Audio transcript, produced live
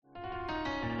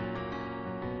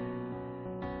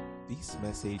This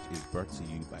message is brought to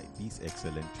you by This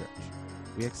Excellent Church.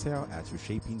 We excel at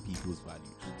reshaping people's values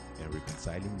and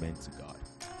reconciling men to God.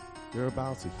 You're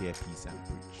about to hear peace and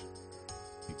preach.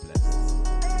 Be blessed.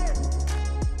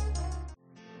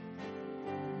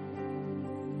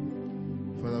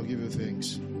 Father, I'll give you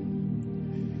thanks.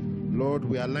 Lord,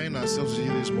 we align ourselves with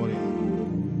you this morning.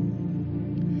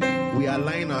 We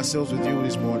align ourselves with you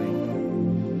this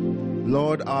morning.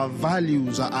 Lord, our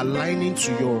values are aligning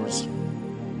to yours.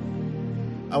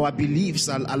 Our beliefs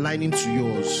are aligning to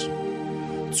yours.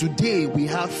 Today we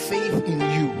have faith in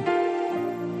you.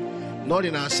 Not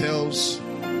in ourselves,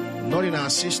 not in our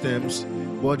systems,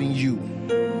 but in you.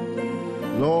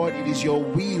 Lord, it is your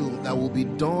will that will be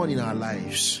done in our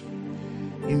lives.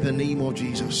 In the name of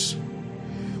Jesus.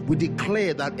 We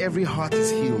declare that every heart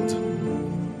is healed.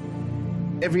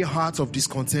 Every heart of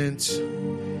discontent,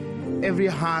 every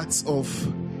heart of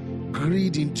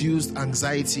greed-induced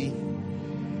anxiety,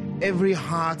 every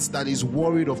heart that is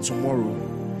worried of tomorrow,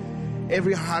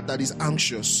 every heart that is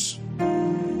anxious,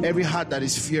 every heart that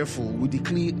is fearful, we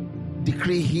decree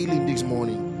healing this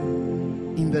morning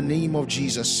in the name of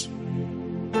Jesus.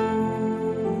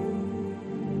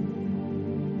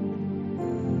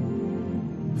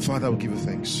 Father, we give you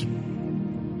thanks.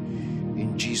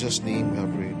 In Jesus' name we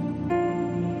have prayed.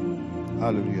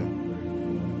 Hallelujah.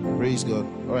 Praise God.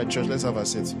 All right, church, let's have a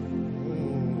seat.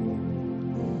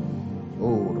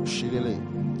 Oh,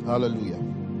 hallelujah.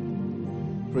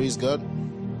 Praise God.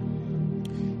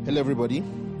 Hello, everybody.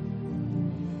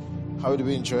 How are you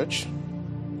doing in church?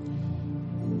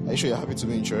 Are you sure you're happy to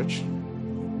be in church?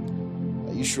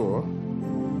 Are you sure?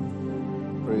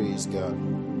 Praise God.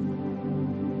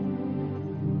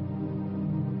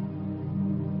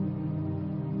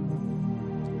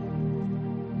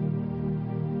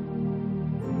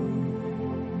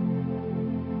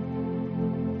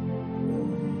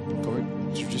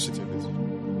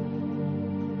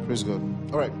 Praise God.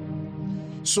 All right.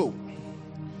 So,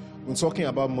 we're talking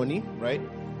about money, right?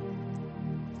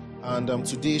 And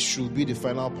today should be the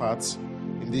final part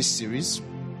in this series.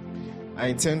 I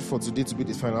intend for today to be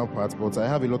the final part, but I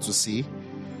have a lot to say.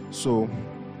 So,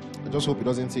 I just hope it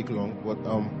doesn't take long. But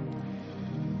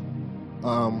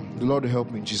the Lord will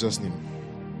help me in Jesus' name.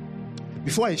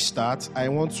 Before I start, I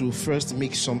want to first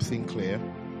make something clear.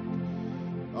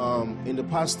 In the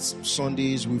past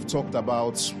Sundays, we've talked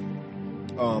about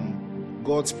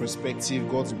God's perspective,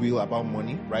 God's will about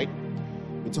money, right?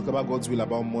 We talk about God's will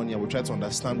about money and we try to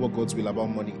understand what God's will about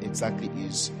money exactly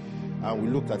is. And we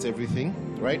looked at everything,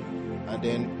 right? And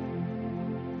then,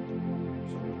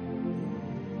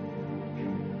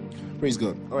 praise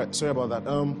God. All right, sorry about that.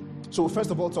 So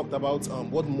first of all, talked about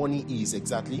what money is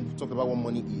exactly. Talked about what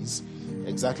money is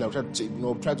exactly. I tried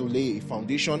to, try to lay a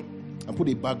foundation and put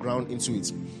a background into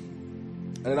it.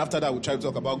 And then after that, we tried to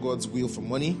talk about God's will for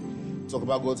money. Talk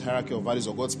about God's hierarchy of values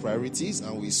or God's priorities,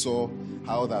 and we saw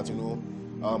how that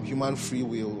human free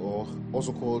will, or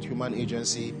also called human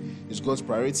agency, is God's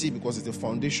priority because it's the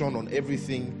foundation on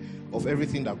everything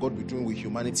that God will be doing with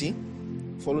humanity,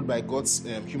 followed by God's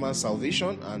human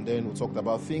salvation, and then we talked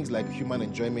about things like human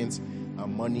enjoyment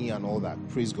and money and all that.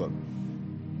 Praise God.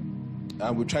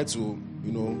 And we tried to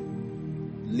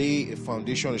lay a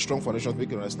foundation, a strong foundation, to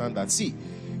make you understand that it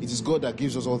is God that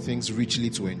gives us all things richly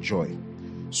to enjoy.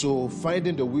 So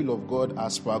finding the will of God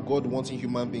as per God wanting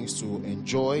human beings to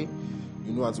enjoy,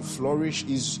 and to flourish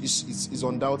is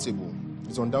undoubtable.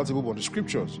 It's undoubtable by the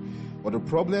scriptures. But the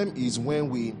problem is when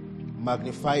we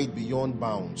magnify it beyond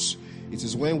bounds. It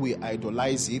is when we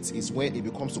idolize it. It's when it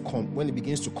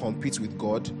begins to compete with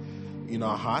God in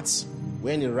our hearts.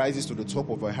 When it rises to the top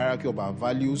of a hierarchy of our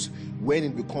values. When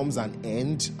it becomes an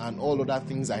end and all other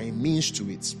things are a means to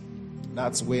it.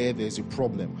 That's where there's a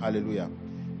problem. Hallelujah.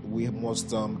 We must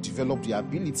develop the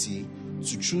ability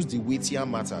to choose the weightier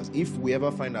matters. If we ever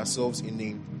find ourselves in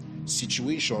a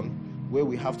situation where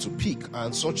we have to pick,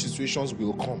 and such situations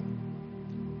will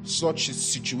come. Such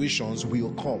situations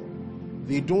will come.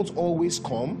 They don't always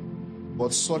come,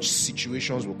 but such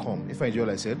situations will come. If I enjoy what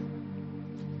I said.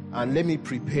 And let me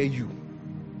prepare you.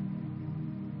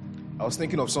 I was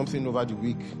thinking of something over the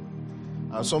week,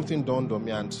 and something dawned on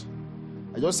me, and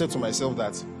I just said to myself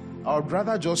that I would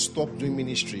rather just stop doing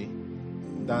ministry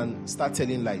than start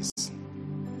telling lies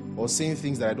or saying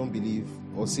things that I don't believe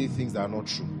or say things that are not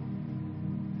true.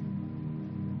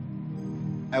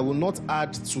 I will not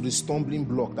add to the stumbling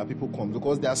block that people come,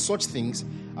 because there are such things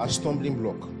as stumbling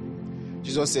block.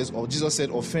 Jesus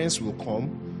said, offense will come,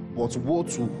 but woe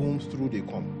to whom through they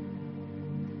come.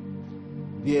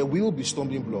 There will be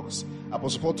stumbling blocks.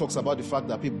 Apostle Paul talks about the fact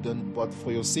that people don't, but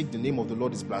for your sake the name of the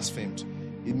Lord is blasphemed.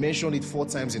 He mentioned it 4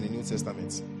 times in the New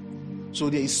Testament. So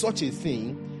there is such a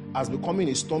thing as becoming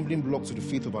a stumbling block to the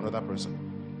faith of another person.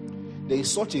 There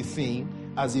is such a thing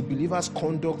as a believer's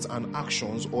conduct and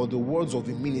actions or the words of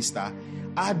the minister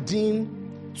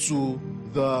adding to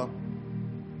the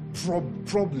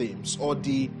problems or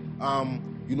the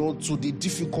to the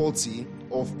difficulty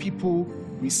of people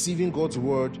receiving God's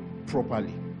word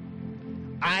properly.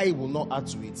 I will not add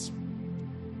to it.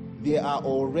 There are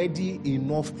already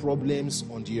enough problems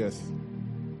on the earth.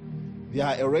 There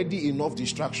are already enough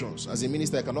distractions. As a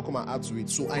minister, I cannot come and add to it.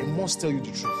 So I must tell you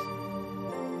the truth.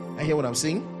 I hear what I'm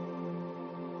saying.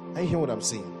 I hear what I'm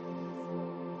saying.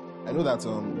 I know that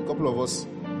a couple of us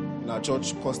in our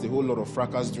church caused a whole lot of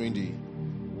fracas during the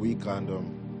week, and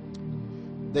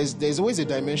there's always a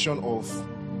dimension of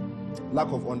lack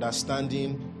of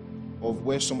understanding of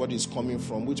where somebody is coming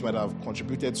from, which might have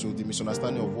contributed to the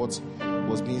misunderstanding of what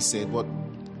was being said. But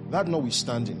that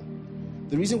notwithstanding,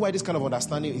 the reason why this kind of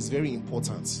understanding is very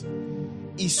important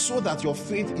is so that your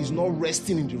faith is not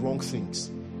resting in the wrong things.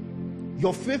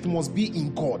 Your faith must be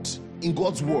in God, in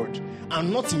God's word,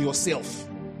 and not in yourself.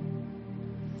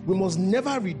 We must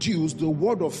never reduce the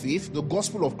word of faith, the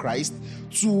gospel of Christ,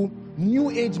 to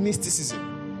new age mysticism,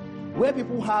 where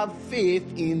people have faith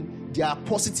in their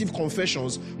positive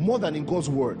confessions more than in God's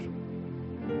word.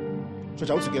 Church,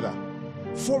 are we together?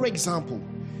 For example,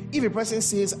 if a person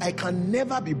says, I can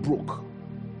never be broke,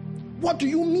 what do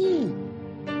you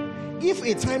mean? If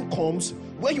a time comes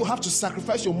where you have to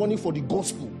sacrifice your money for the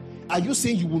gospel, are you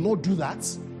saying you will not do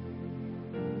that?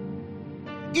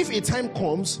 If a time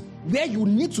comes where you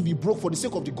need to be broke for the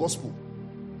sake of the gospel,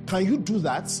 can you do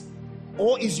that?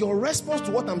 Or is your response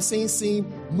to what I'm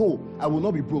saying, no, I will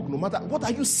not be broke no matter? What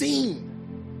are you saying?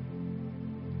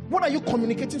 What are you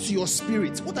communicating to your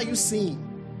spirit? What are you saying?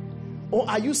 Or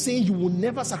are you saying you will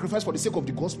never sacrifice for the sake of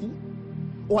the gospel?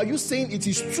 Or are you saying it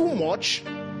is too much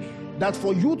that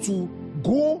for you to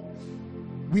go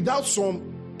without some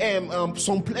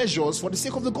pleasures for the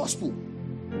sake of the gospel?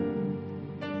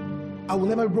 I will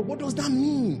never be broke. What does that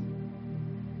mean?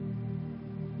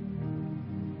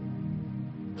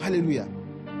 Hallelujah.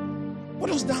 What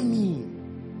does that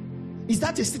mean? Is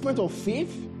that a statement of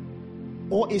faith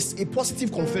or is a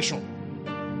positive confession?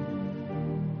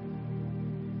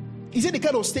 Is it the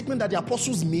kind of statement that the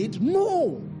apostles made?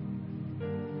 No.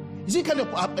 Is it the kind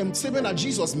of statement that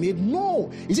Jesus made?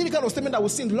 No. Is it the kind of statement that we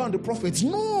see in the law and the prophets?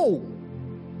 No.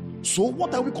 So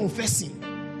what are we confessing?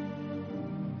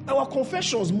 Our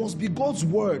confessions must be God's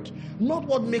word, not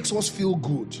what makes us feel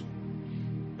good.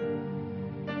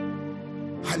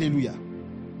 Hallelujah.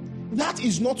 That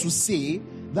is not to say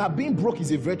that being broke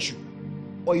is a virtue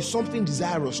or is something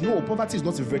desirous. No, poverty is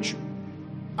not a virtue.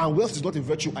 And wealth is not a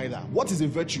virtue either. What is a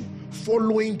virtue?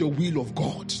 Following the will of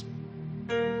God.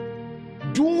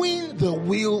 Doing the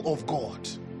will of God.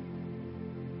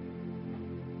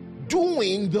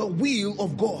 Doing the will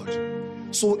of God.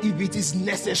 So if it is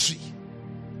necessary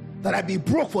that I be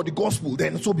broke for the gospel,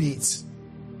 then so be it.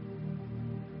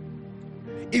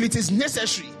 If it is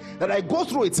necessary that I go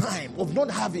through a time of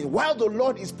not having while the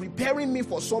Lord is preparing me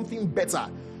for something better,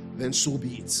 then so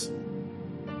be it.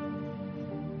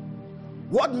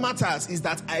 What matters is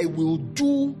that I will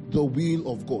do the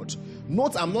will of God.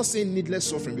 Note, I'm not saying needless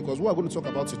suffering, because what we're going to talk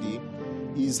about today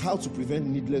is how to prevent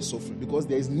needless suffering, because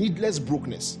there is needless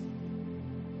brokenness.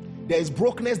 There is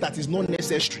brokenness that is not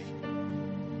necessary.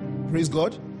 Praise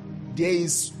God. There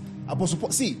is Apostle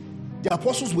Paul. See, the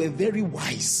apostles were very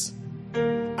wise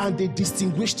and they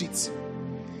distinguished it.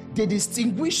 They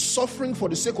distinguished suffering for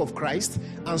the sake of Christ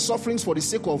and sufferings for the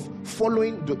sake of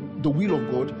following the will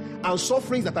of God and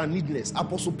sufferings that are needless.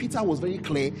 Apostle Peter was very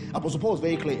clear. Apostle Paul was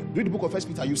very clear. Read the book of 1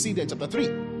 Peter. You see there in chapter 3.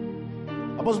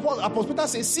 Apostle Peter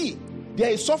says, see,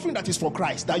 there is suffering that is for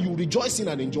Christ, that you rejoice in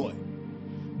and enjoy.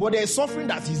 But there is suffering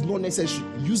that is not necessary,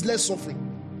 useless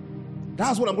suffering.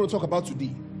 That's what I'm going to talk about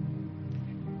today.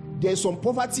 There is some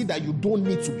poverty that you don't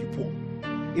need to be poor.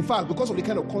 In fact, because of the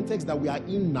kind of context that we are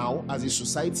in now as a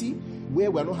society, where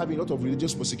we are not having a lot of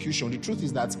religious persecution, the truth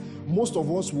is that most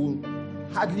of us will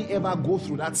hardly ever go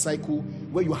through that cycle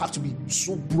where you have to be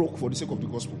so broke for the sake of the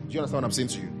gospel. Do you understand what I'm saying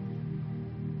to you?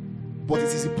 But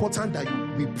it is important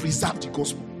that we preserve the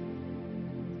gospel,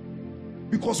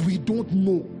 because we don't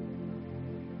know.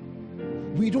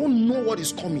 We don't know what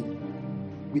is coming.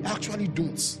 We actually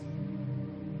don't.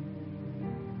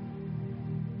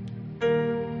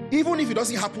 Even if it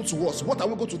doesn't happen to us, what are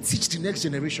we going to teach the next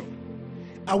generation?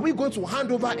 Are we going to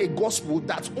hand over a gospel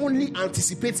that only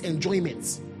anticipates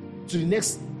enjoyment to the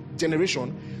next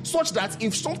generation, such that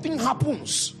if something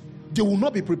happens, they will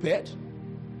not be prepared?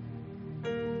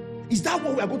 Is that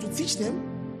what we are going to teach them?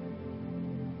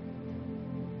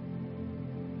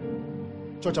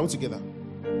 Church, are we together?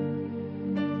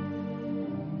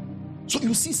 So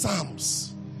you see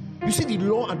Psalms, you see the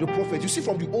law and the prophets, you see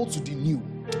from the old to the new.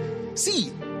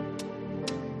 See,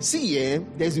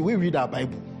 there's a way we read our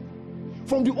Bible.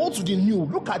 From the old to the new,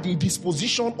 look at the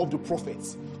disposition of the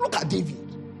prophets. Look at David.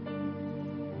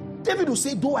 David will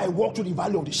say, though I walk through the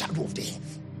valley of the shadow of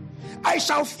death, I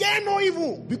shall fear no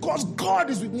evil because God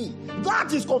is with me.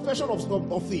 That is confession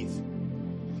of faith.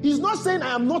 He's not saying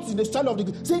I am not in the shadow of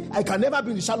the, say I can never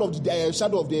be in the shadow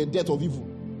of the death of evil.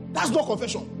 That's not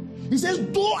confession. He says,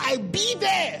 though I be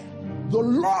there, the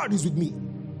Lord is with me.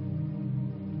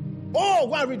 Oh,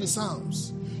 go and read the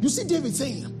Psalms. You see David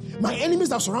saying, my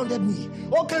enemies have surrounded me.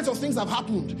 All kinds of things have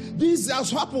happened. This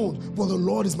has happened, but the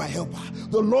Lord is my helper.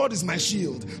 The Lord is my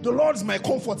shield. The Lord is my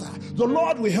comforter. The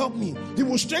Lord will help me. He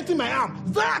will strengthen my arm.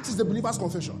 That is the believer's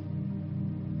confession.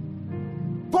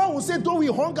 Paul will say, though we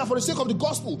hunger for the sake of the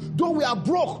gospel, though we are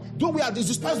broke, though we are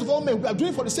despised of all men, we are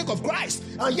doing it for the sake of Christ,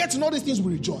 and yet in all these things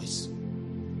we rejoice.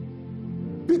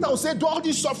 Peter will say, though all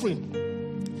this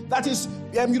suffering, that is,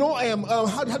 how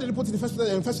did he put it in First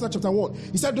Peter chapter 1?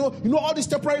 He said, all this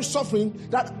temporary suffering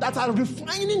that are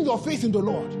refining your faith in the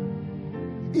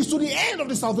Lord is to the end of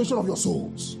the salvation of your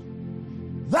souls.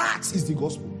 That is the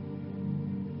gospel.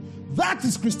 That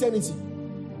is Christianity.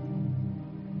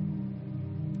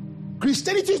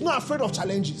 Christianity is not afraid of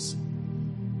challenges.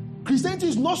 Christianity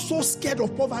is not so scared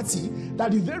of poverty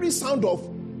that the very sound of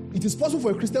it is possible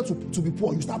for a Christian to be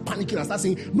poor, you start panicking and start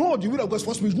saying, no, the will of God is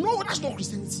for me. No, that's not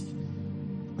Christianity.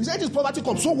 Christianity is poverty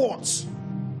comes. So what?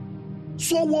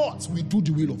 So what? We do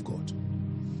the will of God.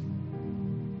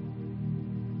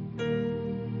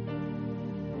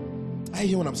 I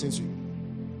hear what I'm saying to you.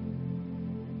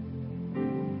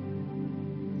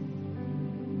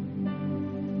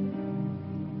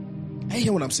 I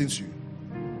hear what I'm saying to you.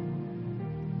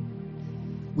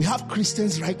 We have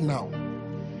Christians right now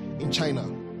in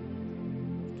China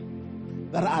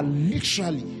that are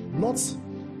literally, not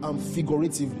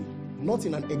figuratively, not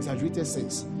in an exaggerated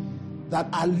sense, that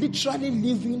are literally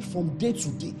living from day to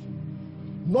day,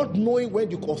 not knowing when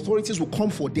the authorities will come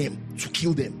for them to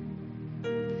kill them.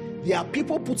 There are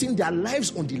people putting their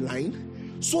lives on the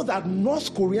line so that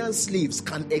North Korean slaves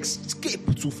can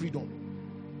escape to freedom.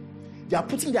 They are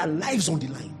putting their lives on the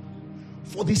line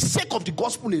for the sake of the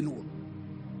gospel alone.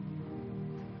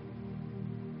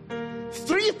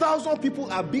 3,000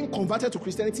 people are being converted to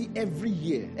Christianity every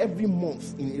year, every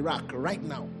month in Iraq right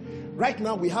now. Right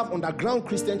now, we have underground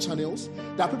Christian channels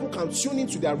that people can tune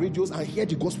into their radios and hear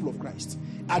the gospel of Christ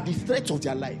at the threat of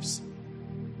their lives.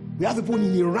 We have people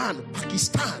in Iran,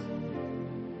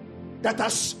 Pakistan, that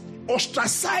are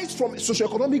ostracized from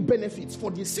socioeconomic benefits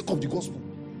for the sake of the gospel.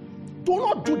 Do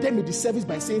not do them a disservice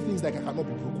by saying things like, I cannot be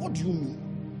broke. What do you mean?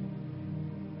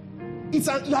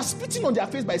 You are spitting on their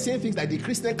face by saying things like the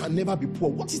Christian can never be poor.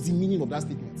 What is the meaning of that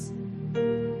statement?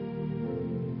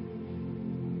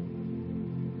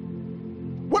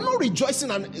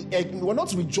 We're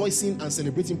not rejoicing and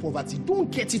celebrating poverty.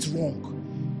 Don't get it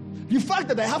wrong. The fact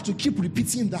that I have to keep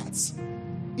repeating that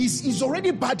is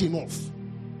already bad enough.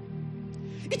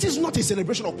 It is not a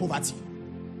celebration of poverty.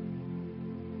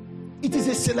 It is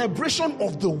a celebration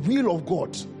of the will of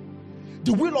God.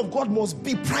 The will of God must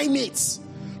be primate.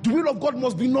 The will of God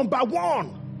must be number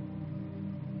one.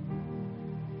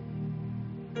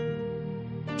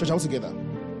 Church, are we together?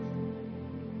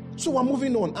 So we're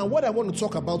moving on. And what I want to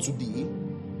talk about today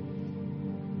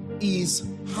is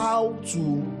how to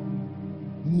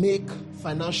make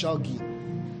financial gain.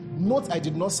 Note, I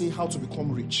did not say how to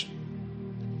become rich.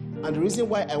 And the reason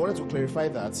why I wanted to clarify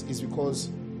that is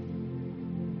because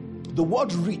the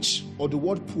word rich or the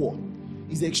word poor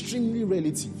is extremely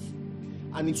relative.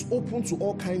 And it's open to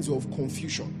all kinds of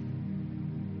confusion.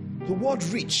 The word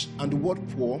rich and the word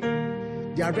poor,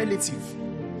 they are relative.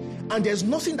 And there's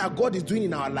nothing that God is doing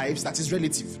in our lives that is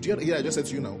relative. Do you hear what I just said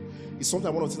to you now? It's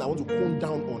something one of the things I want to hone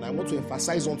down on. I want to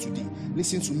emphasize on today.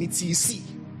 Listen to me, TC.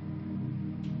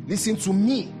 Listen to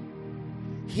me.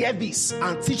 Hear this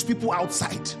and teach people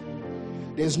outside.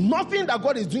 There's nothing that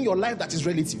God is doing in your life that is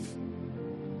relative.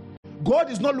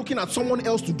 God is not looking at someone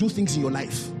else to do things in your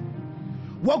life.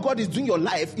 What God is doing in your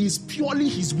life is purely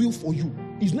His will for you.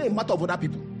 It's not a matter of other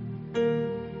people.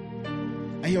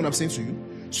 I hear what I'm saying to you.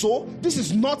 So this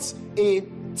is not a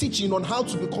teaching on how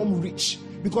to become rich,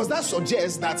 because that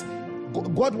suggests that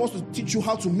God wants to teach you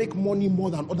how to make money more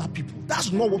than other people.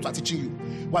 That's not what we're teaching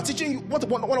you. We're teaching you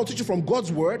what I'll teach you from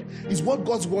God's word is what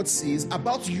God's word says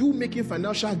about you making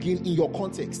financial gain in your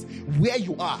context, where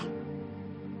you are.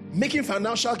 Making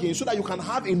financial gain so that you can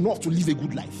have enough to live a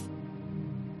good life.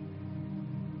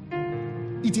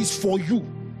 It is for you.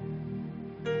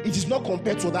 It is not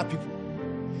compared to other people.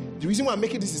 The reason why I'm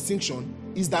making this distinction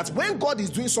is that when God is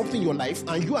doing something in your life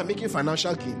and you are making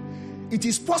financial gain, it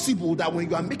is possible that when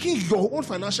you are making your own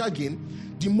financial gain,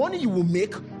 the money you will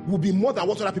make will be more than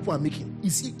what other people are making.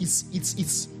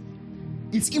 It's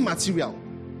immaterial.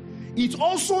 It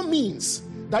also means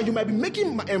that you might be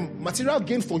making material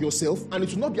gain for yourself, and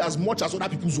it will not be as much as other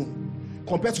people's own.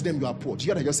 Compared to them, you are poor. Do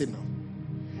you hear what I just said now?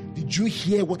 Did you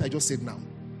hear what I just said now?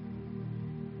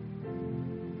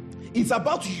 It's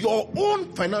about your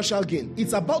own financial gain.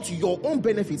 It's about your own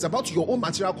benefits, about your own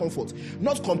material comfort,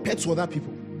 not compared to other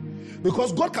people.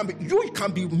 Because you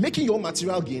can be making your own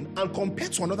material gain, and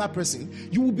compared to another person,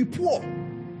 you will be poor.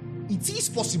 It is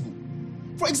possible.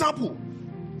 For example,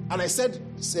 and I said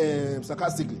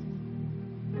sarcastically,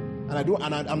 and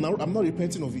I'm not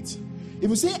repenting of it. If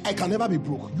you say I can never be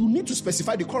broke, you need to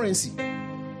specify the currency.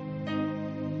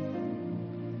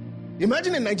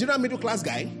 Imagine a Nigerian middle class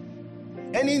guy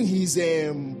earning his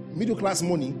middle class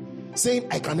money, saying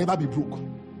I can never be broke.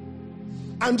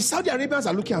 And the Saudi Arabians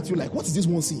are looking at you like, what is this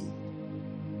one saying?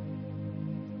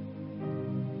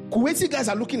 Kuwaiti guys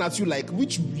are looking at you like,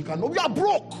 which you are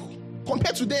broke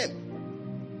compared to them.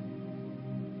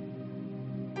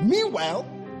 Meanwhile,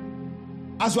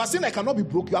 as you are saying I cannot be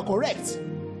broke, you are correct.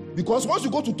 Because once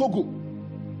you go to Togo,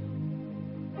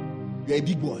 you're a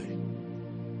big boy.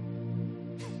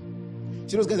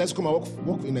 See those guys that used to come and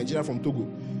work in Nigeria from Togo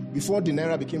before the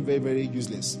Naira became very, very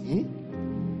useless.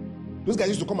 Those guys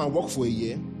used to come and work for a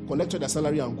year, collect their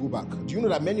salary and go back. Do you know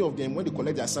that many of them, when they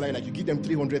collect their salary, like you give them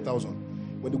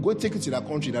 300,000, when they go take it to their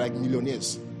country, they're like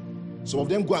millionaires. Some of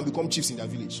them go and become chiefs in their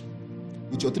village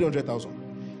with your 300,000.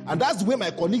 And that's the way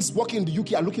my colleagues working in the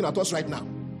UK are looking at us right now.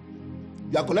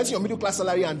 They are collecting your middle class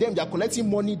salary, and then they are collecting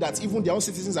money that even their own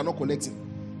citizens are not collecting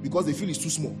because they feel it's too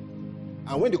small.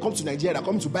 And when they come to Nigeria, they're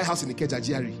coming to buy a house in Ikeja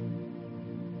GRA.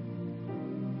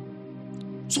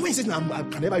 So when he says, I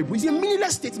can never be broke, it's a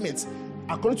meaningless statement.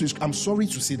 According to his, I'm sorry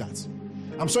to say that.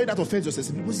 I'm sorry that offends your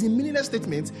sensibility, but it's a meaningless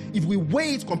statement if we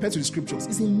weigh it compared to the scriptures.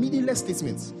 It's a meaningless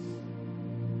statement.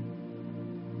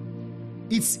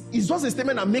 It's just a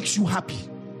statement that makes you happy.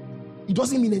 It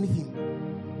doesn't mean anything.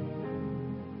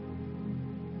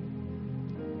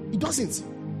 It doesn't.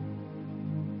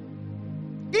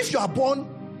 If you are born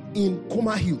in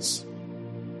Koma Hills,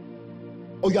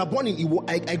 or you are born in Iwo,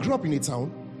 I grew up in a town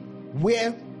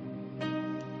where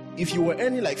if you were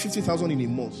earning like 50,000 in a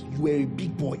month, you were a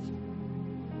big boy.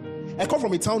 I come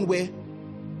from a town where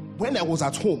when I was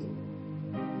at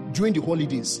home during the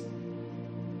holidays,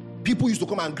 people used to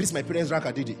come and greet my parents like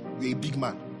Adede. You're a big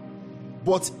man.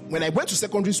 But when I went to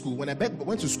secondary school, when I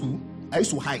went to school, I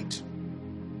used to hide.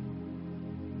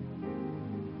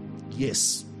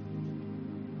 Yes.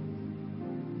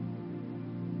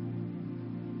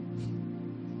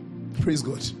 Praise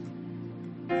God.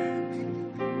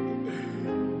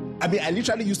 I mean, I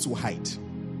literally used to hide.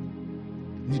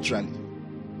 Literally.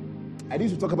 I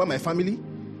used to talk about my family.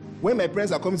 When my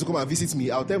parents are coming to come and visit me,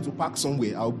 I'll tell them to park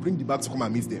somewhere. I'll bring the bag to come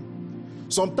and meet them.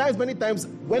 Sometimes, many times,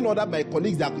 when other my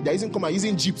colleagues they're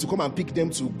using jeep to come and pick them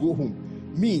to go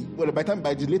home. Me, well, by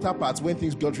the later part, when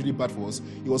things got really bad for us,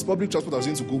 it was public transport I was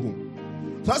using to go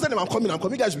home. So I said, I'm coming,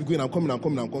 you guys should be going, I'm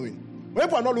coming. When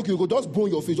people are not looking, you go, just bone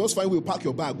your face, just find where you park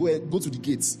your bag, go to the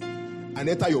gates, and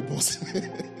enter your bus.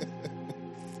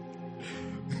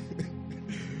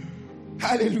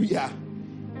 Hallelujah.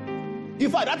 In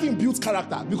fact, that thing built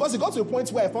character, because it got to a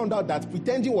point where I found out that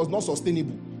pretending was not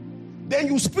sustainable. Then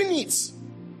you spin it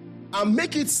and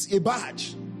make it a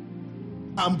badge.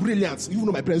 I'm brilliant, even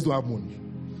though my parents don't have money.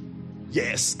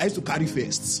 Yes, I used to carry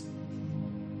first.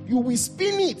 You will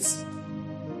spin it.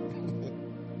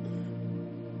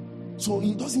 So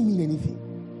it doesn't mean anything.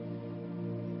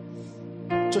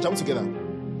 Church, are we together?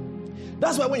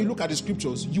 That's why when you look at the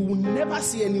scriptures, you will never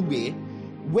see anywhere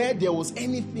where there was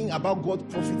anything about God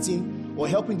profiting or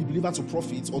helping the believer to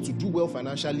profit or to do well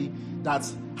financially that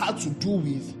had to do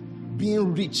with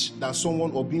being rich than someone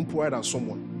or being poorer than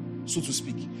someone, so to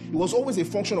speak. It was always a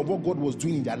function of what God was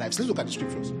doing in their lives. Let's look at the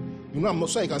scriptures. You know, I'm not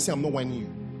sure you can say I'm not whining you.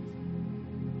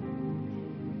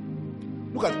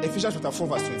 Look at Ephesians chapter 4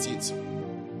 verse 28.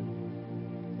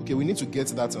 Okay, we need to get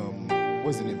that,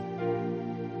 what's the name?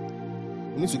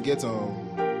 We need to get,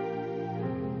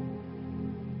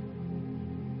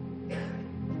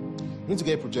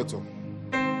 a projector.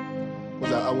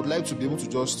 Because I would like to be able to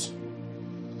just,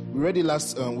 we read it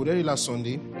last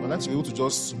Sunday. I'd like to be able to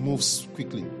just move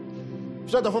quickly.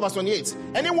 Chapter 4 verse 28.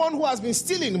 Anyone who has been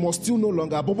stealing must steal no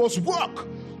longer, but must work,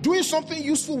 doing something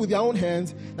useful with their own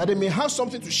hands, that they may have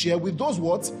something to share with those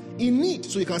what? In need.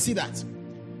 So you can see that.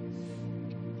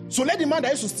 So let the man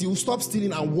that used to steal stop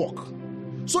stealing and work.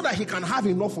 so that he can have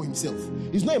enough for himself.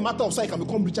 It's not a matter of so he can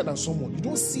become richer than someone. You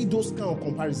don't see those kind of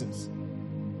comparisons.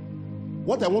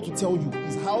 What I want to tell you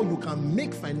is how you can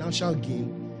make financial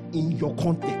gain in your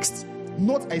context.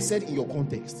 Not, I said, in your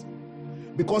context.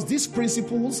 Because these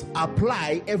principles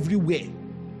apply everywhere.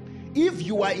 If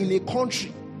you are in a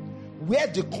country where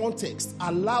the context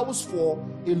allows for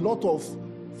a lot of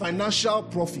financial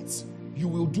profits, you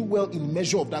will do well in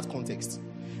measure of that context.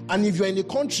 And if you're in a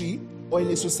country or in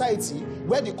a society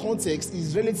where the context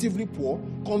is relatively poor,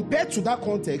 compared to that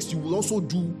context, you will also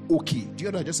do okay. Do you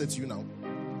hear what I just said to you now?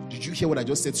 Did you hear what I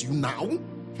just said to you now?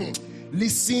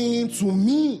 Listen to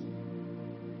me.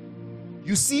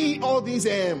 You see all these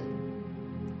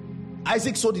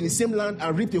Isaac sowed in the same land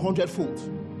and reaped 100-fold.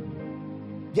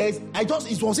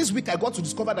 It was this week I got to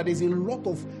discover that there's a lot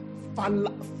of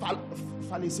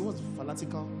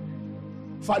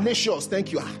fallacious.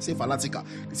 Thank you. Say fallatica.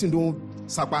 Listen, don't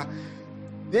sapa.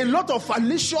 There are a lot of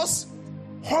fallacious,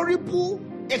 horrible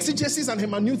exegesis and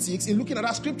hermeneutics in looking at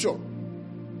that scripture.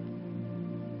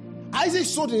 Isaac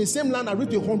sowed in the same land and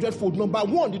reaped 100-fold. Number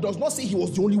one, it does not say he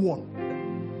was the only one.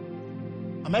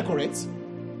 Am I correct?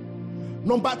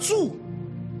 Number two,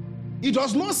 it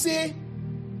does not say,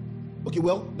 okay,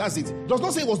 well, that's it. It does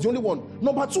not say it was the only one.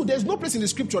 Number two, there's no place in the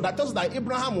scripture that tells us that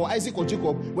Abraham or Isaac or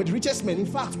Jacob were the richest men. In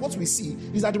fact, what we see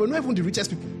is that they were not even the richest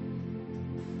people.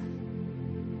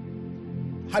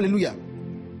 Hallelujah.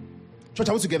 Church,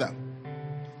 are we together?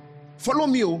 Follow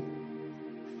me, oh.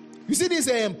 You see this,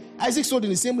 Isaac sowed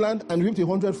in the same land and reaped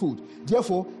 100-fold.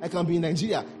 Therefore, I can be in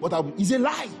Nigeria, but it's a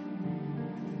lie.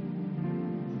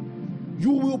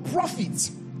 You will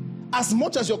profit as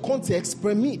much as your context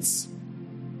permits.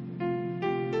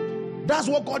 That's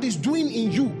what God is doing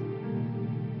in you.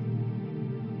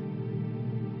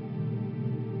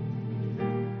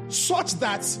 Such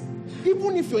that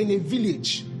even if you're in a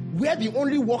village where the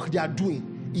only work they are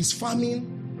doing is farming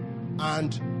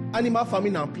and animal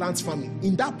farming and plant farming,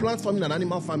 in that plant farming and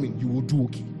animal farming, you will do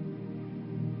okay.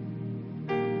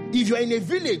 If you're in a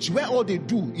village where all they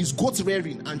do is goat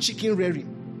rearing and chicken rearing,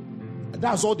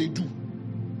 that's all they do,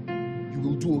 you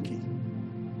will do okay.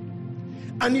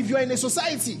 And if you're in a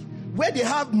society where they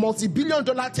have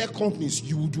multi-billion-dollar tech companies,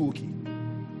 you will do okay.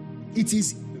 It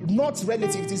is not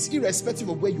relative, it is irrespective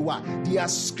of where you are. There are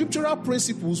scriptural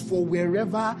principles for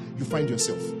wherever you find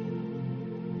yourself.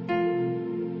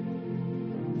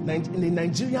 A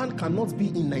Nigerian cannot be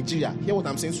in Nigeria. Hear what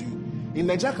I'm saying to you. A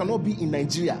Nigerian cannot be in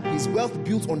Nigeria. His wealth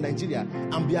built on Nigeria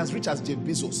and be as rich as Jeff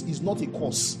Bezos is not a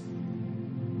cause.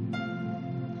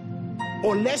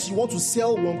 Unless you want to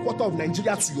sell 1/4 of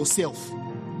Nigeria to yourself.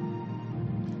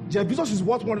 Jeff Bezos is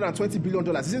worth $120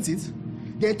 billion, isn't it?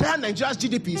 The entire Nigeria's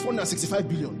GDP is $465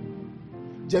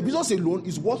 billion. Jeff Bezos alone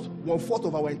is worth 1/4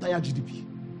 of our entire GDP.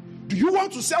 Do you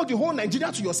want to sell the whole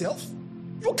Nigeria to yourself?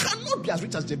 You cannot be as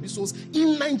rich as Jeff Bezos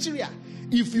in Nigeria.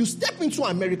 If you step into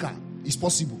America, it's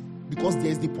possible because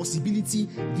there's the possibility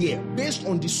there based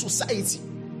on the society.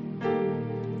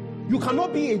 You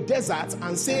cannot be in a desert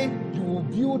and say you will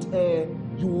build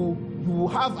you will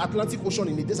have Atlantic Ocean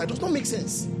in the desert. It does not make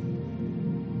sense.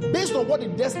 Based on what the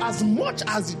desert, as much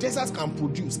as the desert can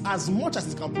produce, as much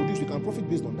as it can produce, we can profit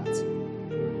based on that.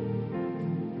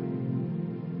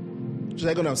 Should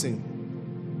I go now saying?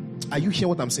 Are you hearing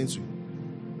what I'm saying to you?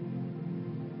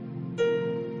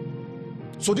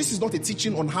 So this is not a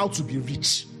teaching on how to be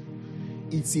rich.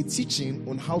 It's a teaching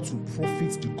on how to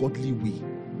profit the godly way.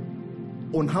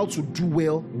 On how to do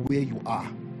well where you are.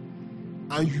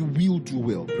 And you will do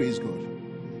well. Praise God.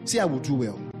 Say, I will do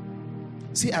well.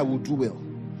 Say, I will do well.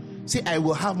 Say, I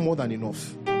will have more than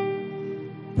enough.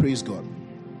 Praise God.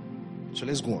 So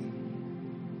let's go on.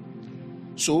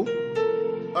 So,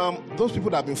 those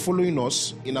people that have been following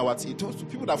us in our those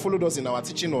people that followed us in our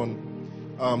teaching on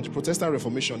the Protestant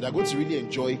Reformation, they're going to really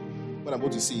enjoy what I'm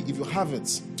going to say. If you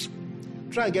haven't,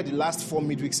 try and get the last 4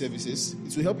 midweek services.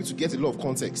 It will help you to get a lot of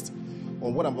context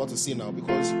on what I'm about to say now,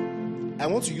 because I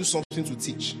want to use something to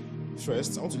teach.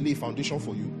 First, I want to lay a foundation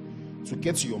for you to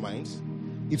get to your mind.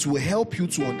 It will help you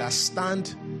to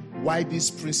understand why this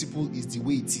principle is the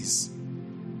way it is.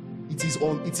 It is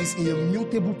an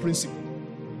immutable principle.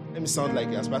 Let me sound like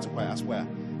I swear.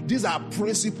 These are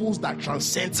principles that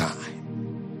transcend time.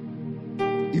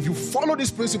 If you follow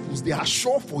these principles, they are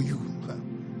sure for you.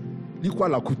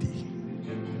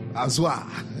 Azwa.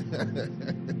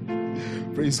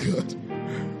 Praise God.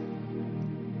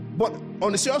 But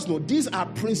on a serious note, these are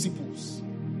principles.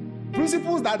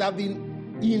 Principles that have been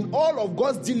in all of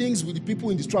God's dealings with the people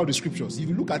in the throughout the scriptures. If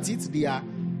you look at it,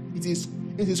 it is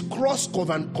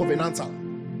cross-covenantal.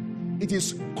 It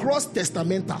is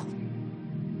cross-testamental.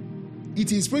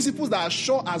 It is principles that are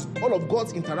sure as all of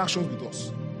God's interactions with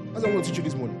us. That's what I want to teach you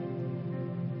this morning.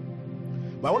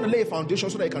 But I want to lay a foundation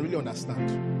so that you can really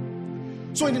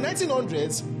understand. So in the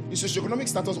 1900s, the socioeconomic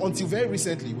status until very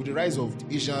recently with the rise of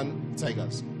the Asian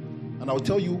tigers. And I'll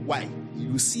tell you why.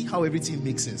 You will see how everything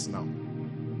makes sense now.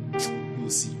 You will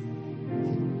see.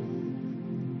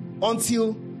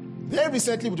 Until very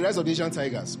recently with the rise of the Asian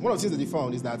tigers, one of the things that they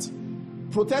found is that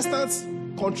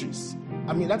Protestant countries,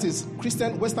 that is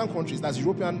Christian Western countries, that's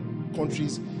European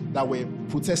countries that were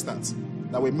Protestants,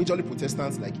 that were majorly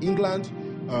Protestants, like England,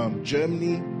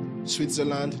 Germany,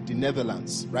 Switzerland, the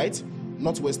Netherlands, right?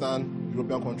 Not Western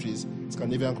European countries,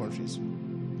 Scandinavian countries.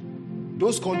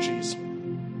 Those countries,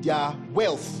 their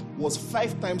wealth was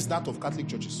 5 times that of Catholic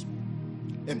churches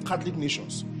and Catholic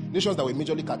nations that were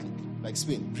majorly Catholic, like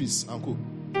Spain, Greece, and co.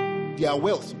 Their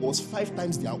wealth was 5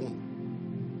 times their own.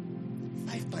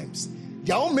 5 times.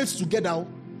 They are all made together.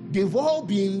 They've all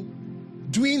been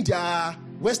doing their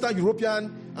Western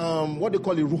European, what they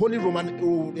call it, Holy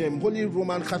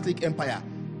Roman Catholic Empire.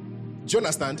 Do you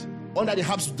understand? Under the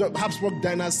Habsburg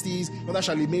dynasties, under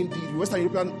Charlemagne, the Western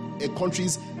European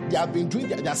countries, they have been doing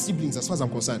their siblings, as far as I'm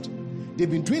concerned. They've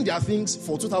been doing their things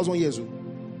for 2,000 years.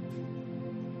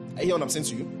 I hear what I'm saying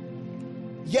to you.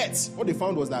 Yet, what they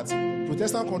found was that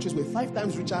Protestant countries were 5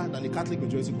 times richer than the Catholic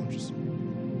majority countries.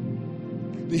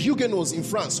 The Huguenots in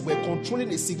France were controlling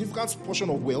a significant portion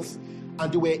of wealth,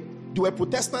 and they were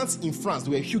Protestants in France.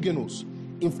 They were Huguenots.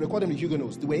 They call them the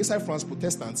Huguenots. They were inside France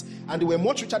Protestants, and they were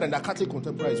much richer than their Catholic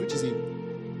contemporaries, which is a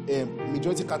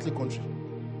majority Catholic country.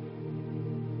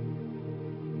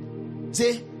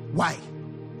 Say, why?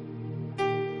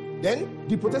 Then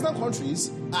the Protestant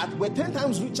countries were 10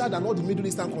 times richer than all the Middle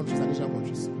Eastern countries and Asian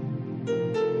countries.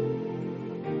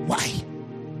 Why?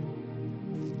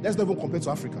 Let's not even compare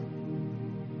to Africa.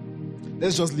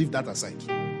 Let's just leave that aside.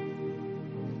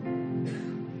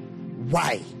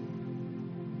 Why?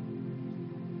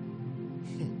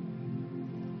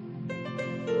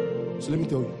 So let me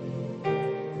tell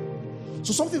you.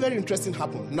 So something very interesting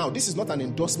happened. Now, this is not an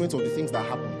endorsement of the things that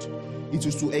happened. It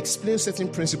is to explain certain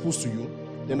principles to you.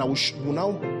 Then I will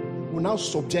now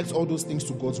subject all those things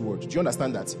to God's word. Do you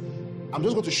understand that? I'm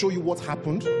just going to show you what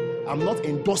happened. I'm not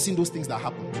endorsing those things that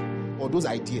happened or those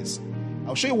ideas.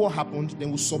 I'll show you what happened, then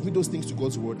we'll submit those things to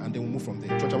God's word, and then we'll move from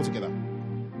there. Church, are we together?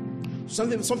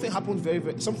 Something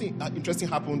happened something interesting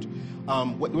happened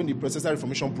when the Protestant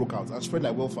Reformation broke out and spread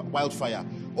like wildfire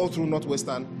all through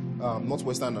northwestern and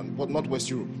northwest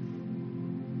Europe,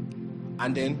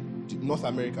 and then North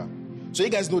America. So you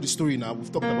guys know the story now.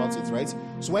 We've talked about it, right?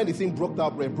 So when the thing broke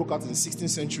out in the 16th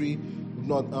century,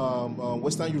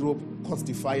 Western Europe caught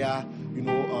the fire.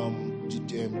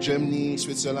 Germany,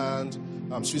 Switzerland,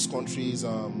 Swiss countries,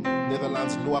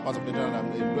 Netherlands, lower part of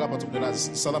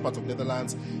Netherlands, southern part of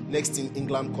Netherlands. Next in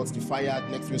England caught the fire.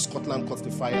 Next in Scotland caught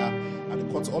the fire,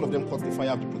 and all of them caught the fire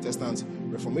of the Protestant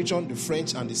Reformation. The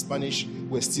French and the Spanish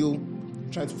were still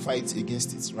trying to fight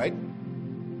against it, right?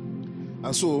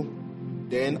 And so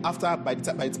then, by the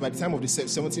time of the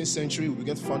 17th century, we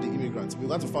began to found the immigrants. We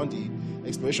began to found the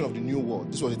exploration of the New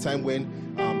World. This was the time when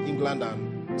England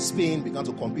and Spain began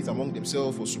to compete among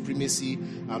themselves for supremacy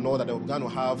and all that. They began to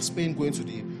have Spain going to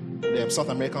the South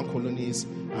American colonies,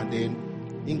 and then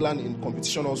England in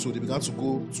competition also. They began to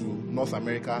go to North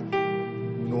America.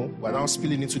 We're now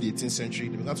spilling into the 18th century.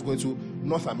 They began to go into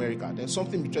North America. Then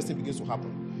something interesting begins to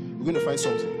happen. We're going to find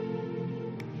something.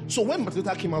 So when Martin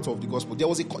Luther came out of the gospel, there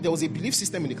was a belief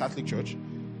system in the Catholic Church,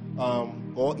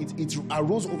 or it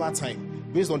arose over time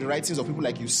based on the writings of people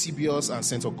like Eusebius and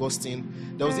St.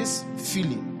 Augustine. There was this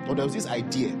feeling, or there was this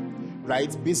idea,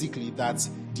 right? Basically, that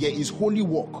there is holy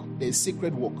work, there is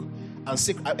sacred work, and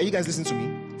are you guys listening to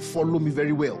me? Follow me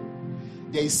very well.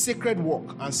 There is sacred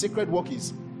work, and sacred work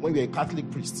is when you're a Catholic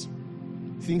priest.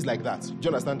 Things like that. Do you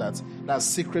understand that? That's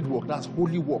sacred work. That's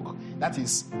holy work. That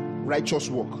is righteous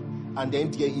work. And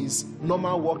then there is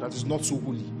normal work that is not so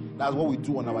holy. That's what we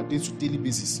do on our daily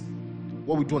basis.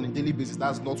 What we do on a daily basis,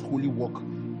 that's not holy work,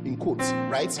 in quotes,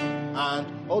 right? And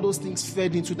all those things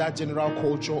fed into that general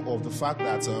culture of the fact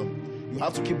that you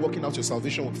have to keep working out your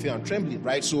salvation with fear and trembling,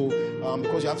 right? So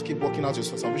because you have to keep working out your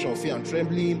salvation with fear and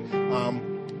trembling,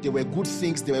 there were good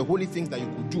things, there were holy things that you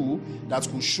could do that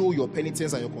could show your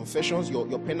penitence and your confessions,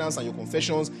 your penance and your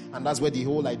confessions, and that's where the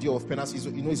whole idea of penance is,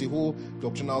 is a whole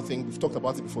doctrinal thing. We've talked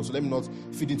about it before, so let me not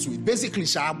feed into it. Basically,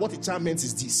 what it meant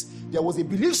is this. There was a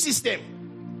belief system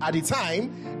at the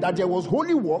time that there was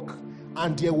holy work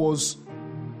and there was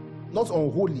not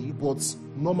unholy, but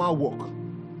normal work.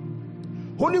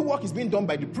 Holy work is being done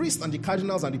by the priests and the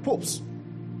cardinals and the popes.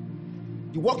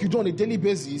 The work you do on a daily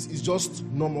basis is just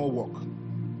normal work.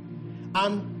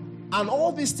 And And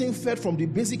all these things fed from the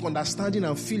basic understanding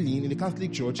and feeling in the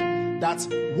Catholic Church that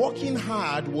working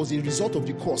hard was a result of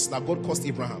the curse that God cursed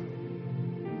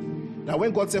Abraham. That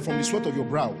when God said, from the sweat of your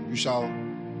brow, you shall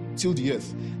till the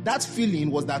earth. That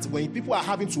feeling was that when people are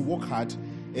having to work hard,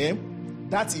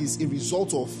 that is a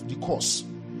result of the curse.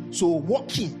 So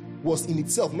working was in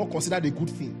itself not considered a good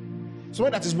thing.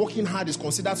 Someone that is working hard is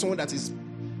considered someone that is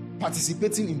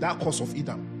participating in that curse of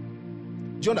Adam.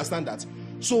 Do you understand that?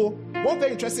 So one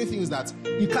very interesting thing is that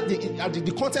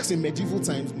the context in medieval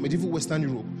times, medieval Western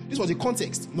Europe, this was the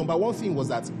context. Number one thing was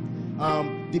that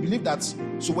they believe that,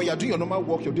 so when you're doing your normal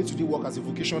work, your day-to-day work as a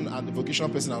vocation and a vocational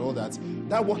person and all that,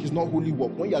 that work is not holy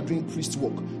work. When you're doing priest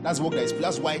work, that's work that is.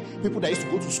 That's why people that used to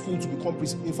go to school to become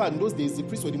priests, in fact, in those days, the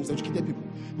priests were the most educated people,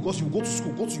 because you go to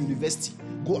school, go to university,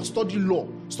 go study law,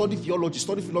 study theology,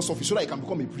 study philosophy, so that you can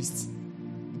become a priest,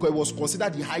 because it was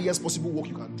considered the highest possible work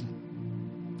you can do.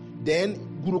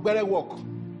 Then Gurukere work,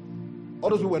 all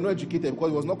those people were not educated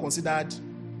because it was not considered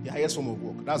the highest form of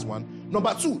work. That's one.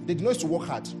 Number two, they did not used to work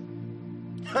hard.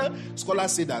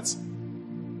 Scholars say that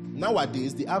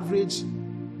nowadays the average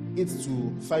 8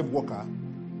 to 5 worker,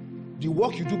 the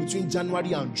work you do between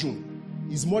January and June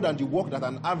is more than the work that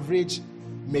an average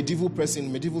medieval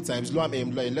person, medieval times,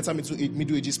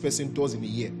 middle ages person does in a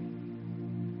year.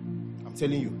 I'm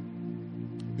telling you.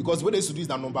 Because what they used to do is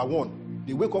that, number one,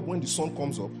 they wake up when the sun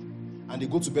comes up and they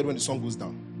go to bed when the sun goes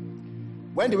down.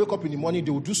 When they wake up in the morning,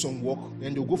 they will do some work,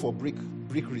 then they'll go for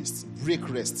breakfast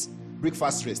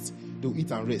rest. They'll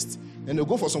eat and rest. Then they'll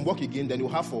go for some work again, then they'll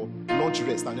have for lunch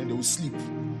rest, and then they will sleep.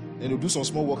 Then they'll do some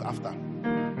small work after.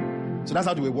 So that's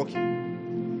how they were working.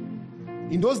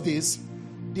 In those days,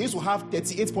 they used to have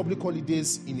 38 public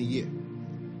holidays in a year,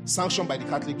 sanctioned by the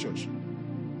Catholic Church.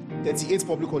 38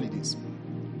 public holidays.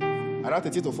 Around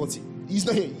 38 or 40. It's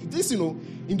not this,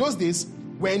 in those days,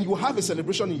 when you have a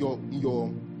celebration in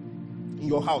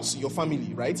your house, in your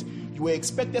family, right? You were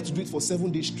expected to do it for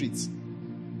 7 days straight.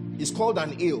 It's called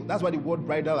an ale. That's where the word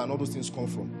bridal and all those things come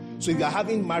from. So if you are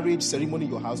having marriage ceremony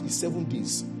in your house, it's 7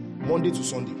 days, Monday to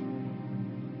Sunday.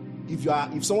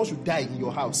 If someone should die in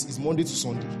your house, it's Monday to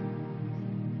Sunday.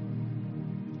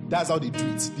 That's how they do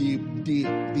it.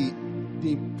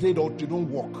 They played out. They don't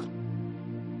work.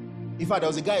 In fact, there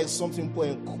was a guy,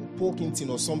 Paul Kington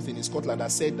or something in Scotland,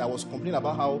 that was complaining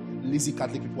about how lazy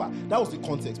Catholic people are. That was the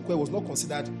context, because it was not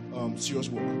considered serious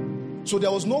work. So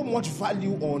there was not much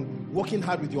value on working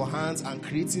hard with your hands and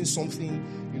creating something,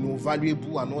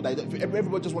 valuable and all that.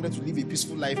 Everybody just wanted to live a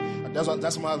peaceful life. And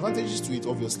that's some advantages to it,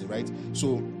 obviously, right?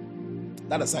 So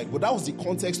that aside, but that was the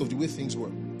context of the way things were.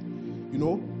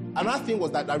 Another thing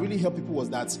was that really helped people was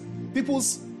that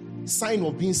people's sign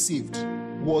of being saved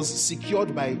was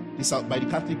secured by the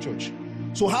Catholic Church.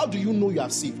 So how do you know you are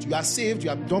saved? You are saved, you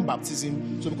have done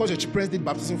baptism. So because your parents did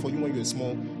baptism for you when you were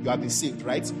small, you have been saved,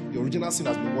 right? Your original sin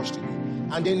has been washed away.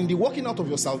 And then in the working out of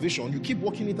your salvation, you keep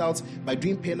working it out by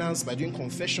doing penance, by doing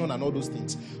confession and all those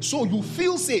things. So you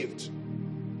feel saved.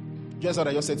 Just what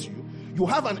I just said to you. You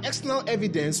have an external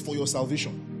evidence for your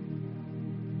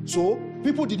salvation. So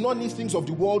people did not need things of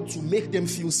the world to make them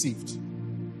feel saved.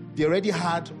 They already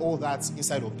had all that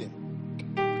inside of them.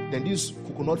 Then these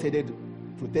coconut-headed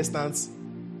Protestants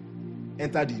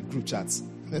entered the group chats.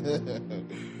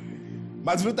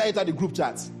 Martin Luther entered the group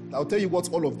chat. I'll tell you what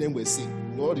all of them were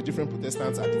saying. All the different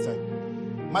Protestants at the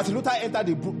time. Martin Luther entered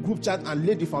the group chat and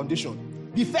laid the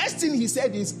foundation. The first thing he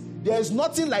said is, there is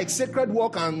nothing like sacred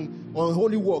work and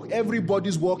unholy work.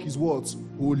 Everybody's work is what?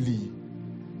 Holy.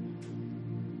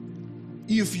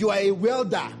 If you are a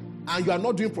welder and you are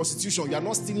not doing prostitution, you are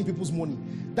not stealing people's money,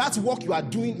 that work you are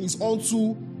doing is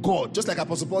unto God. Just like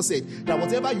Apostle Paul said, that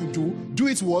whatever you do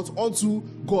it what? Unto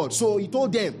God. So he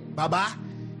told them, Baba,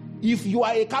 if you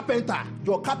are a carpenter,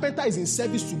 your carpenter is in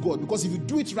service to God, because if you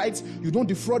do it right, you don't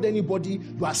defraud anybody,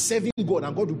 you are serving God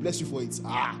and God will bless you for it.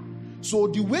 So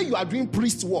the way you are doing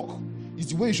priest work is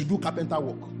the way you should do carpenter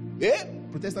work.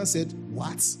 Protestant said,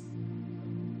 what?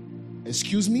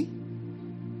 Excuse me?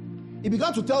 He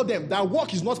began to tell them that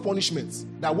work is not punishment,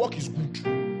 that work is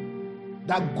good.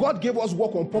 That God gave us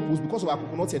work on purpose because of our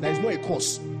coconut head. That is not a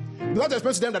curse. Because to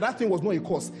explain to them that thing was not a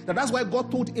curse. That's why God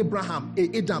told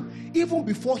Adam, even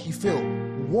before he fell,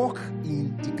 walk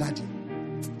in the garden.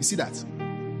 You see that?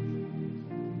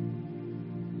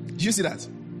 Did you see that?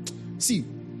 See,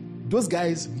 those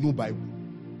guys know Bible.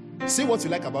 Say what you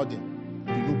like about them.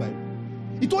 They know Bible.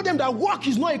 He told them that work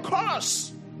is not a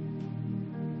curse.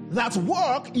 That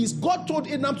work is, God told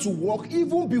Adam to work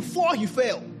even before he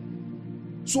fell.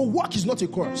 So work is not a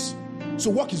curse.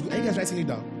 So work is good. Are you guys writing it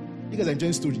down? You guys are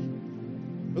enjoying the story.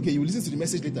 Okay, you listen to the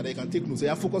message later, that you can take notes. So you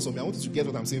have focus on me. I want you to get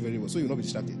what I'm saying very well, so you'll not be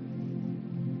distracted.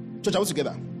 Church, are we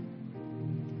together?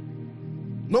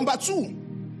 Number two,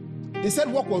 they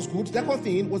said work was good. The second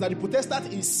thing was that the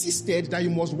Protestant insisted that you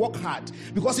must work hard.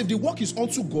 Because if the work is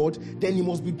unto God, then it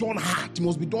must be done hard. It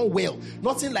must be done well.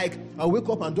 Nothing like, I'll wake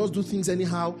up and just do things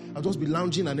anyhow. I'll just be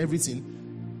lounging and everything.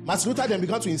 Martin Luther then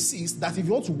began to insist that if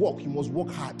you want to work, you must work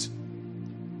hard.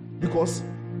 Because,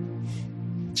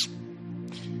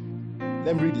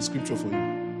 let me read the scripture for you.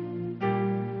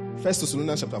 1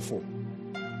 Thessalonians chapter 4.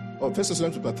 Or 1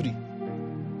 Thessalonians chapter 3.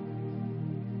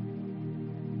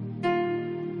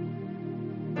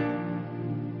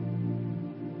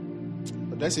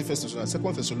 Did I say 1 Thessalonians? 2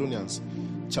 Thessalonians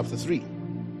chapter 3.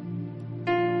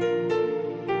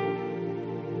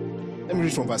 Let me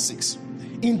read from verse 6.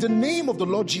 In the name of the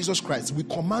Lord Jesus Christ, we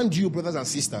command you, brothers and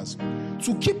sisters,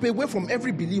 to keep away from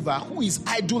every believer who is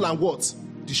idle and what?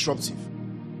 Disruptive.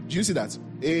 Do you see that?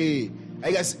 Hey, are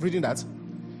you guys reading that?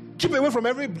 Keep away from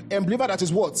every believer that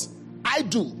is what?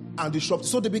 Idle and disruptive.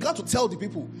 So they began to tell the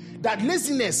people that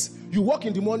laziness, you work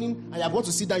in the morning and you are going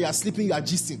to sit down, you are sleeping, you are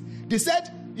gisting. They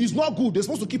said it's not good. They're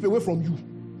supposed to keep away from you.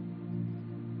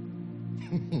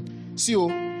 See,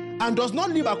 and does not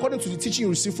live according to the teaching you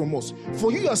received from us.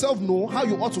 For you yourself know how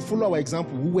you ought to follow our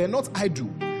example. We were not idle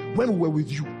when we were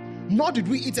with you, nor did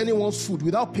we eat anyone's food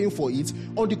without paying for it.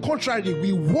 On the contrary,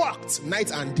 we worked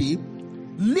night and day,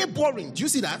 laboring. Do you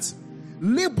see that?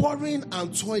 Laboring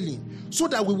and toiling, so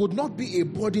that we would not be a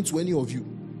burden to any of you.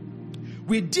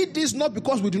 We did this not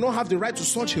because we do not have the right to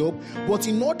such help, but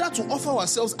in order to offer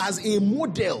ourselves as a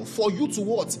model for you to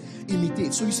what?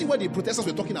 Imitate. So you see what the protesters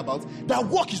were talking about? That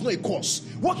work is not a curse.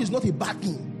 Work is not a bad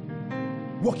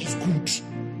thing. Work is good.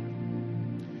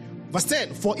 Verse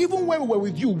 10, for even when we were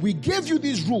with you, we gave you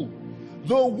this rule.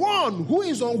 The one who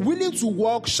is unwilling to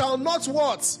work shall not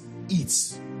what?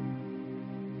 Eat.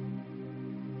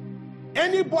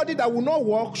 Anybody that will not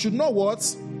work should not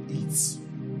what? Eat.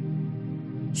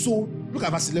 So, look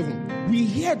at verse 11. We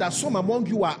hear that some among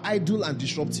you are idle and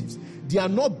disruptive. They are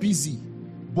not busy,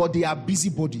 but they are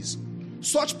busybodies.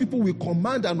 Such people we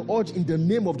command and urge in the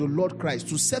name of the Lord Christ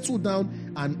to settle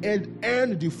down and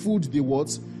earn the food they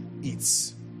what?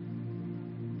 Eat.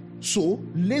 So,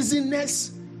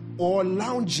 laziness or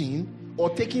lounging or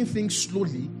taking things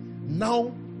slowly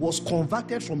now was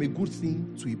converted from a good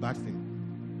thing to a bad thing.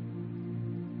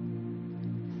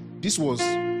 This was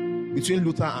between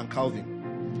Luther and Calvin.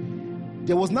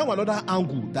 There was now another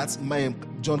angle that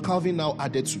John Calvin now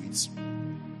added to it.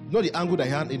 Not the angle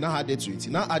that he now added to it.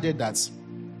 He now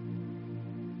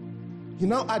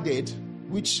added,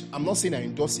 which I'm not saying I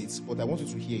endorse it, but I want you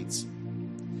to hear it.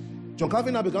 John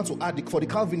Calvin now began to add, for the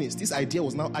Calvinists, this idea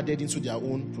was now added into their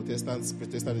own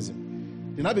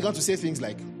Protestantism. They now began to say things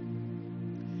like,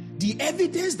 the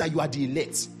evidence that you are the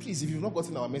elect. Please, if you've not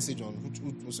gotten our message on,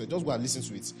 just go and listen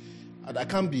to it. And I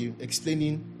can't be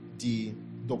explaining the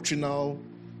doctrinal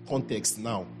context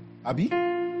now. Abi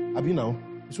now.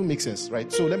 This will make sense,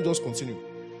 right? So let me just continue.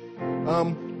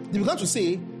 They began to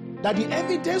say that the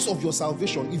evidence of your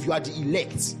salvation, if you are the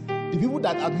elect, the people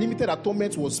that unlimited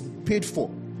atonement was paid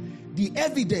for, the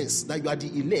evidence that you are the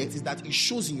elect is that it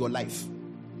shows in your life.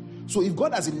 So if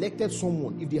God has elected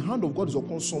someone, if the hand of God is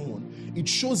upon someone, it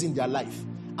shows in their life.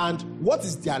 And what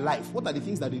is their life? What are the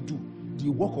things that they do? The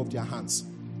work of their hands.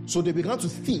 So they began to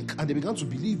think and they began to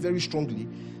believe very strongly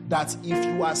that if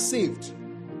you are saved,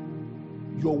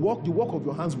 your work, the work of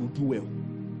your hands will do well.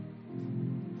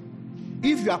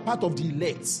 If you are part of the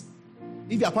elect,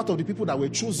 if you are part of the people that were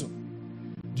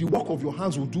chosen, the work of your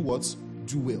hands will do what?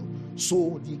 Do well.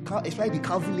 So, especially the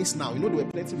Calvinists now, there were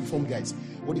plenty of Reformed guys,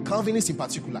 but the Calvinists in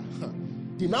particular,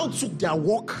 they now took their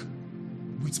work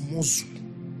with muscle.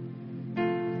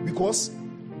 Because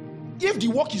if the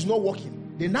work is not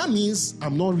working, then that means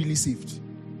I'm not really saved.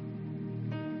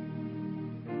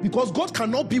 Because God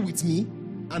cannot be with me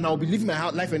and I'll be living my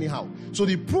life anyhow. So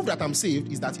the proof that I'm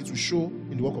saved is that it will show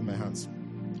in the work of my hands.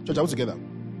 Church, are we together?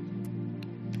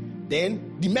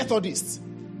 Then the Methodists,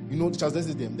 Charles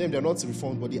Wesley, them they're not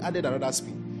Reformed, but they added another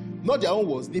spin. Not their own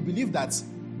words. They believe that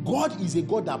God is a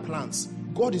God that plans.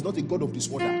 God is not a God of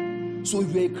disorder. So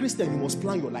if you're a Christian, you must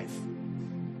plan your life.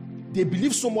 They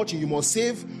believe so much in you must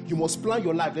save, you must plan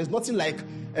your life. There's nothing like,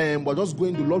 we're just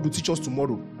going, the Lord will teach us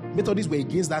tomorrow. Methodists were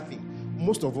against that thing.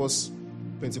 Most of us,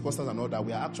 Pentecostals and all that,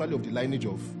 we are actually of the lineage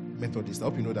of Methodists. I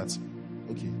hope you know that.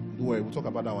 Okay, don't worry, we'll talk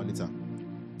about that one later.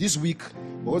 This week,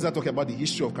 we're going to talk about the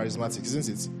history of charismatics, isn't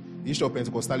it? The history of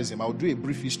Pentecostalism. I'll do a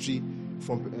brief history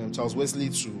from Charles Wesley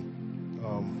to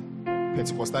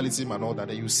Pentecostalism and all that,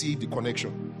 and you see the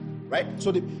connection. Right?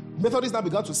 So the Methodists now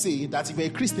began to say that if you're a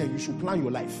Christian, you should plan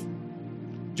your life.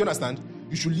 Do you understand?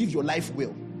 You should live your life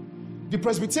well. The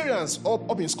Presbyterians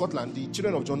up in Scotland, the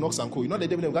children of John Knox and co, they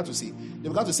began to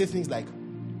say things like,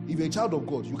 if you're a child of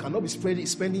God, you cannot be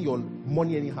spending your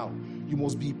money anyhow. You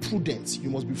must be prudent. You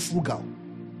must be frugal.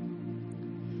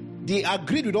 They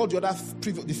agreed with all the other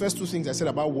the first two things I said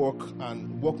about work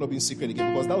and work not being secret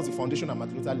again, because that was the foundation that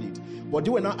Martin Luther laid. But they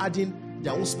were now adding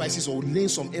their own spices or laying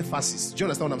some emphasis. Do you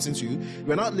understand what I'm saying to you?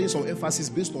 We're not laying some emphasis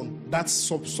based on that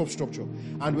substructure.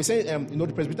 And we're saying, the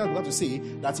Presbyterians have to say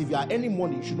that if you are earning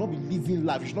money, you should not be living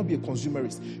large. You should not be a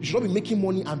consumerist. You should not be making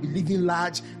money and be living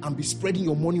large and be spreading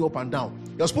your money up and down.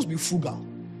 You're supposed to be frugal.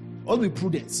 Always be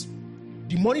prudent.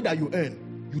 The money that you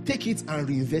earn, you take it and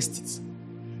reinvest it.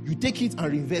 You take it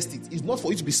and reinvest it. It's not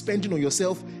for you to be spending on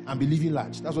yourself and be living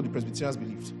large. That's what the Presbyterians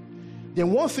believed.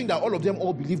 Then one thing that all of them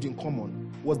all believed in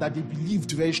common was that they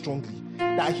believed very strongly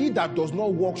that he that does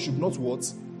not work should not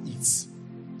what? Eat.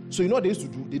 So you know what they used to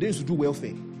do? They used to do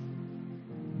welfare.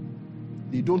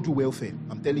 They don't do welfare.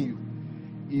 I'm telling you.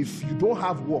 If you don't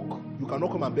have work, you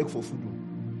cannot come and beg for food.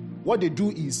 What they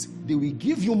do is they will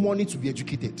give you money to be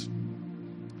educated.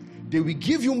 They will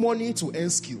give you money to earn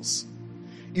skills.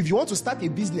 If you want to start a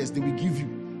business, they will give you.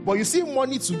 But you see,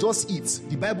 money to just eat.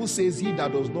 The Bible says he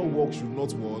that does not work should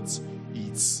not what?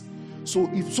 Eat. So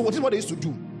what is what they used to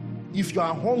do? If you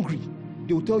are hungry,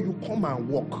 they will tell you, come and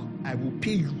work. I will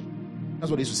pay you. That's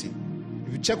what they used to say.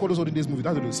 If you check all those olden days movies,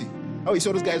 that's what they'll say. How you see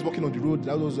all those guys walking on the road,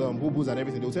 those hobos and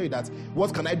everything, they'll tell you that,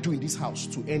 what can I do in this house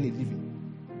to earn a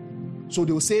living? So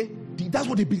they will say, that's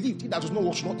what they believed. That does not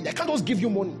work should not eat. I can't just give you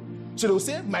money. So they will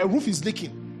say, my roof is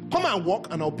leaking. Come and work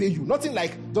and I'll pay you. Nothing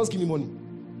like, just give me money.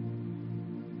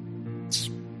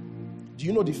 Do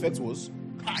you know the effect was?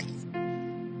 High.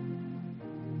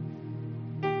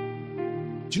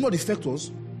 Do you know the effect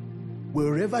was?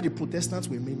 Wherever the Protestants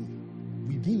were many,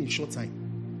 within a short time,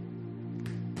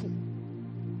 boom.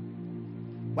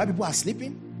 While people are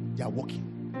sleeping, they are working.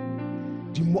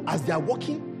 As they are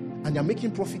working and they are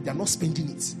making profit, they are not spending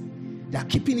it. They are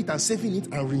keeping it and saving it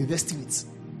and reinvesting it.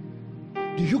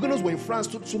 The Huguenots were in France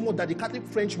so much that the Catholic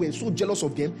French were so jealous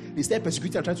of them, they started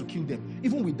persecuting and trying to kill them.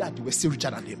 Even with that, they were still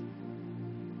richer than them.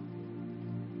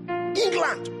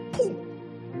 England,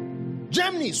 boom.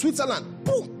 Germany, Switzerland,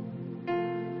 boom.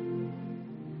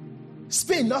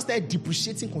 Spain now started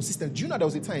depreciating consistently. Do you know there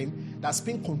was a time that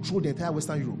Spain controlled the entire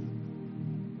Western Europe?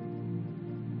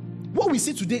 What we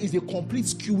see today is a complete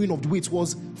skewing of the way it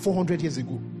was 400 years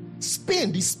ago.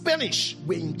 Spain, the Spanish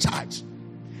were in charge.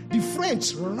 The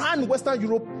French ran Western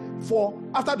Europe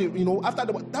after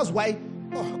the that's why,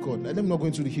 oh God, let me not go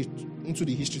into the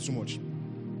history too much.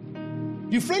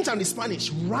 The French and the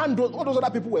Spanish ran all those other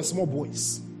people were small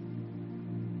boys.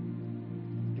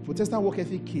 The Protestant work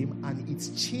ethic came and it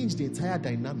changed the entire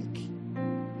dynamic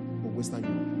of Western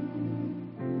Europe.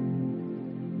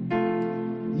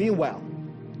 Meanwhile,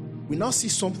 we now see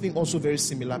something also very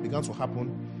similar began to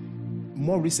happen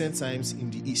more recent times in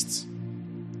the East.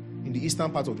 In the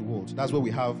eastern part of the world. That's where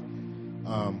we have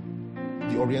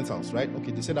the Orientals, right?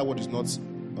 Okay, they said that word is not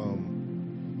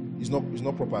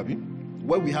proper.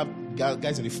 Where we have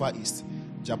guys in the Far East,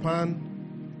 Japan,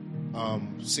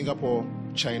 Singapore,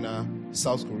 China,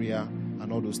 South Korea,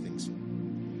 and all those things.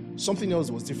 Something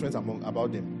else was different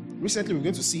about them. Recently, we're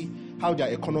going to see how their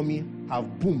economy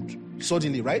have boomed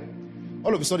suddenly, right?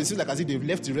 All of a sudden, it seems like as if they've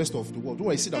left the rest of the world. Don't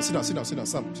worry, sit down.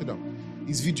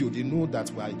 It's video. They know that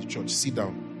we are in the church. Sit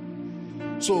down.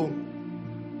 So,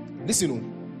 listen,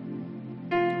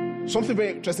 something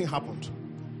very interesting happened.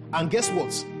 And guess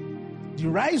what? The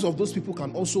rise of those people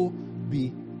can also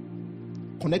be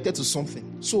connected to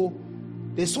something. So,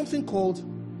 there's something called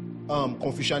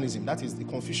Confucianism. That is the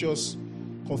Confucius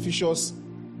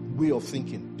way of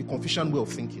thinking. The Confucian way of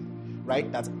thinking,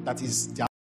 right? That is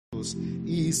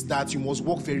that you must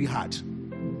work very hard.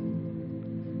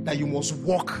 That you must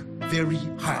work very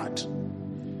hard.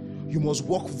 You must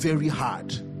work very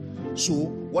hard. So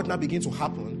what now began to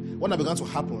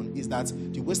happen is that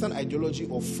the Western ideology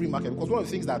of free market, because one of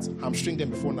the things that hamstring them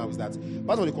before now is that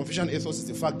part of the Confucian ethos is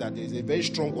the fact that there is a very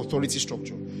strong authority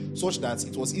structure, such that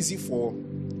it was easy for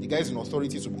the guys in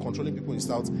authority to be controlling people in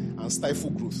South and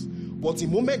stifle growth. But the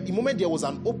moment there was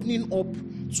an opening up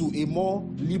to a more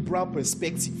liberal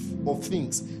perspective of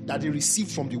things that they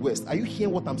received from the West, are you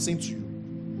hearing what I'm saying to you?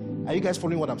 Are you guys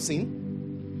following what I'm saying?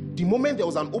 The moment there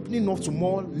was an opening up to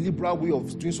more liberal way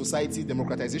of doing society,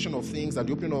 democratization of things, and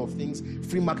the opening up of things,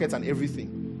 free markets and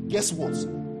everything, guess what?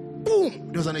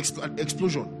 Boom! There was an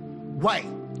explosion. Why?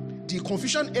 The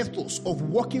Confucian ethos of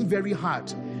working very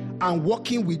hard and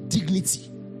working with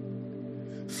dignity,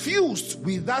 fused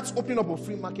with that opening up of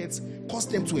free markets,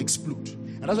 caused them to explode.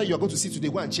 And that's why you're going to see today.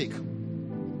 Go and check.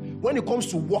 When it comes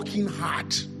to working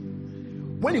hard,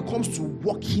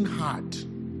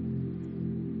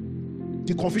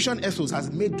 The Confucian ethos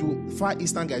has made the Far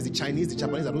Eastern guys, the Chinese, the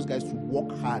Japanese, and those guys to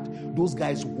work hard. Those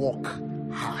guys work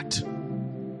hard.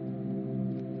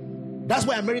 That's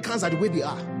why Americans are the way they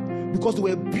are. Because they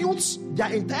were built,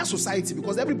 their entire society,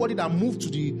 because everybody that moved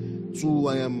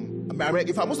America,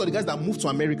 in fact, most of the guys that moved to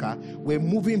America were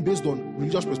moving based on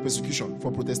religious persecution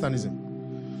for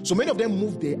Protestantism. So many of them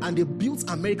moved there and they built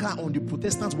America on the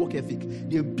Protestant work ethic.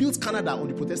 They built Canada on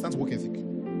the Protestant work ethic.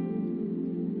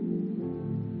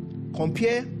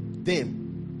 Compare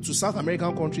them to South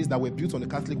American countries that were built on the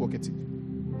Catholic work ethic.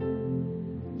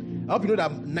 I hope you know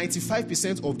that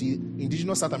 95% of the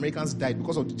indigenous South Americans died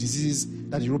because of the diseases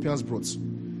that the Europeans brought.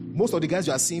 Most of the guys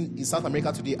you are seeing in South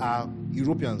America today are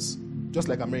Europeans, just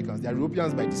like Americans. They are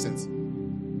Europeans by descent.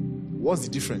 What's the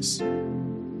difference?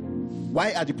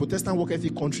 Why are the Protestant work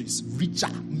ethic countries richer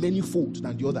manyfold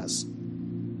than the others?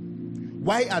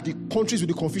 Why are the countries with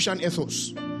the Confucian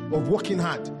ethos of working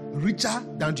hard richer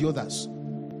than the others?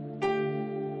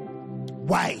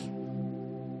 Why?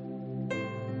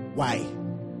 Why?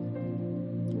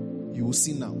 You will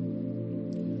see now.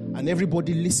 And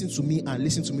everybody listen to me and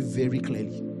listen to me very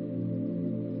clearly.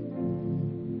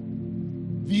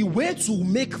 The way to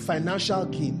make financial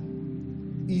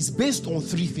gain is based on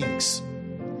three things.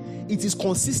 It is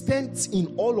consistent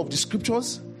in all of the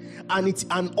scriptures,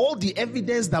 and all the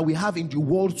evidence that we have in the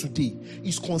world today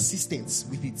is consistent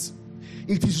with it.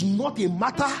 It is not a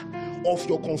matter of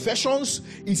your confessions.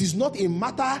 It is not a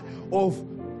matter of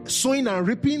sowing and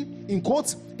reaping, in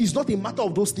quotes. It's not a matter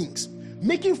of those things.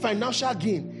 Making financial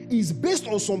gain is based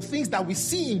on some things that we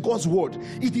see in God's word.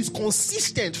 It is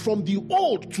consistent from the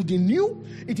old to the new.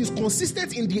 It is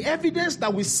consistent in the evidence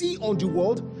that we see on the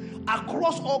world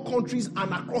across all countries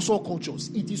and across all cultures.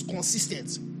 It is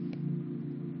consistent.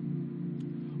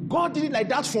 God did it like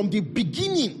that from the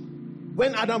beginning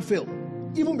when Adam fell,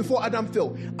 even before Adam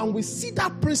fell. And we see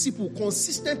that principle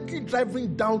consistently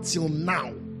driving down till now.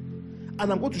 And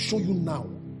I'm going to show you now.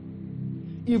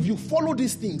 If you follow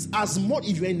these things, as much,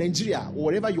 if you're in Nigeria or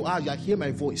wherever you are hear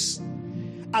my voice,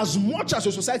 as much as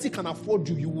your society can afford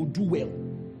you, you will do well.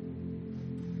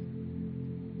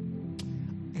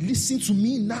 Listen to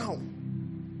me now.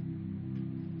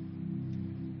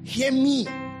 Hear me.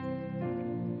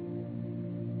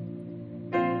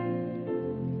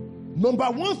 Number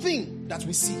one thing that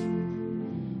we see,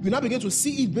 we now begin to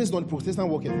see it based on the Protestant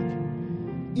work ethic,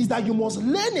 is that you must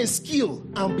learn a skill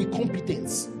and be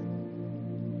competent.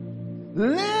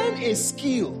 Learn a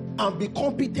skill and be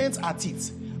competent at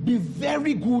it. Be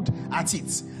very good at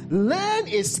it. Learn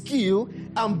a skill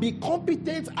and be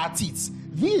competent at it.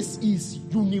 This is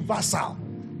universal.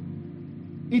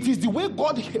 It is the way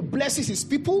God blesses his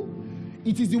people.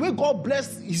 It is the way God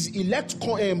blessed his elect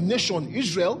nation,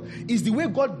 Israel. It's the way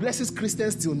God blesses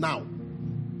Christians till now.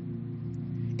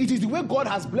 It is the way God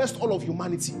has blessed all of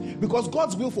humanity. Because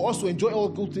God's will for us to enjoy all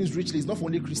good things richly is not for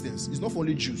only Christians. It's not for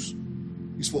only Jews.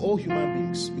 It's for all human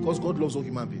beings. Because God loves all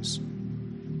human beings.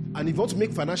 And if you want to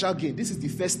make financial gain, this is the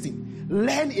first thing.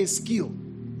 Learn a skill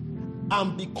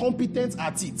and be competent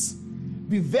at it.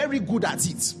 Be very good at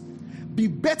it. Be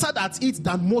better at it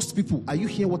than most people. Are you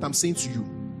hearing what I'm saying to you?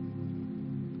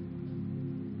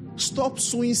 Stop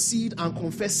sowing seed and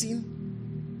confessing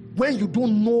when you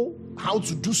don't know how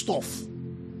to do stuff.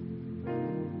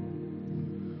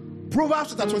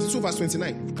 Proverbs chapter 22 verse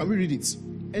 29. Can we read it?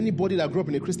 Anybody that grew up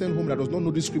in a Christian home that does not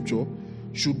know this scripture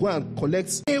should go and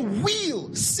collect. They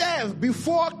will serve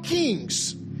before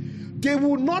kings. They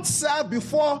will not serve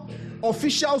before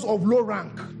officials of low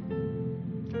rank.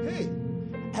 Hey,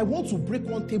 I want to break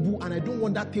one table and I don't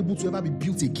want that table to ever be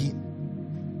built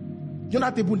again. You know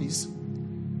what that table is?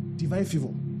 Divine favor.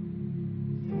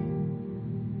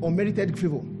 Unmerited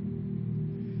favor.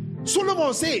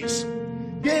 Solomon says,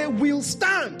 they will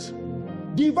stand.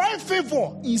 Divine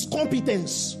favor is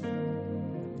competence.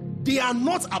 They are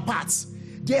not apart.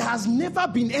 There has never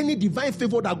been any divine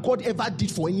favor that God ever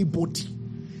did for anybody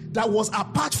that was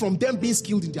apart from them being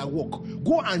skilled in their work.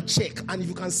 Go and check, and if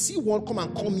you can see one, come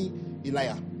and call me a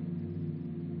liar.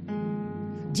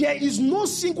 There is no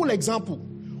single example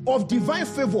of divine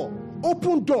favor,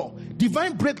 open door,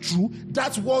 divine breakthrough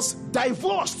that was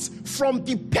divorced from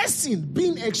the person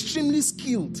being extremely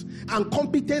skilled and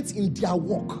competent in their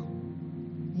work.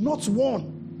 Not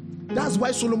one. That's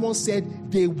why Solomon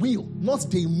said they will, not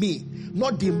they may,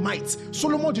 not they might.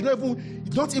 Solomon did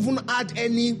not even add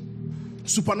any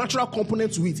supernatural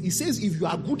component to it. He says if you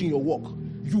are good in your work,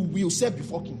 you will serve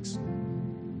before kings.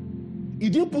 He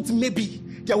didn't put maybe.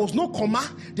 There was no comma.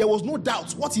 There was no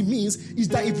doubt. What it means is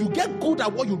that if you get good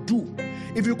at what you do,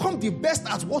 if you become the best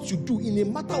at what you do, in a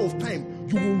matter of time,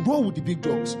 you will roll with the big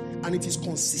dogs. And it is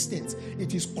consistent.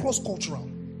 It is cross-cultural.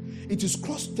 It is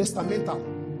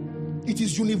cross-testamental. It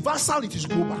is universal. It is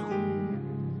global.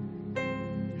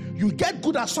 You get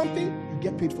good at something, you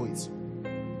get paid for it.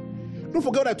 Don't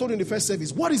forget what I told you in the first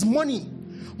service. What is money?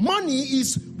 Money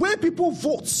is when people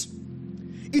vote.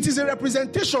 It is a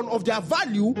representation of their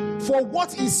value for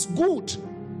what is good.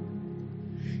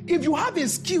 If you have a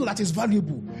skill that is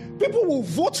valuable, people will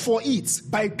vote for it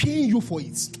by paying you for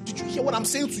it. Did you hear what I'm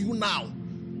saying to you now?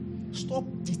 Stop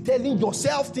telling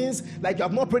yourself things like you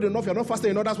have not prayed enough, you are not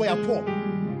fasted enough, that's why you are poor.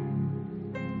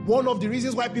 One of the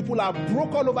reasons why people are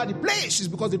broke all over the place is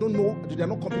because they don't know, they are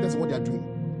not competent in what they are doing.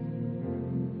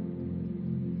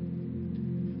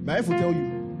 My wife will tell you,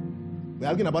 we were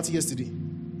arguing about it yesterday.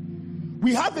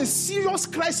 We have a serious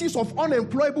crisis of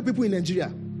unemployable people in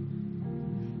Nigeria.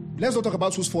 Let's not talk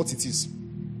about whose fault it is.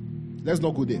 Let's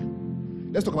not go there.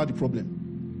 Let's talk about the problem.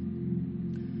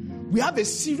 We have a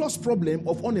serious problem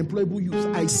of unemployable youth.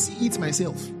 I see it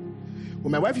myself.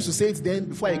 When my wife used to say it then,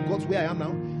 before I got where I am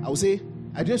now, I would say,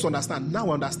 I didn't understand. Now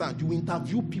I understand. You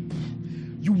interview people.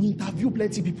 You interview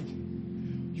plenty people.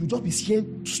 You just be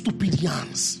saying stupid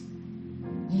yarns.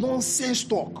 Nonsense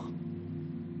talk.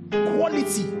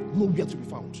 Quality nowhere to be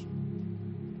found.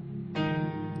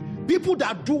 People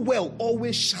that do well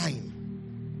always shine.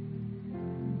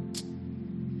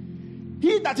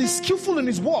 He that is skillful in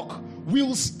his work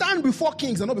will stand before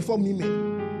kings and not before men.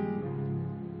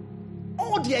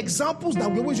 All the examples that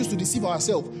we always use to deceive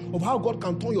ourselves of how God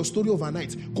can turn your story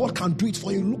overnight. God can do it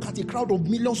for you. Look at a crowd of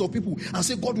millions of people and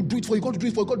say, God will do it for you, God will do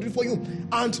it for you, God will do it for you.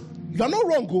 And you are not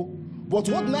wrong, go. But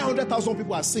what 900,000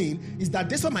 people are saying is that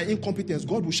despite my incompetence,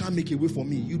 God will shall make a way for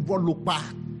me. You won't look back.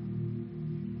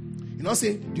 You know,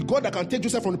 say, the God that can take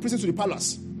Joseph from the prison to the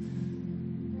palace.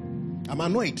 I'm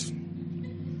annoyed.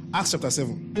 Acts chapter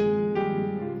 7.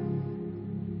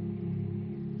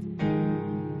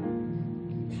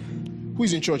 Who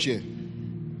is in church here?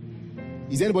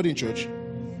 Is anybody in church?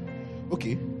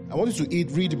 Okay. I want you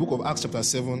to read the book of Acts chapter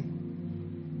 7,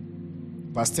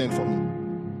 verse 10 for me.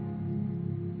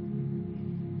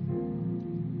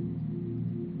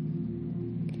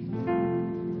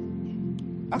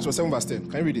 Acts chapter 7, verse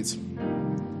 10. Can you read it?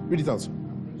 Read it out.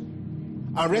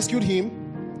 And rescued him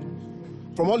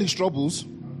from all his troubles.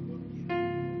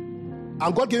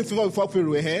 And God gave him favor before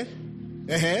Pharaoh.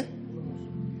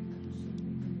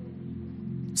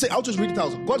 Say, I'll just read it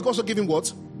out. God also gave him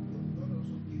what?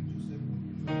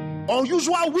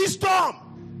 Unusual wisdom.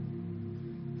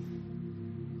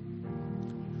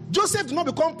 Joseph did not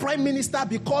become prime minister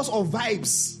because of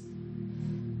vibes.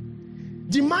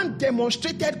 The man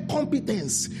demonstrated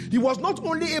competence. He was not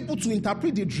only able to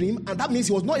interpret the dream, and that means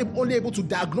he was not only able to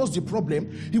diagnose the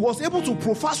problem, he was able to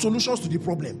provide solutions to the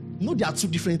problem. No, there are two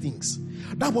different things.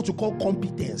 That's what you call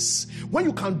competence. When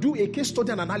you can do a case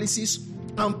study and analysis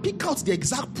and pick out the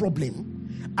exact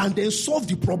problem and then solve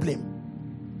the problem.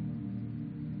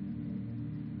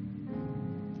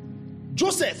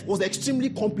 Joseph was extremely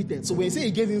competent. So when you say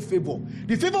he gave him favor,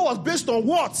 the favor was based on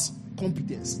what?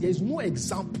 Competence. There is no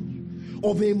example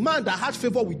of a man that had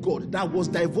favor with God that was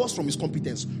divorced from his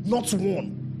competence. Not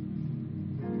one.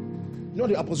 You know what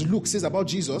the Apostle Luke says about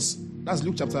Jesus? That's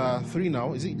Luke chapter 3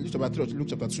 now. Is it Luke chapter 3 or Luke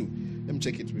chapter 2? Let me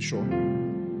check it to be sure.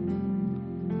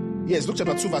 Yes, Luke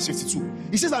chapter 2 verse 52.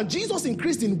 He says, and Jesus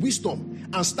increased in wisdom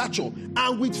and stature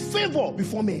and with favor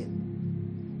before men.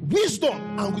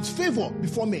 Wisdom and with favor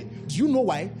before men. Do you know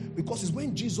why? Because it's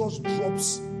when Jesus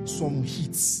drops some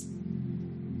hits,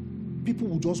 people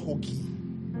will just hug him.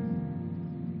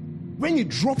 When he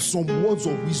dropped some words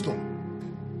of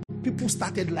wisdom, people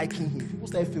started liking him. People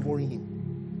started favoring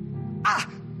him.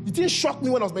 It didn't shock me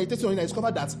when I was meditating on it. I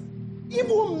discovered that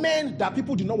even men that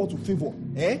people did not want to favor,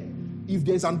 if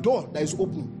there's a door that is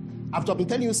open, after I've been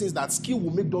telling you since that skill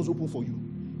will make doors open for you.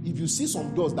 If you see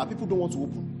some doors that people don't want to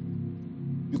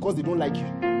open because they don't like you,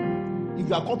 if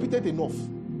you are competent enough,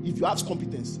 if you have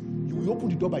competence, you will open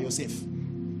the door by yourself.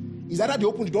 It's either they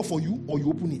open the door for you or you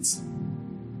open it.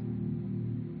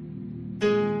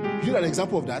 You know an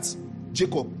example of that?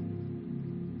 Jacob.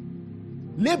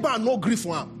 Laban no grief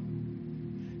for him.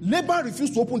 Laban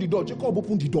refused to open the door. Jacob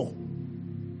opened the door.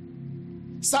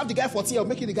 Served the guy 14 years,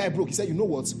 making the guy broke. He said, you know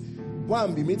what? Go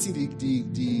and be mating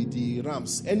the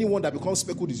rams. Anyone that becomes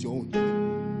speckled is your own.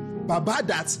 Baba,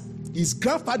 that is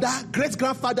grandfather,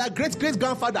 great-grandfather,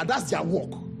 great-great-grandfather, that's their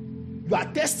work. You are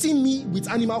testing me with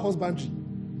animal husbandry.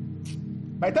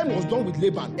 By the time he was done with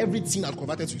Laban, everything had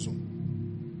converted to his own.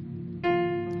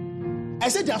 I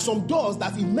said there are some doors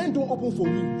that if men don't open for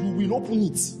you, you will open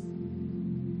it.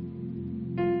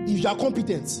 If you are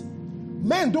competent.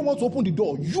 Men don't want to open the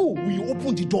door. You will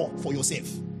open the door for yourself.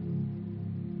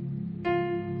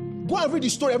 Go and read the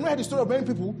story. I've not heard the story of many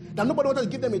people that nobody wanted to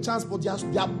give them a chance, but their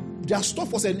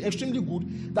stuff was extremely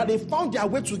good, that they found their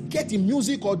way to get the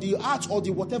music or the art or the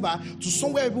whatever to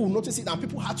somewhere people will notice it, and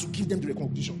people had to give them the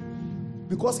recognition.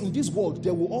 Because in this world,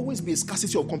 there will always be a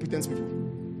scarcity of competent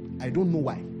people. I don't know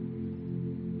why.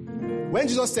 When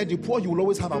Jesus said the poor you will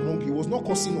always have among you, he was not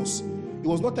cursing us. He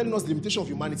was not telling us the limitation of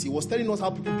humanity. He was telling us how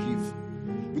people behave.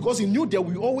 Because he knew there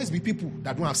will always be people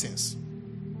that don't have sense.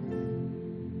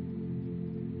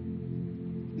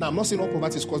 Now, I'm not saying all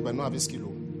poverty is caused by not having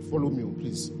skill. Follow me,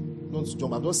 please. Don't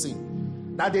jump. I'm just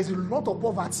saying that there's a lot of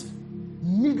poverty,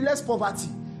 needless poverty,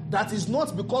 that is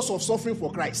not because of suffering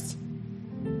for Christ.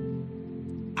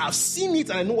 I've seen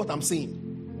it and I know what I'm saying.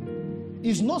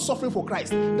 It's not suffering for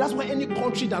Christ. That's why any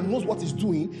country that knows what it's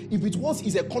doing, if it wants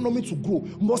its economy to grow,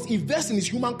 must invest in its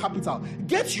human capital.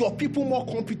 Get your people more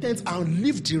competent and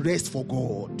leave the rest for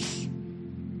God.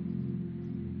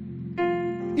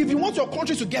 If you want your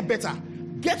country to get better,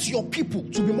 get your people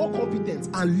to be more competent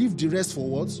and leave the rest for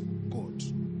what? God.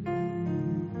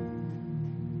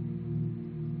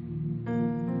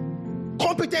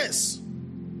 Competence.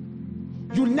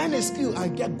 You learn a skill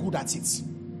and get good at it.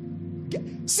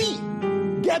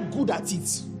 Get good at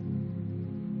it.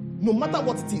 No matter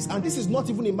what it is. And this is not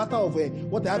even a matter of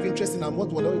what I have interest in and what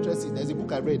I'm interested in. There's a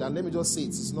book I read, and let me just say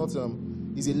it's not,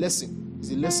 it's a lesson. It's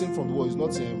a lesson from the world. It's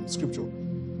not scripture.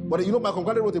 But you know, my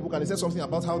grandfather wrote a book and he said something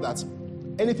about how that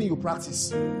anything you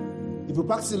practice, if you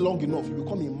practice it long enough, you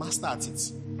become a master at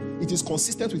it. It is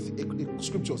consistent with the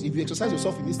scriptures. If you exercise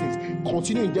yourself in these things,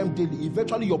 continue in them daily,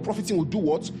 eventually your profiting will do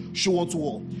what? Show unto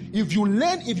all. If you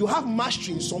learn, if you have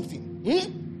mastery in something,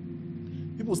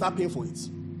 people start paying for it.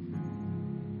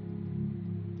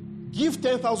 Give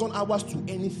 10,000 hours to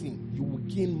anything, you will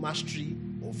gain mastery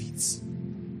of it.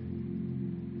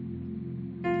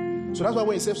 So that's why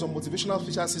when you say some motivational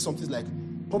speakers say something like,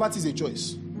 poverty is a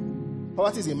choice.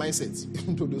 Poverty is a mindset.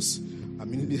 Even though those are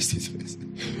meaningless statements.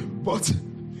 But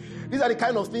these are the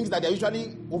kind of things that they're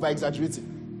usually over-exaggerating.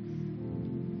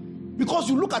 Because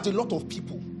you look at a lot of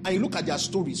people and you look at their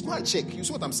stories, go and check, you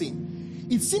see what I'm saying?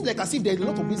 It seems like as if there are a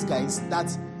lot of these guys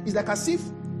that it's like as if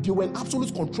they were in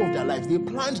absolute control of their life. They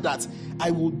planned that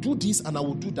I will do this and I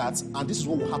will do that, and this is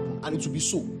what will happen, and it will be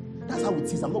so. That's how it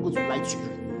is. I'm not going to lie to you.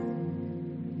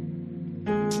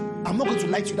 I'm not going to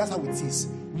lie to you. That's how it is.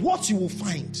 What you will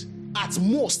find at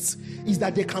most is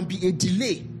that there can be a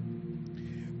delay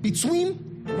between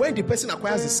when the person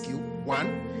acquires the skill, one,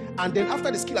 and then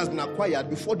after the skill has been acquired,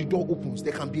 before the door opens,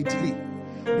 there can be a delay.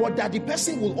 But that the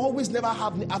person will always never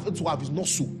have to have is not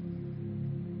so.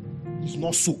 It's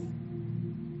not so.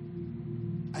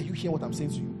 Are you hearing what I'm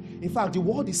saying to you? In fact, the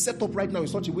world is set up right now in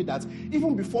such a way that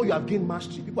even before you have gained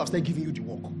mastery, people have started giving you the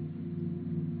work.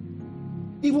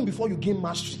 Even before you gain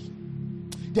mastery.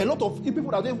 There are a lot of people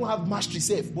that don't even have mastery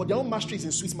self, but their own mastery is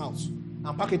in sweet mouths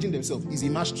and packaging themselves is a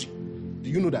mastery. Do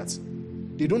you know that?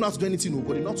 They don't have to do anything,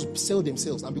 but they know how to sell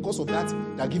themselves, and because of that,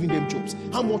 they are giving them jobs.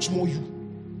 How much more you?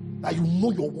 That you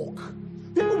know your work.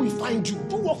 People will find you.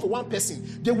 Do work for one person.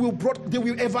 They will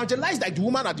evangelize like the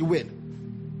woman at the well.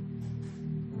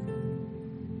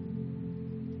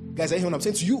 Guys, are you hearing what I'm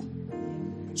saying to you?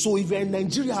 So if you're in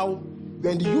Nigeria,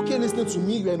 you're in the UK listening to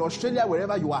me, you're in Australia,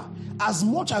 wherever you are, as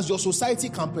much as your society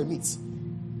can permit,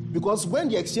 because when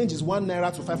the exchange is 1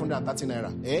 naira to 530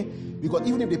 naira, because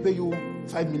even if they pay you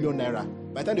 5 million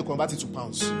naira, by the time they convert it to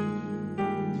pounds,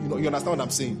 you understand what I'm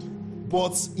saying?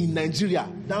 But in Nigeria,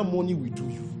 that money will do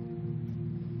you.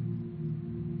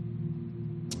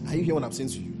 Are you hearing what I'm saying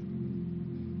to you?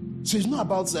 So it's not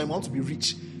about I want to be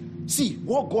rich. See,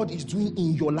 what God is doing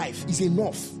in your life is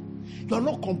enough. You are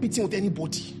not competing with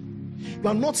anybody. You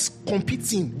are not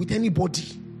competing with anybody.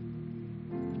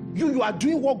 You are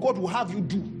doing what God will have you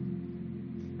do.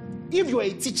 If you are a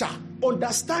teacher,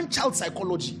 understand child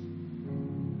psychology.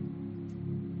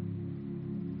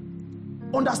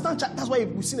 Understand, that's why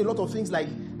we've seen a lot of things like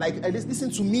listen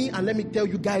to me and let me tell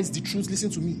you guys the truth. Listen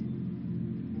to me.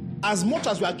 As much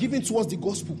as we are giving towards the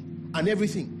gospel and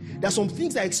everything, there are some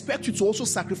things I expect you to also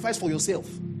sacrifice for yourself.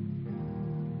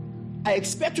 I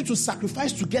expect you to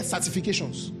sacrifice to get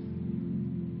certifications.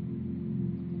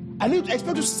 I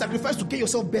expect you to sacrifice to get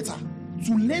yourself better,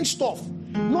 to learn stuff.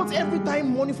 Not every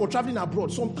time money for traveling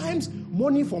abroad. Sometimes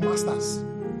money for masters.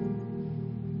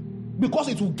 Because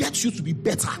it will get you to be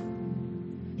better.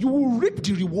 You will reap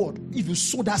the reward if you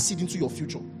sow that seed into your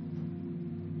future.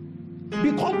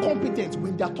 Become competent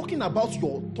when they are talking about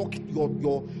your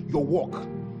work.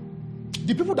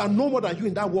 The people that know more than you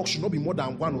in that work should not be more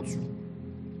than 1 or 2.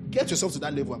 Get yourself to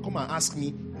that level and come and ask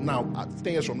me now,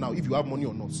 10 years from now, if you have money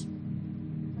or not.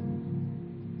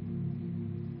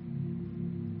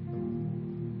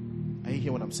 Are Can you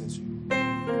hear what I'm saying to you?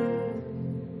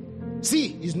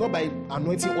 See, it's not by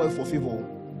anointing oil for favor.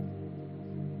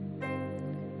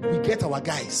 We get our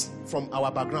guys from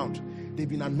our background. They've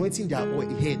been anointing their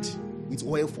head with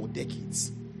oil for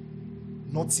decades.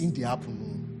 Nothing they happen.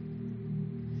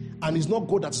 And it's not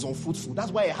God that is unfruitful.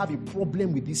 That's why I have a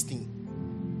problem with this thing.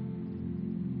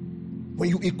 When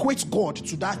you equate God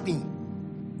to that thing,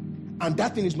 and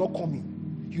that thing is not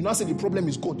coming, you now say the problem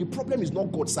is God. The problem is not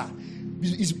God, sir.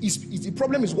 The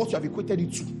problem is what you have equated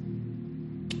it to.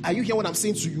 Are you hearing what I'm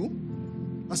saying to you?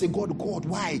 I say, God,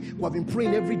 why? We have been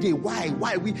praying every day.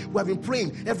 Why? We have been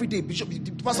praying every day. Bishop,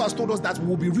 the pastor has told us that we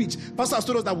will be rich. Pastor has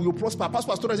told us that we will prosper.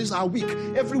 Pastor has told us this is our week.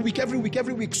 Every week.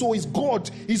 So it's God.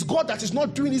 It's God that is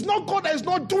not doing it. It's not God that is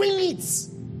not doing it.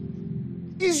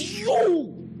 It's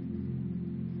you.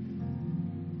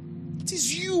 It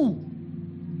is you.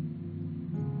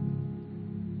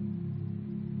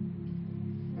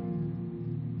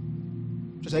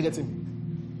 Just I get him.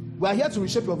 We are here to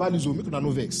reshape your values. Make it no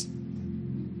vex.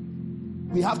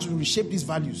 We have to reshape these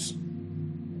values.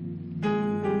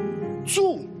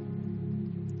 2,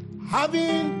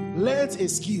 having learned a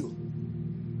skill,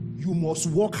 you must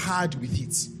work hard with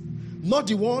it. Not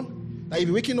the one that you'll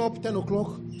be waking up 10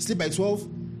 o'clock, sleep by 12,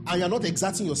 and you're not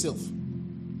exerting yourself.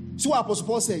 See what Apostle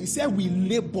Paul said? He said we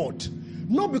labored.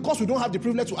 Not because we don't have the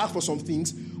privilege to ask for some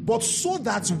things, but so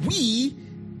that we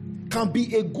can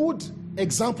be a good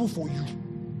example for you.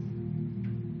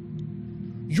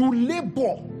 You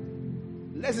labor.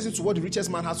 Let's listen to what the richest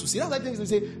man has to say. That's why things they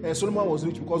say Solomon was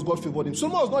rich because God favored him.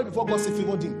 Solomon was not before God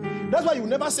favored him. That's why you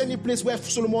never see any place where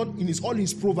Solomon, in all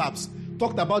his proverbs,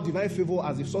 talked about divine favor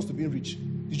as a source to being rich.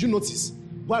 Did you notice?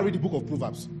 Go and read the book of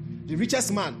Proverbs. The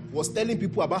richest man was telling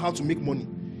people about how to make money.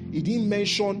 He didn't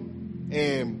mention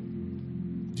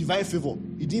divine favor.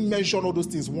 He didn't mention all those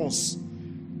things once.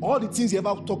 All the things he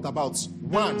ever talked about: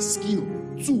 1, skill;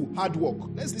 2, hard work.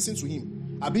 Let's listen to him.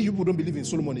 I bet you people don't believe in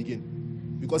Solomon again,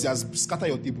 because he has scattered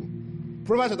your table.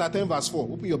 Proverbs chapter 10 verse 4.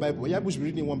 Open your Bible. You should be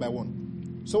reading one by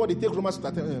one. So what they take Romans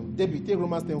chapter 10. David, take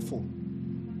Romans 10:4.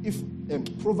 If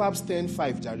Proverbs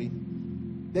 10:5, Jerry.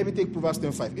 David, take Proverbs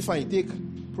 10:5. If I take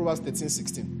Proverbs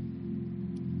 13:16.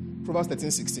 Proverbs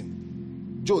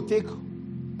 13:16. Joe, take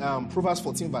Proverbs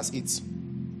 14 verse 8.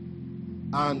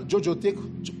 And Jojo, take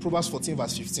Proverbs 14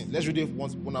 verse 15. Let's read it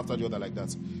one after the other like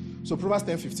that. So Proverbs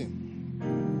 10:15.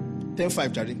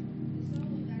 10:5, Jerry.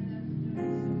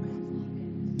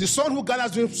 The son who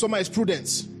gathers during summer is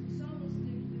prudent.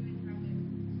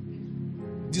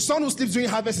 The son who sleeps during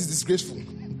harvest is disgraceful.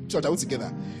 Church, are we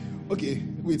together? Okay,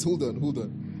 wait, hold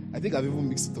on. I think I've even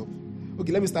mixed it up.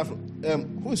 Okay, let me start from.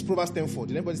 Who is Proverbs 10:4?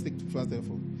 Did anybody take Proverbs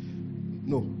 10:4?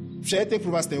 No. Shall I take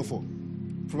Proverbs 10:4?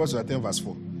 Proverbs 10 verse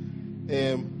 4.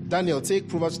 Daniel, take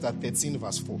Proverbs 13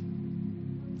 verse 4.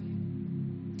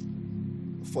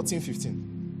 14:15.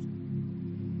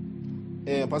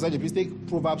 Pastor J, please take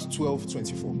Proverbs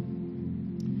 12:24.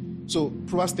 So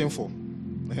Proverbs 10:4.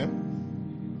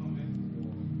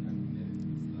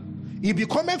 He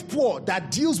becometh poor that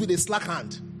deals with a slack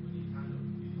hand,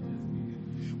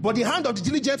 but the hand of the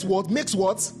diligent what makes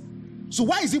what? So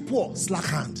why is he poor? Slack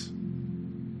hand.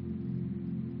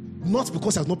 Not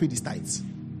because he has not paid his tithes.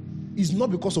 It's not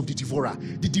because of the devourer.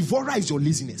 The devourer is your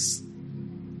laziness.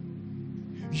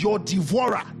 Your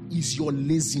devourer is your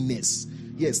laziness.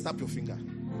 Yes, tap your finger.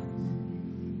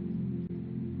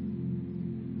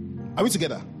 Are we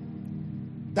together?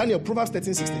 Daniel, Proverbs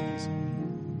 13:16, please.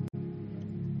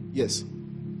 Yes.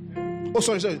 Oh,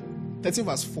 sorry. 13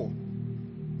 verse 4.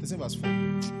 13 verse 4.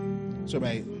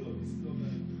 Sorry,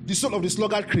 the soul of the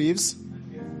sluggard craves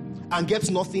and gets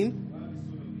nothing,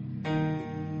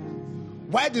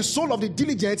 while the soul of the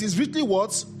diligent is richly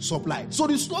what? Supplied. So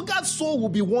the sluggard soul will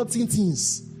be wanting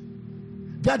things.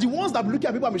 They are the ones that look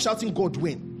at people and be shouting, God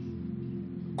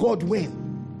when? God when?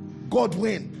 God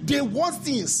when? They want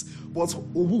things, but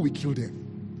who will kill them?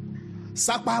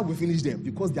 Sapa will finish them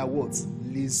because they are what?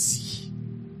 Lazy.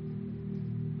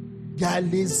 They are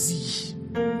lazy.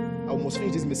 I must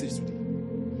finish this message today.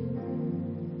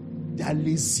 They are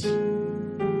lazy.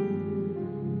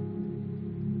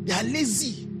 They are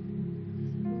lazy.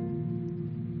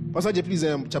 Pastor J, please,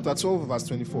 chapter 12, verse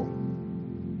 24.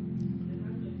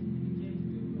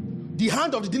 The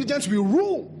hand of the diligent will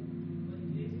rule.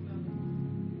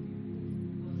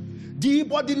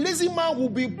 But the lazy man will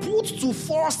be put to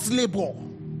forced labor.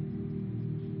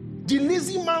 The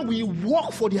lazy man will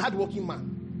work for the hardworking man.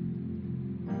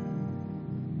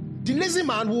 The lazy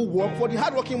man will work for the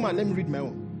hardworking man. Let me read my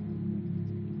own.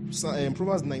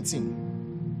 Proverbs 19,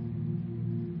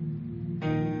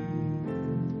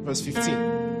 verse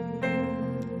 15.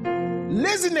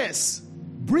 Laziness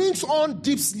brings on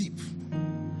deep sleep,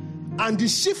 And the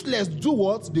shiftless do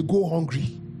what? They go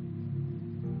hungry.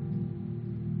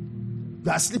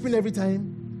 You are sleeping every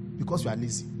time because you are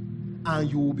lazy.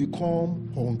 And you will become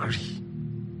hungry.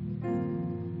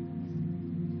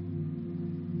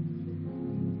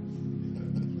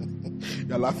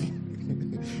 You're laughing.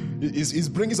 It's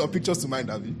bringing some pictures to mind,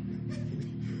 Abby.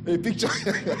 A picture.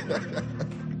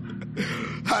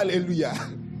 Hallelujah.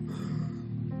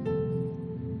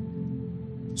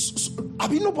 I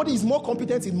mean, nobody is more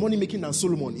competent in money making than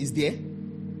Solomon. Is there?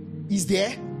 Is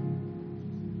there?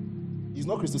 He's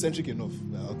not Christocentric enough.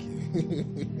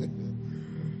 Okay.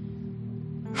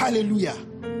 Hallelujah.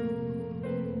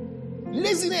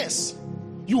 Laziness.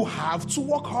 You have to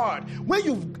work hard. When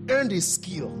you've earned a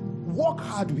skill, work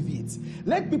hard with it.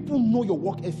 Let people know your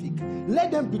work ethic.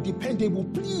 Let them be dependable.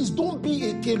 Please don't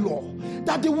be a tailor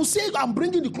that they will say, I'm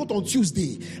bringing the cloth on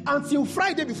Tuesday. Until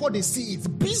Friday before they see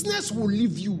it, business will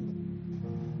leave you.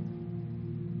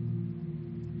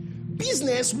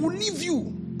 Business will leave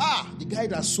you. The guy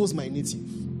that sews my native.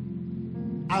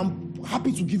 I'm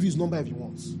happy to give you his number if he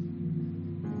wants.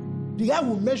 The guy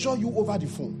will measure you over the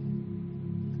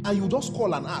phone. And you just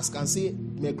call and ask and say,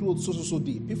 my clothes so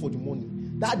day, pay for the money.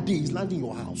 That day is landing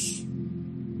your house.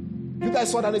 You guys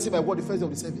saw that native I bought the first day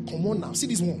of the service. Come on now, see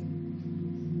this one.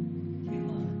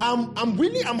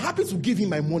 I'm happy to give him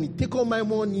my money. Take all my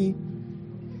money.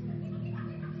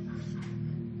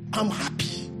 I'm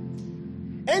happy.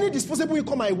 Any disposable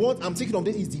income I want, I'm taking of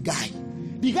this is the guy.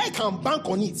 The guy can bank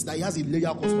on it that he has a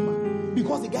loyal customer.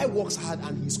 Because the guy works hard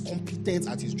and he's competent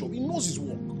at his job. He knows his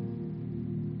work.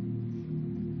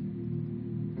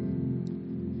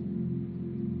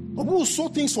 But people will show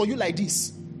things for you like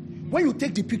this. When you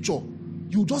take the picture,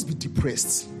 you'll just be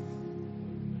depressed.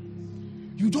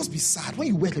 You'll just be sad. When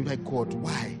you wait, you're like, God,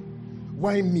 why?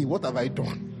 Why me? What have I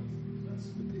done?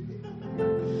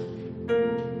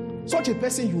 Such a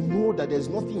person, you know that there's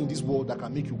nothing in this world that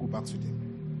can make you go back to them.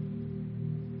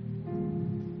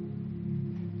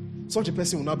 Such a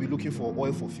person will now be looking for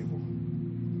oil for favor.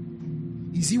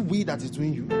 Is it we that is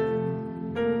doing you?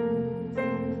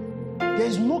 There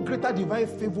is no greater divine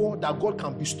favor that God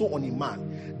can bestow on a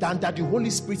man than that the Holy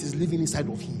Spirit is living inside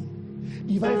of him.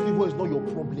 Divine favor is not your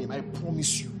problem, I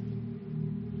promise you.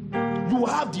 You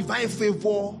have divine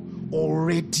favor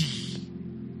already.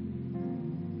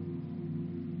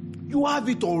 You have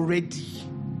it already.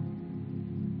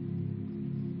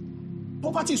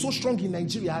 Poverty is so strong in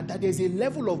Nigeria that there's a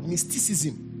level of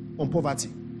mysticism on poverty.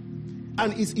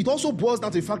 And it also boils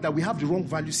down to the fact that we have the wrong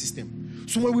value system.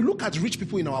 So when we look at rich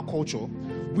people in our culture,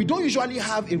 we don't usually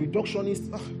have a reductionist.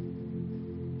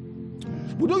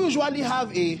 We don't usually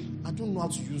have I don't know how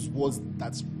to use words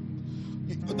that's.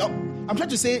 I'm trying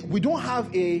to say we don't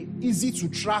have a easy to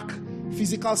track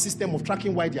physical system of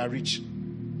tracking why they are rich.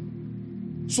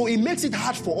 So it makes it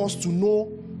hard for us to know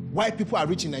why people are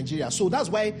rich in Nigeria. So that's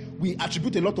why we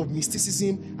attribute a lot of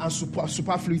mysticism and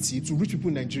superfluity to rich people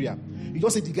in Nigeria. You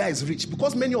just say the guy is rich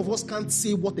because many of us can't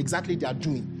say what exactly they are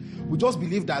doing. We just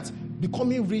believe that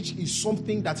becoming rich is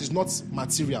something that is not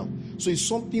material. So it's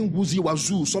something woozy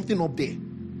wazoo, something up there.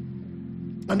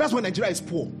 And that's why Nigeria is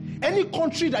poor. Any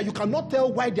country that you cannot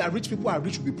tell why their rich people are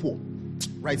rich will be poor.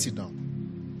 Write it down.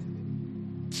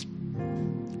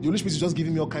 The Holy Spirit is just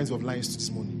giving me all kinds of lines this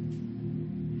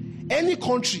morning. Any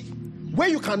country where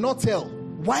you cannot tell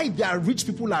why their rich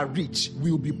people are rich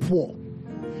will be poor.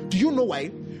 Do you know why?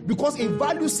 Because a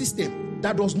value system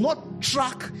that does not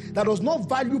track, that does not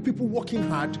value people working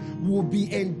hard will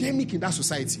be endemic in that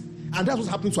society. And that's what's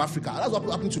happening to Africa. That's what's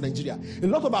happening to Nigeria. A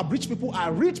lot of our rich people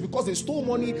are rich because they stole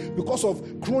money, because of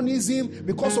cronyism,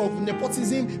 because of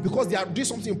nepotism, because they are doing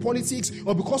something in politics,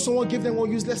 or because someone gave them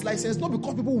one useless license. Not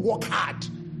because people work hard.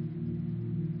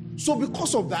 So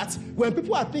because of that, when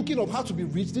people are thinking of how to be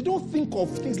rich, they don't think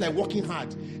of things like working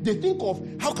hard. They think of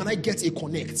how can I get a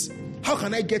connect? How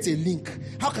can I get a link?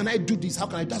 How can I do this? How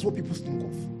can I? That's what people think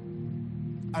of.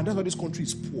 And that's why this country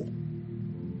is poor.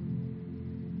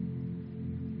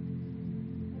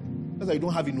 That's why you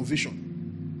don't have innovation.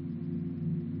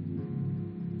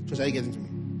 Church, are you getting to me?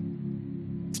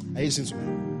 Are you listening to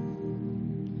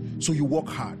me? So you work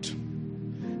hard.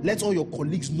 Let all your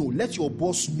colleagues know. Let your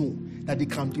boss know that they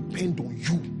can depend on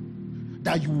you,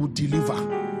 that you will deliver.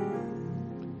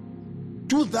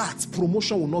 Do that,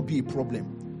 promotion will not be a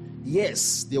problem.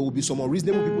 Yes, there will be some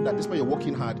unreasonable people that despite you're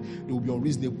working hard, they will be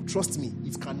unreasonable. Trust me,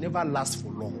 it can never last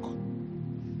for long.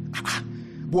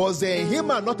 Was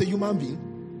Haman not a human being?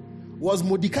 Was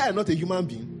Mordecai not a human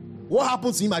being? What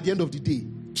happens to him at the end of the day?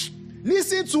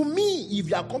 Listen to me. If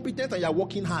you are competent and you are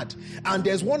working hard, and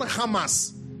there's one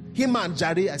Haman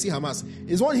Jare, I see Hamas,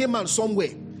 there's one Haman somewhere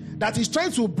that is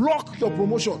trying to block your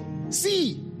promotion.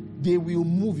 See, they will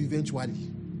move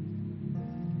eventually.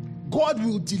 God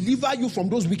will deliver you from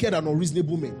those wicked and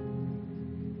unreasonable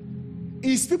men.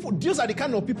 It's people, these are the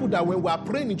kind of people that when we are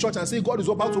praying in church and say God is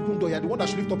about to open the door, you're the one that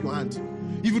should lift up your hand.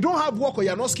 If you don't have work or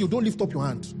you're not skilled, don't lift up your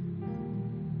hand.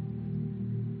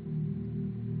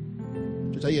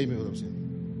 Church, are you hearing what I'm saying?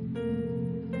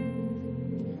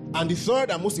 And the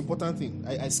third and most important thing,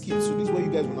 I skipped, so this is where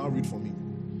you guys will now read for me.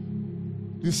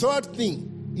 The third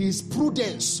thing is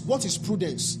prudence. What is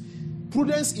prudence?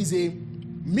 Prudence is a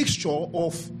mixture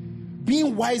of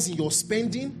being wise in your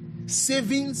spending,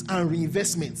 savings, and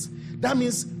reinvestments. That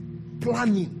means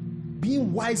planning,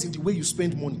 being wise in the way you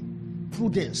spend money.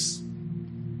 Prudence.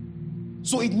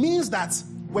 So it means that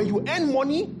when you earn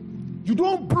money, you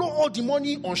don't blow all the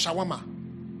money on shawarma.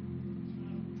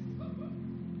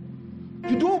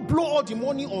 You don't blow all the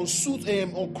money on suits,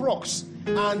 on Crocs,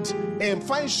 and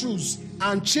fine shoes,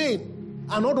 and chain,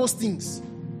 and all those things.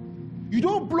 You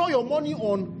don't blow your money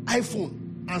on iPhone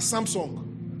and Samsung.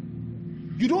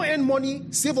 You don't earn money,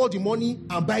 save all the money,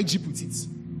 and buy Jeep with it.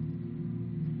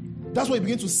 That's what you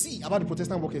begin to see about the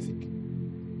Protestant work ethic.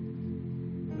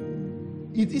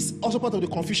 It is also part of the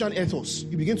Confucian ethos.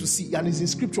 You begin to see, and it's in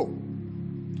scripture.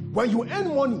 When you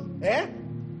earn money,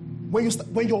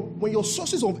 when your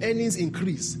sources of earnings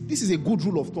increase, this is a good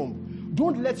rule of thumb.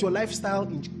 Don't let your lifestyle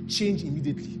change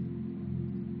immediately.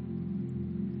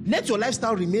 Let your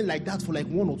lifestyle remain like that for like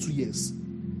 1 or 2 years.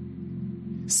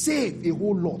 Save a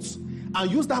whole lot and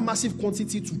use that massive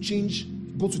quantity to change,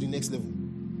 go to the next level.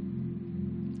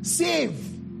 Save.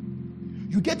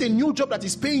 You get a new job that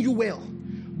is paying you well.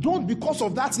 Don't, because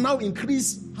of that, now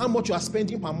increase how much you are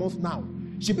spending per month now.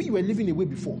 Maybe you were living away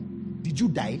before. Did you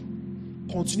die?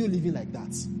 Continue living like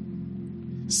that.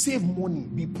 Save money.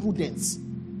 Be prudent.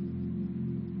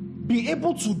 Be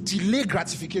able to delay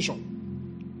gratification.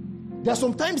 There are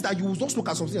some times that you will just look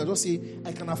at something and just say,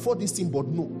 I can afford this thing, but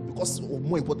no, because of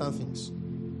more important things.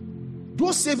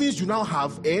 Those savings you now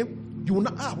have, you will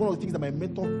not. One of the things that my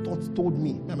mentor told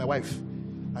me and my wife,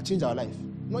 I changed our life.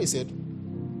 You know, he said,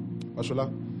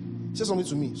 Bashola, he said something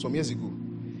to me some years ago.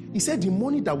 He said, the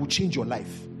money that will change your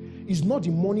life is not the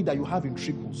money that you have in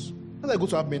trickles. As I go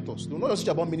to have mentors, they will not just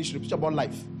teach about ministry, they teach about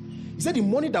life. He said, the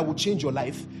money that will change your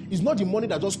life is not the money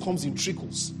that just comes in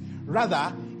trickles.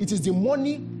 Rather, it is the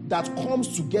money that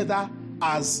comes together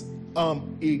as a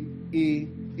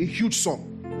huge sum.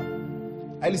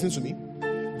 Are you listening to me?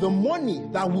 The money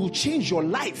that will change your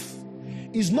life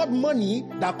is not money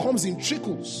that comes in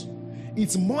trickles.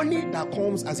 It's money that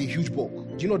comes as a huge bulk.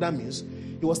 Do you know what that means?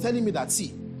 He was telling me that,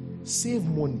 see, save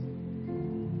money.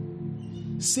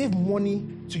 Save money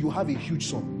till you have a huge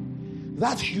sum.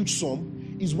 That huge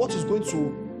sum is what you're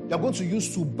going to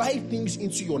use to buy things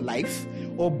into your life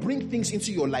or bring things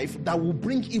into your life that will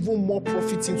bring even more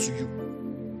profit into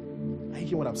you. I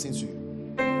hear what I'm saying to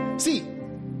you. See,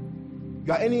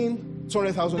 you are earning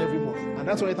 200,000 every month, and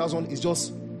that 200,000 is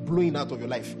just blowing out of your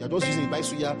life. You're just using it, buy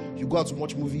suya, you go out to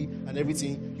watch movie and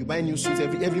everything, you buy new suits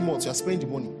every month, you're spending the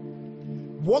money.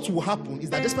 What will happen is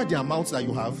that despite the amount that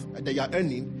you have, that you're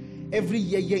earning, every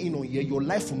year in or year, your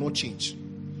life will not change.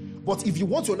 But if you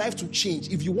want your life to change,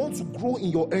 if you want to grow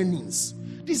in your earnings,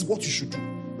 this is what you should do.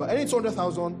 You're earning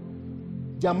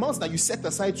 200,000, the amount that you set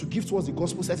aside to give towards the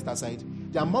gospel, set it aside.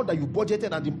 The amount that you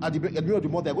budgeted at the beginning of the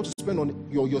month that you're going to spend on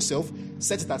yourself,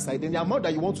 set it aside. Then the amount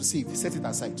that you want to save, set it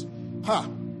aside.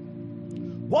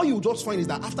 What you'll just find is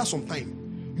that after some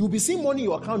time, you'll be seeing money in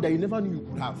your account that you never knew you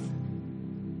could have.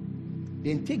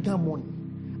 Then take that money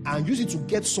and use it to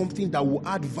get something that will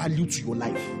add value to your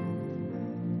life.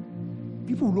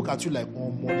 People will look at you like,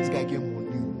 oh, this guy get money.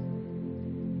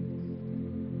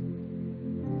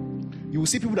 You will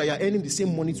see people that are earning the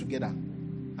same money together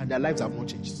and their lives have not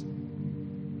changed.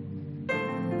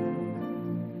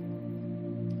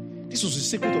 This was the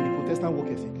secret of the Protestant work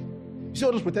ethic. You see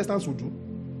what those Protestants will do?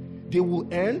 They will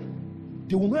earn,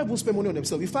 they will not even spend money on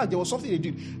themselves. In fact, there was something they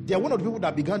did. They are one of the people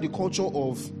that began the culture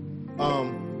of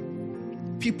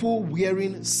people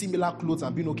wearing similar clothes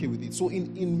and being okay with it. So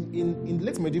in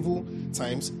late medieval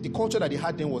times, the culture that they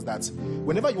had then was that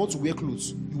whenever you want to wear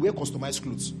clothes, you wear customized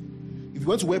clothes. If you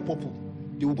want to wear purple,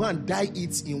 they will go and dye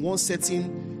it in one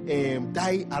certain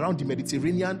dye around the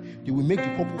Mediterranean. They will make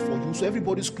the purple for you. So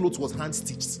everybody's clothes was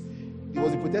hand-stitched. It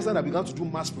was the Protestants that began to do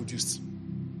mass-produced.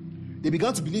 They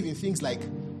began to believe in things like,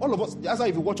 all of us, that's why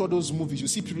if you watch all those movies, you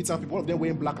see Puritan people, all of them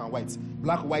wearing black and white.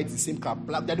 Black, white, the same cap.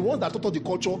 Black. They're the ones that taught us the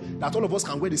culture that all of us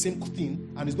can wear the same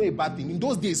thing, and it's not a bad thing. In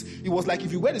those days, it was like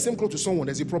if you wear the same clothes to someone,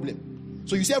 there's a problem.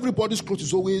 So you see everybody's clothes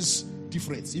is always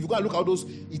different. If you go and look at those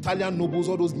Italian nobles,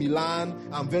 all those Milan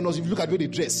and Venice, if you look at the way they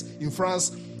dress, in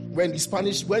France,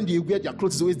 when they wear their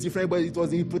clothes is always different, but it was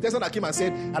the protester that came and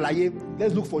said, Alaye,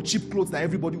 let's look for cheap clothes that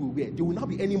everybody will wear. There will not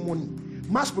be any money.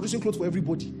 Mass producing clothes for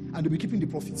everybody, and they'll be keeping the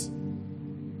profits.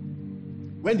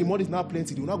 When the money is now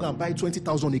plenty, they will now go and buy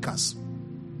 20,000 acres.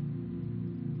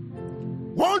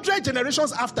 100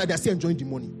 generations after, they're still enjoying the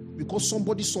money because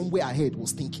somebody somewhere ahead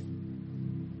was thinking.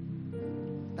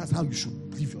 That's how you should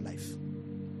live your life.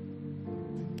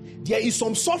 There is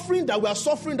some suffering that we are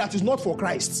suffering that is not for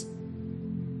Christ.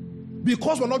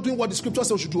 Because we're not doing what the scripture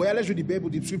says we should do. Let's read the Bible,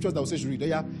 the scriptures that we say we should read.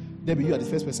 Yeah, Debbie, you are the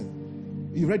first person.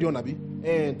 You read your own, Abi?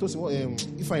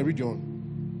 If I read your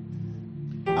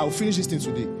own, I'll finish this thing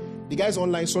today. The guys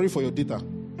online, sorry for your data.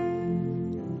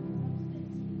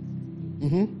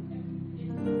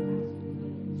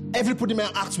 Every prudent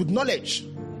man acts with knowledge.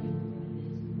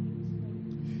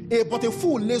 But a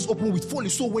fool lays open with folly.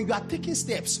 So when you are taking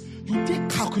steps, you take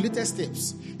calculated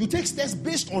steps. You take steps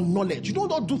based on knowledge. You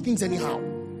don't do things anyhow.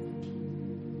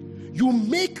 You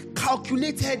make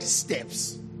calculated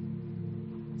steps.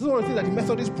 This is one of the things that the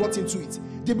Methodists brought into it.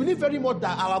 They believe very much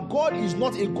that our God is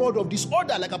not a God of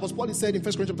disorder, like Apostle Paul said in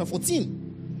 1 Corinthians chapter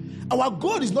 14. Our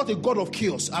God is not a God of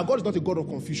chaos. Our God is not a God of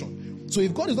confusion. So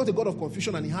if God is not a God of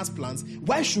confusion and he has plans,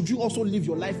 why should you also live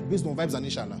your life based on vibes and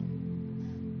inshallah?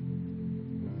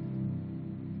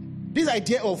 This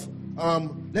idea of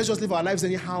let's just live our lives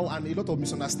anyhow and a lot of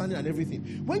misunderstanding and everything.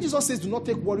 When Jesus says do not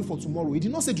take worry for tomorrow, he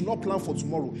did not say do not plan for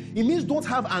tomorrow. It means don't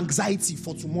have anxiety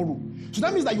for tomorrow. So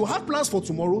that means that you have plans for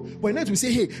tomorrow, but in it we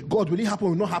say, hey, God, will it happen or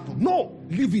will it not happen? No,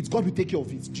 leave it. God will take care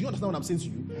of it. Do you understand what I'm saying to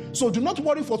you? So do not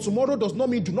worry for tomorrow does not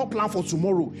mean do not plan for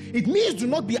tomorrow. It means do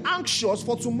not be anxious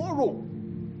for tomorrow.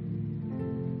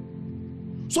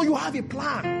 So you have a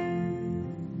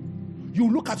plan.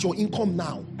 You look at your income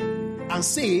now and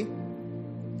say,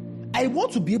 I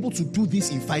want to be able to do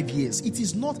this in 5 years. It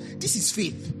is not, this is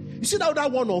faith. You see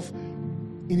that one of,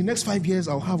 in the next 5 years,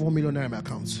 I'll have 1 million naira in my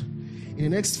account. In the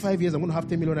next 5 years, I'm going to have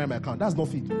 10 million naira in my account. That's not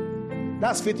faith.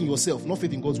 That's faith in yourself, not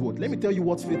faith in God's word. Let me tell you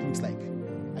what faith looks like.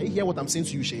 Are you hear what I'm saying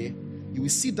to you, Sheye? You will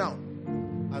sit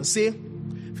down and say,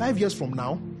 5 years from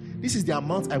now, this is the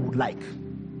amount I would like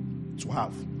to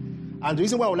have. And the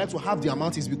reason why I would like to have the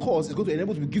amount is because it's going to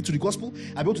enable me to give to the gospel.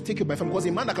 I'll be able to take care of my family. Because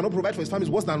a man that cannot provide for his family is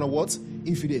worse than a what?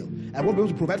 Infidel. I won't be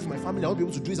able to provide for my family. I won't be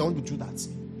able to do this. I won't be able to do that.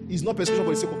 It's not persecution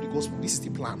for the sake of the gospel. This is the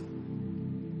plan.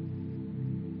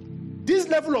 This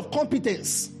level of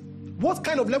competence, what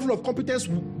kind of level of competence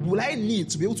will I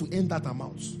need to be able to earn that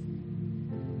amount?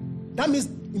 That means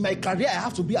in my career, I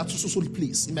have to be at so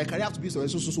place. In my career, I have to be at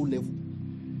so level.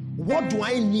 What do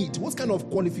I need? What kind of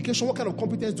qualification, what kind of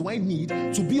competence do I need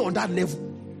to be on that level?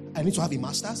 I need to have a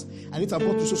master's. I need to have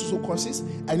gone through so courses.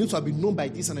 I need to have been known by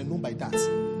this and I'm known by that.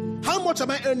 How much am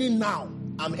I earning now?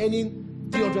 I'm earning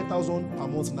 300,000 per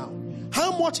month now.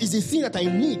 How much is the thing that I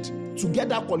need to get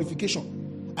that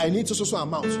qualification? I need so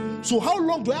amount. So how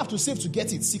long do I have to save to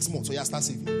get it? 6 months. So yeah, start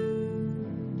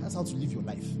saving. That's how to live your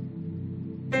life.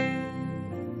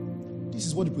 This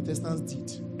is what the Protestants did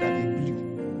that they blew.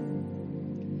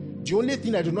 The only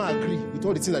thing I do not agree with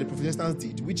all the things that the Protestants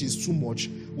did, which is too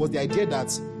much, was the idea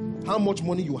that how much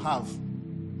money you have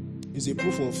is a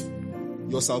proof of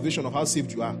your salvation, of how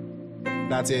saved you are.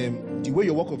 That the way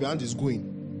your work of your hand is going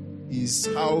is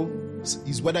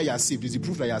whether you are saved, is the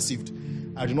proof that you are saved.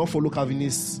 I do not follow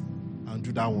Calvinists and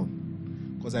do that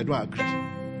one because I don't agree.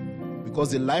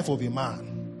 Because the life of a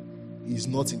man is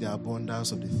not in the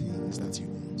abundance of the things that he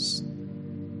owns.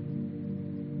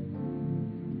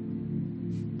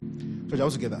 Church, all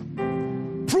together.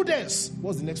 Prudence.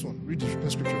 What's the next one? Read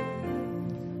the scripture.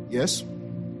 Yes.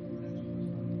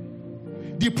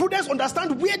 The prudence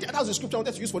understand where. That's the scripture I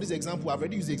wanted to use for this example. I've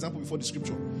already used the example before the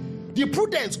scripture. The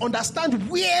prudence understand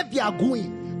where they are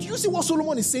going. Do you see what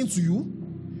Solomon is saying to you?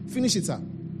 Finish it, sir.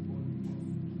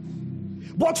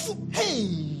 But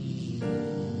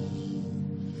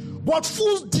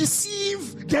fools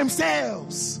deceive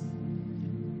themselves.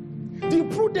 The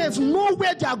prudence know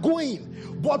where they are going.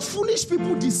 But foolish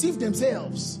people deceive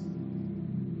themselves.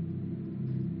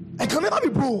 I can never be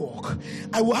broke.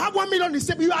 I will have 1 million this.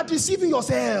 You are deceiving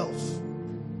yourself.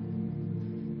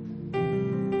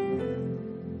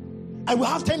 I will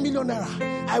have 10 million naira.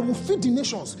 I will feed the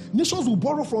nations. Nations will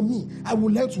borrow from me. I will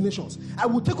lend to nations. I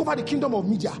will take over the kingdom of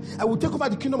media. I will take over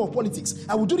the kingdom of politics.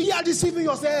 I will do the. You are deceiving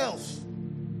yourself.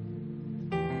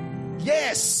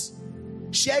 Yes.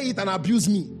 Share it and abuse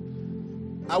me.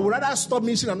 I would rather stop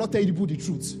ministering and not tell people the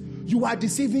truth. You are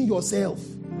deceiving yourself.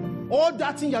 All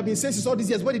that thing you have been saying since all these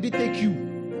years, where did it take you?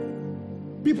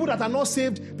 People that are not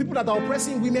saved, people that are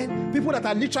oppressing women, people that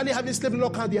are literally having slave law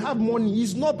account, they have money.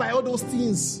 It's not by all those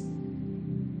things.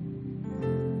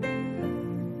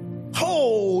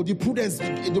 Oh, the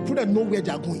prudent know where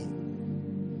they are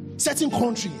going. Certain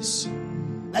countries,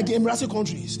 like the Emirati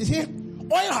countries, they say,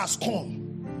 oil has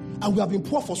come and we have been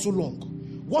poor for so long.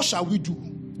 What shall we do?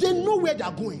 They know where they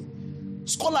are going.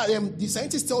 The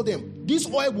scientists tell them, this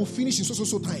oil will finish in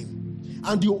so time.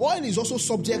 And the oil is also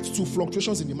subject to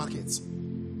fluctuations in the market.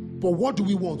 But what do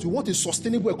we want? We want a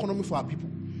sustainable economy for our people.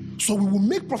 So we will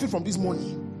make profit from this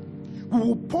money. We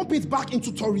will pump it back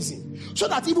into tourism. So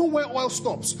that even when oil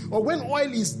stops, or when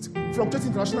oil is fluctuating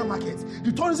in the international market,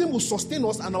 the tourism will sustain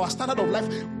us and our standard of life.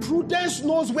 Prudence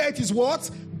knows where it is what?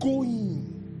 Going.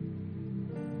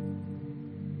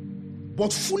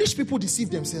 But foolish people deceive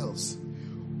themselves.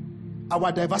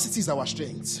 Our diversity is our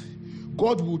strength.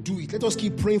 God will do it. Let us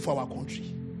keep praying for our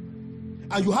country.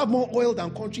 And you have more oil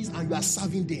than countries and you are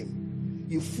serving them.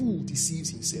 A fool deceives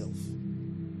himself.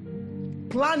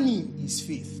 Planning is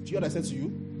faith. Do you hear what I said to you?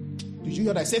 Did you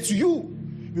hear what I said to you?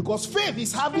 Because faith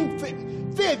is having faith.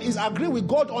 Faith is agreeing with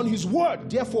God on his word.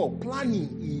 Therefore,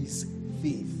 planning is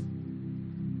faith.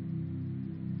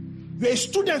 You're a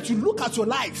student, you look at your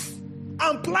life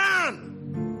and plan.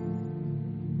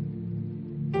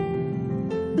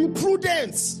 Be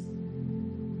prudent.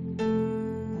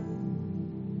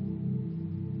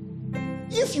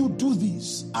 If you do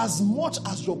this, as much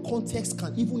as your context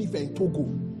can, even if you're in Togo,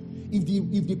 if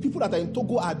the people that are in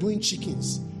Togo are doing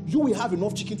chickens, you will have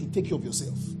enough chicken to take care of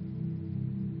yourself.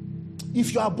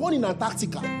 If you are born in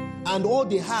Antarctica and all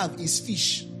they have is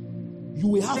fish, you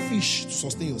will have fish to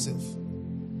sustain yourself.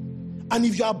 And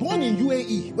if you are born in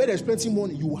UAE, where there's plenty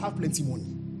money, you will have plenty money.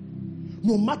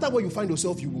 No matter where you find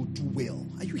yourself, you will do well.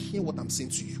 Are you hearing what I'm saying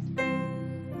to you?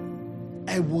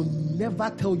 I will never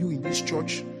tell you in this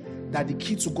church that the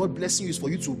key to God blessing you is for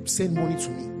you to send money to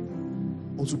me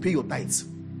or to pay your tithes.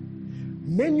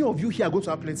 Many of you here are going to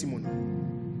have plenty money.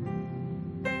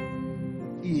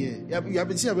 Yeah, you have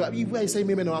been saying, if I say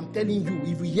amen, I'm telling you,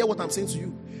 if you hear what I'm saying to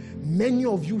you, many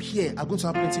of you here are going to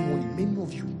have plenty money. Many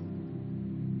of you.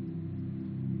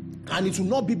 And it will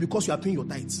not be because you are paying your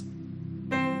tithes.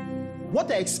 What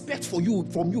I expect from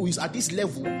you is at this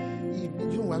level,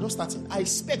 we're just starting. I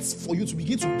expect for you to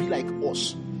begin to be like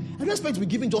us. I don't expect to be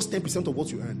giving just 10% of what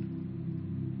you earn.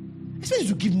 I expect you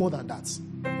to give more than that. So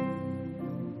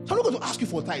I'm not going to ask you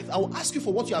for a tithe. I will ask you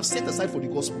for what you have set aside for the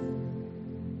gospel.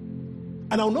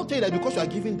 And I will not tell you that because you are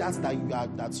giving that you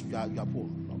are poor.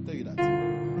 I'll tell you that.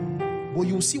 But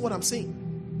you will see what I'm saying.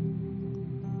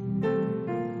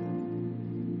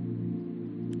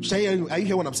 Are you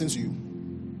hearing what I'm saying to you?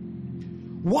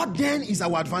 What then is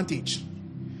our advantage?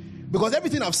 Because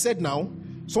everything I've said now,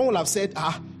 someone will have said,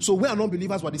 so we are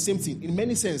non-believers, but the same thing. In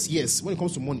many sense, yes, when it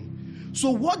comes to money. So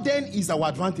what then is our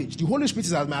advantage? The Holy Spirit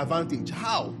is my advantage.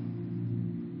 How?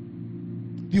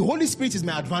 The Holy Spirit is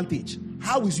my advantage.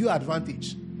 How is your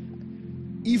advantage?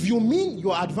 If you mean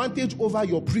your advantage over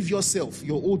your previous self,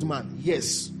 your old man,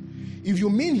 yes. If you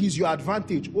mean he's your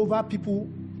advantage over people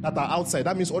that are outside,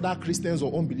 that means other Christians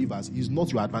or unbelievers, is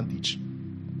not your advantage.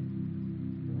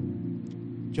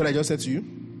 Do you know what I just said to you?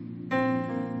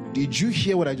 Did you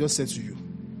hear what I just said to you?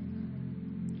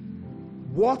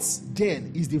 What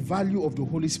then is the value of the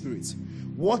Holy Spirit?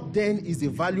 What then is the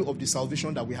value of the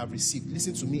salvation that we have received?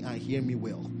 Listen to me and hear me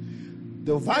well.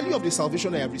 The value of the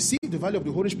salvation I have received, the value of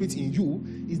the Holy Spirit in you,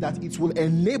 is that it will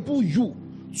enable you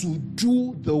to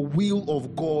do the will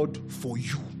of God for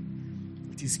you.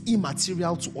 It is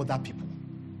immaterial to other people.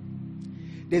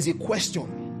 There's a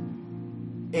question.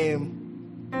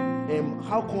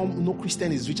 How come no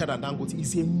Christian is richer than Dangote?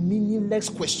 It's a meaningless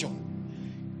question.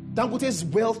 Dangote's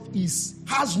wealth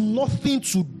has nothing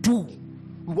to do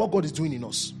with what God is doing in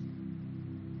us.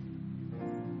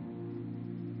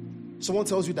 Someone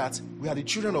tells you that we are the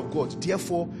children of God,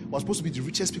 therefore we're supposed to be the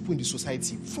richest people in the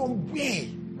society. From where?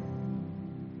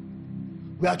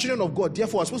 We are children of God,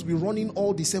 therefore we're supposed to be running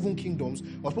all the 7 kingdoms.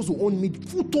 We're supposed to own meat.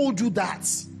 Who told you that?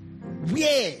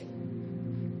 Where?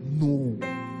 No.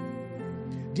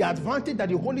 The advantage that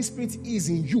the Holy Spirit is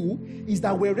in you is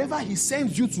that wherever he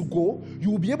sends you to go, you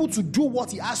will be able to do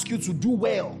what he asks you to do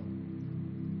well.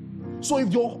 So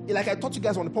if like I taught you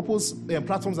guys on the purpose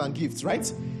platforms and gifts,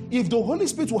 right? If the Holy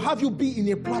Spirit will have you be in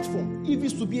a platform, if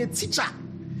it's to be a teacher,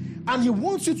 and he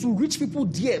wants you to reach people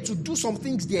there, to do some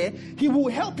things there, he will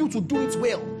help you to do it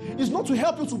well. It's not to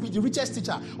help you to be the richest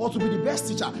teacher, or to be the best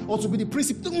teacher, or to be the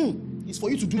principal. It's for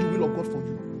you to do the will of God for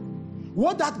you.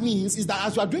 What that means is that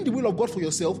as you are doing the will of God for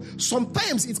yourself,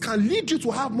 sometimes it can lead you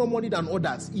to have more money than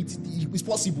others. It is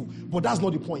possible, but that's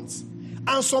not the point.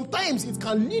 And sometimes it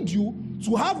can lead you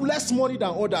to have less money than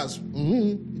others.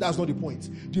 That's not the point.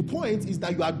 The point is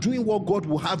that you are doing what God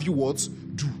will have you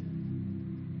do.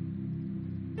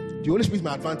 The Holy Spirit is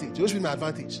my advantage. The Holy Spirit is my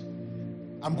advantage.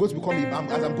 I'm going to become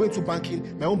as I'm going to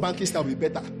banking, my own banking style will be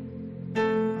better.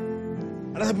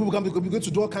 And other people can begin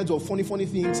to do all kinds of funny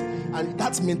things, and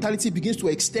that mentality begins to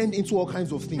extend into all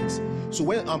kinds of things. So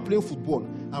when I'm playing football,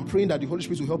 I'm praying that the Holy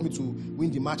Spirit will help me to win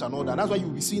the match and all that. That's why you'll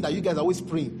be seeing that you guys are always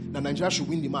praying that Nigeria should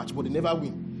win the match, but they never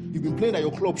win. You've been praying that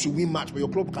your club should win match, but your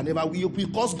club can never win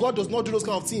because God does not do those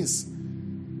kind of things.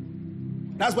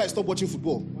 That's why I stopped watching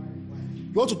football.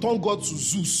 You want to turn God to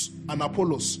Zeus and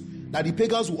Apollos, that the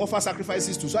pagans will offer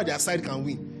sacrifices to so that their side can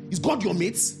win. Is God your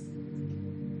mate?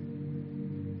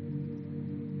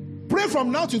 Pray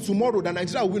from now till tomorrow that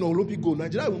Nigeria will win Olympic gold.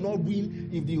 Nigeria will not win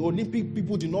if the Olympic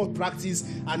people do not practice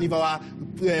and if our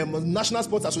National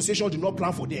Sports Association do not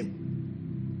plan for them.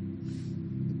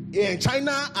 In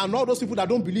China and all those people that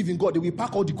don't believe in God, they will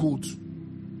pack all the gold.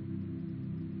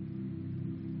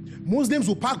 Muslims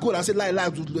will pack gold and say, I'm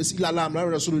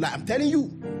telling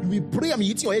you, you will pray and be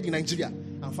eating your head in Nigeria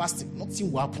and fasting. Nothing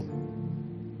will happen.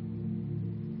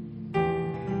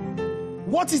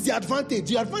 What is the advantage?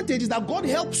 The advantage is that God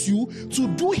helps you to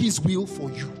do His will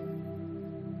for you.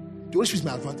 The Holy Spirit is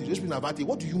my advantage. The Holy Spirit is my advantage.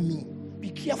 What do you mean? Be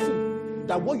careful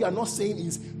that what you are not saying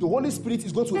is the Holy Spirit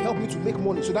is going to help me to make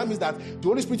money. So that means that the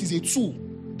Holy Spirit is a tool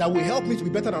that will help me to be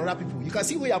better than other people. You can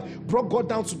see where you have brought God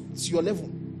down to your level.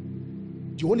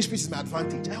 The Holy Spirit is my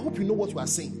advantage. I hope you know what you are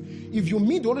saying. If you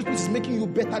mean the Holy Spirit is making you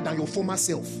better than your former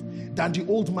self, than the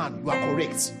old man, you are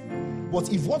correct. But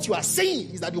if what you are saying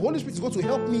is that the Holy Spirit is going to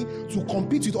help me to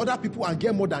compete with other people and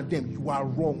get more than them, you are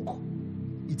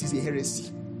wrong. It is a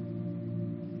heresy.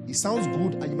 It sounds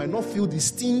good and you might not feel the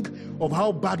sting of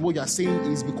how bad what you are saying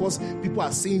is because people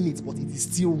are saying it, but it is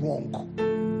still wrong.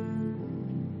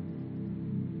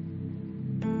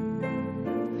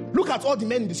 Look at all the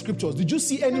men in the scriptures. Did you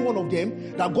see any one of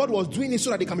them that God was doing it so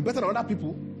that they can be better than other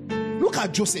people? Look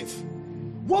at Joseph.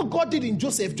 What God did in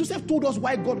Joseph told us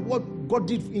what God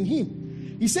did in him.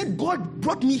 He said, God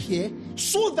brought me here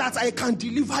so that I can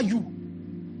deliver you.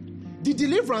 The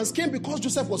deliverance came because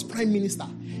Joseph was prime minister.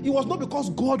 It was not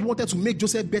because God wanted to make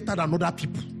Joseph better than other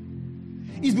people.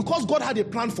 It's because God had a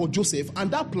plan for Joseph, and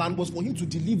that plan was for him to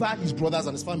deliver his brothers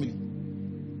and his family.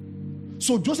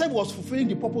 So Joseph was fulfilling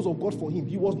the purpose of God for him.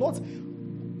 He was not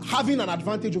having an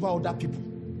advantage over other people.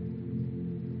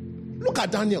 Look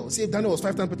at Daniel. Say Daniel was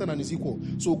 5 times better than his equal.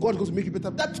 So God is going to make you better.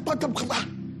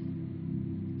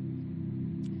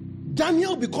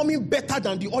 Daniel becoming better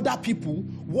than the other people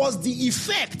was the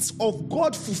effect of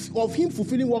God, of him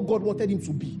fulfilling what God wanted him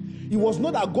to be. It was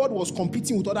not that God was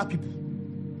competing with other people.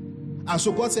 And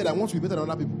so God said, I want to be better than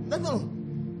other people. No.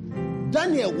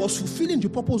 Daniel was fulfilling the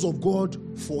purpose of God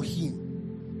for him.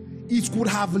 It could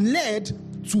have led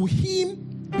to him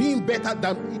being better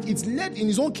than, it led in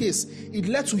his own case, it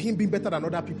led to him being better than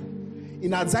other people.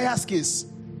 In Isaiah's case,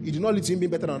 it did not lead to him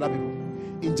being better than other people.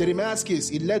 In Jeremiah's case,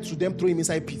 it led to them throwing him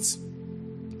inside pits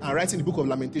and writing the book of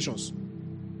Lamentations.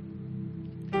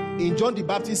 In John the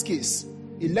Baptist's case,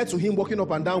 it led to him walking up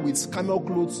and down with camel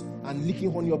clothes and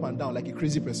licking honey up and down like a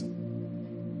crazy person.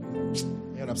 You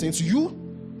know what I'm saying to you?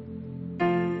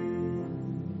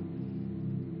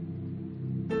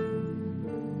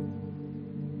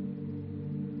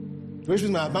 The Holy Spirit is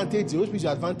my advantage. The Holy Spirit is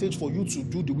your advantage for you to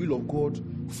do the will of God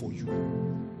for you.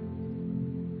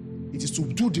 It is to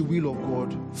do the will of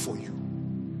God for you.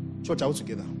 Church, all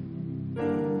together.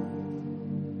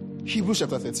 Hebrews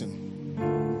chapter 13.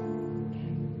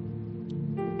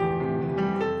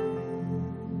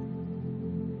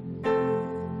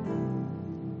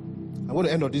 I want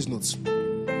to end on these notes.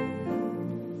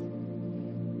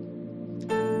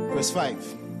 Verse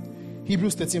 5.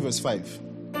 Hebrews 13 verse 5.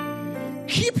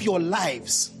 Keep your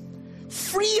lives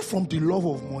free from the love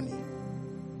of money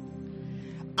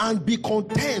and be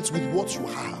content with what you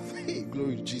have. Hey,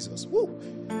 glory to Jesus. Woo.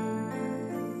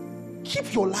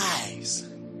 Keep your lives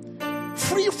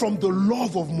free from the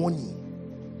love of money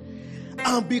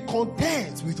and be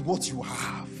content with what you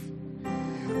have.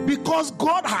 Because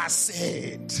God has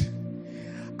said,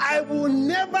 I will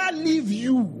never leave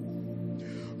you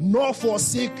nor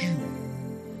forsake you.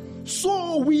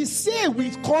 So we say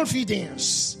with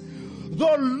confidence,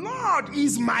 the Lord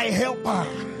is my helper.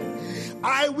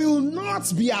 I will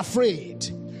not be afraid.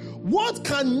 What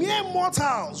can mere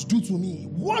mortals do to me?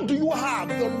 What do you have?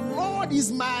 The Lord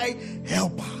is my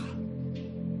helper.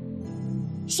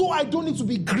 So I don't need to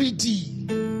be greedy.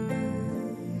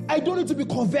 I don't need to be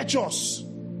covetous.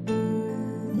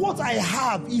 What I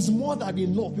have is more than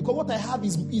enough, because what I have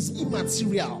is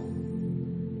immaterial.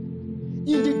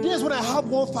 In the days when I have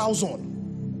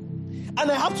 1,000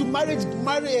 and I have to manage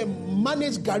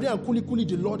Gari and Kuli,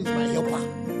 the Lord is my helper.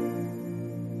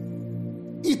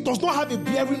 It does not have a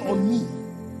bearing on me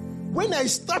When I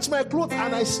starch my clothes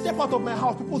and I step out of my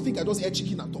house, people think I just ate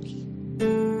chicken and turkey.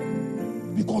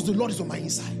 Because the Lord is on my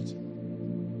inside.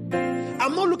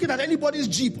 I'm not looking at anybody's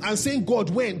Jeep and saying, God,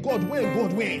 when? God, when?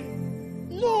 God, when?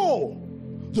 No.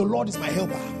 The Lord is my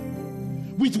helper.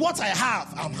 With what I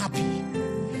have, I'm happy.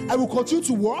 I will continue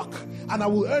to work and I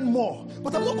will earn more.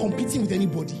 But I'm not competing with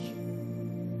anybody.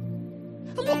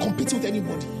 I'm not competing with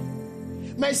anybody.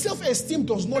 My self-esteem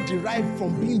does not derive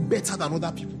from being better than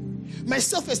other people. My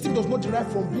self-esteem does not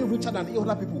derive from being richer than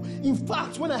other people. In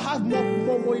fact, when I have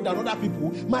more money than other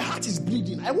people, my heart is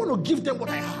bleeding. I want to give them what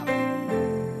I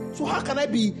have. So how can I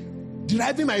be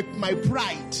deriving my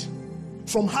pride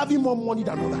from having more money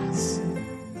than others?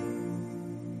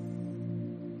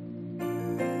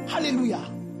 Hallelujah.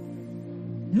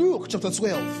 Luke chapter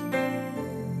 12.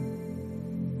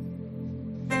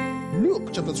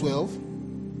 Luke chapter 12.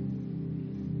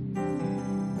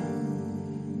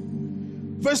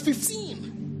 Verse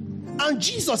 15. And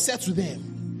Jesus said to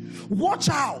them, watch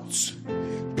out.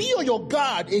 Be on your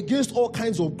guard against all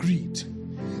kinds of greed.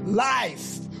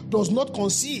 Life does not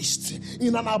consist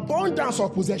in an abundance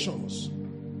of possessions.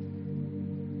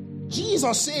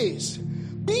 Jesus says,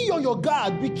 be on your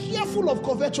guard. Be careful of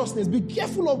covetousness. Be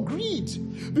careful of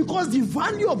greed. Because the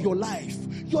value of your life,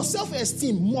 your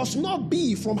self-esteem must not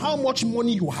be from how much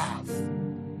money you have.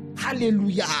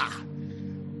 Hallelujah.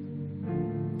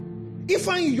 If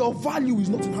your value is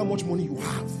not in how much money you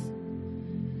have,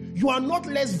 you are not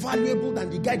less valuable than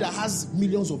the guy that has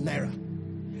millions of naira.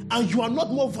 And you are not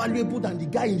more valuable than the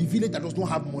guy in the village that does not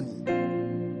have money.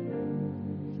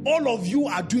 All of you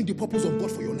are doing the purpose of God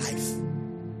for your life.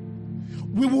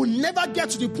 We will never get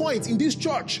to the point in this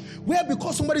church where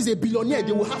because somebody is a billionaire,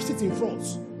 they will have seats in front.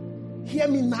 Hear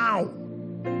me now.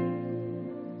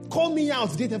 Call me out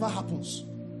the day it ever happens.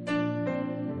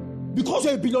 Because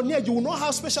you're a billionaire, you will not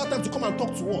have special time to come and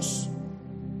talk to us.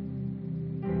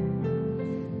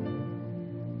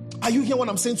 Are you hearing what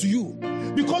I'm saying to you?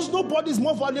 Because nobody is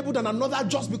more valuable than another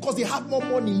just because they have more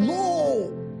money.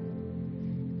 No.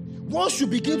 Once you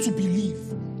begin to believe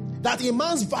that a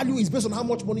man's value is based on how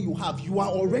much money you have, you are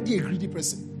already a greedy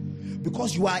person.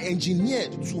 Because you are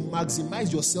engineered to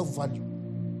maximize your self-value.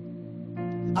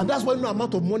 And that's why no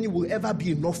amount of money will ever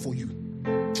be enough for you.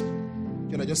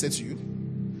 Can I just say to you?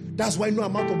 That's why no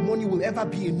amount of money will ever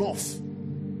be enough.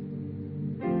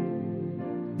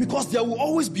 Because there will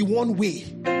always be one way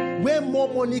where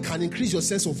more money can increase your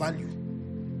sense of value.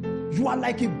 You are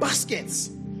like a basket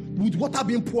with water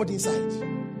being poured inside.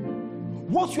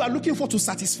 What you are looking for to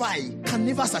satisfy can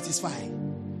never satisfy.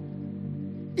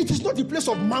 It is not the place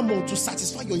of mammon to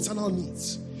satisfy your eternal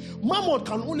needs. Mammon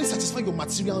can only satisfy your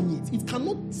material needs. It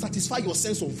cannot satisfy your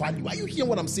sense of value. Are you hearing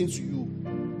what I'm saying to you?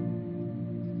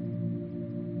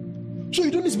 So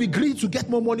you don't need to be greedy to get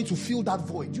more money to fill that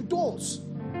void. You don't.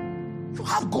 You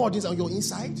have God on your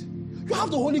inside. You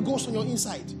have the Holy Ghost on your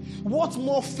inside. What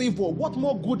more favor, what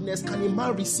more goodness can a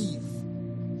man receive?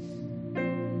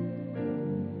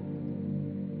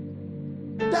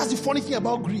 That's the funny thing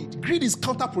about greed. Greed is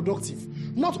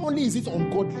counterproductive. Not only is it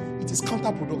ungodly, it is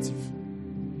counterproductive.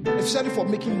 Especially for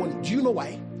making money. Do you know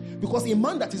why? Because a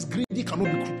man that is greedy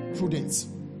cannot be prudent.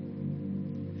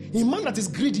 A man that is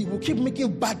greedy will keep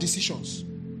making bad decisions.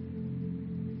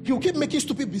 He will keep making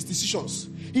stupid decisions.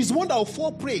 He's the one that will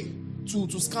fall prey to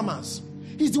scammers.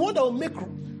 He's the one that will make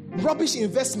rubbish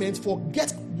investments for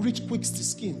get-rich-quick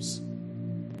schemes.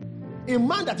 A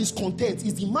man that is content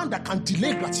is the man that can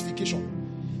delay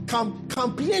gratification, can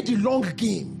play the long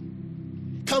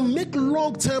game, can make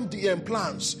long-term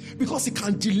plans because he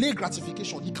can delay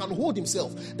gratification. He can hold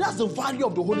himself. That's the value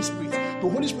of the Holy Spirit. The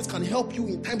Holy Spirit can help you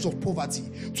in times of poverty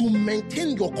to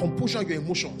maintain your composure and your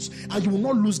emotions, and you will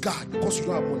not lose guard because you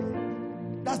don't have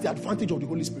money. That's the advantage of the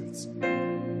Holy Spirit.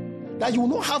 That you will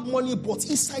not have money, but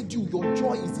inside you, your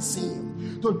joy is the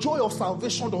same. The joy of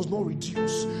salvation does not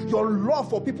reduce. Your love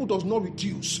for people does not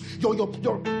reduce. Your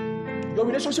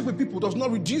relationship with people does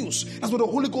not reduce. That's what the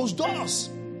Holy Ghost does.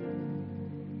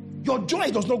 Your joy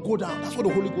does not go down. That's what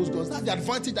the Holy Ghost does. That's the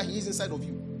advantage that He is inside of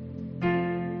you.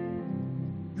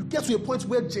 You get to a point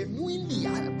where genuinely,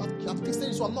 I have tasted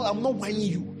this, so I'm not whining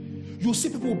you. You see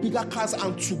people with bigger cars,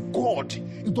 and to God,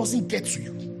 it doesn't get to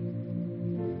you.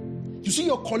 You see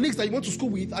your colleagues that you went to school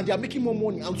with, and they are making more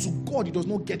money, and to God, it does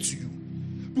not get to you.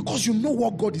 Because you know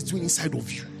what God is doing inside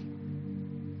of you.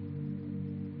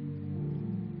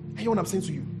 You hear what I'm saying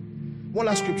to you? One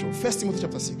last scripture, 1 Timothy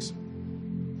chapter 6.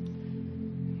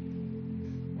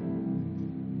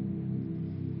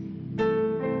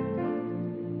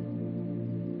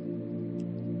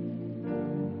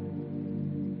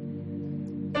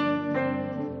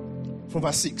 From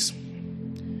verse 6.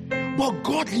 But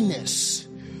godliness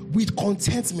with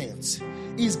contentment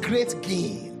is great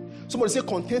gain. Somebody say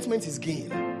contentment is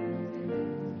gain.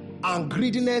 And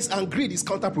greediness and greed is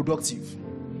counterproductive.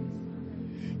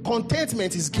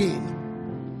 Contentment is gain.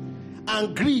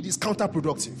 And greed is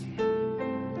counterproductive.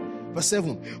 Verse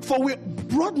 7. For we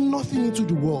brought nothing into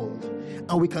the world,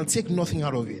 and we can take nothing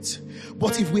out of it.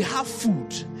 But if we have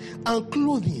food and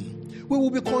clothing, we will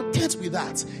be content with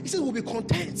that. He says we'll be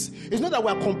content. It's not that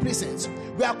we are complacent.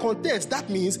 We are content. That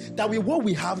means that with what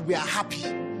we have, we are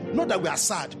happy. Not that we are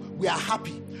sad. We are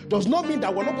happy. Does not mean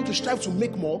that we're not going to strive to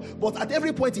make more, but at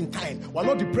every point in time, we're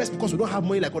not depressed because we don't have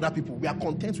money like other people. We are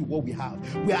content with what we have.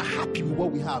 We are happy with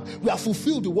what we have. We are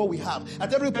fulfilled with what we have.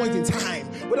 At every point in time,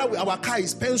 whether our car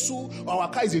is pencil or our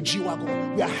car is a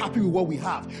G-Wagon, we are happy with what we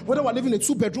have. Whether we're living in a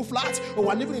 2-bedroom flat or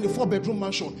we're living in a 4-bedroom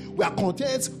mansion, we are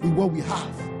content with what we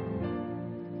have.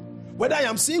 Whether I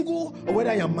am single or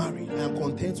whether I am married, I am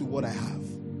content with what I have.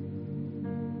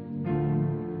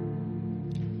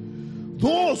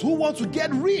 Those who want to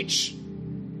get rich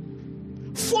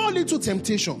fall into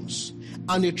temptations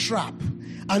and a trap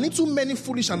and into many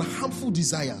foolish and harmful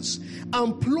desires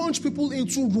and plunge people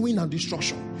into ruin and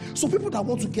destruction. So people that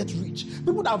want to get rich,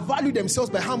 people that value themselves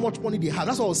by how much money they have,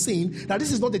 that's what I was saying, that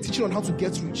this is not a teaching on how to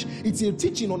get rich. It's a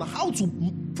teaching on how to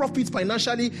profit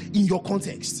financially in your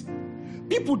context.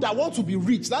 People that want to be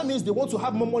rich, that means they want to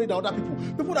have more money than other people.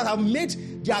 People that have made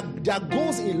their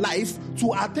goals in life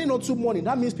to attain onto money.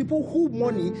 That means people who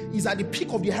money is at the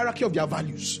peak of the hierarchy of their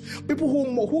values. People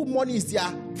who money is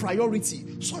their priority.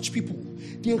 Such people,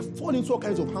 they fall into all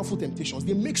kinds of harmful temptations.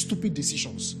 They make stupid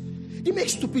decisions. They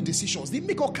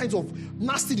make all kinds of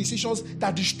nasty decisions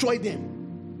that destroy them.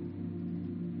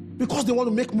 Because they want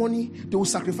to make money, they will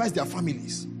sacrifice their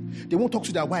families. They won't talk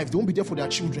to their wives. They won't be there for their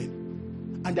children.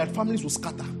 And their families will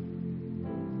scatter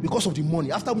because of the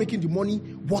money. After making the money,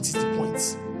 what is the point?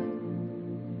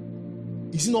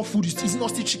 Is it not food? Is it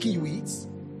not still chicken you eat?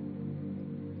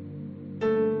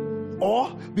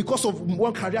 Or because of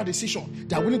one career decision,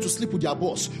 they are willing to sleep with their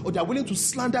boss, or they are willing to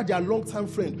slander their long-term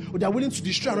friend, or they are willing to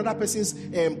destroy another person's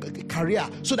career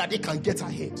so that they can get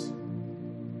ahead.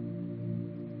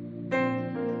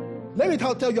 Let me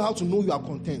tell you how to know you are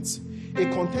content. A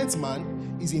content man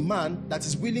is a man that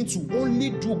is willing to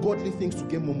only do godly things to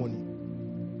get more money.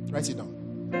 Write it down.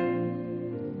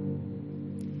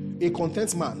 A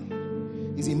content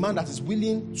man is a man that is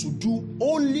willing to do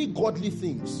only godly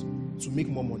things to make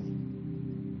more money.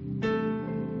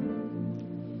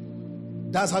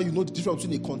 That's how you know the difference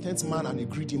between a content man and a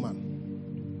greedy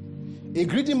man. A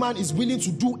greedy man is willing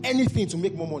to do anything to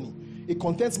make more money. A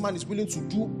content man is willing to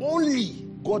do only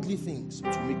godly things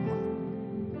to make money.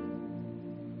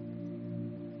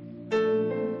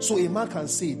 So a man can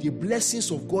say, the blessings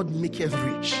of God maketh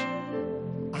rich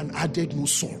and added no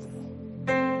sorrow.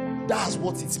 That's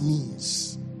what it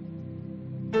means.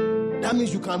 That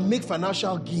means you can make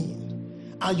financial gain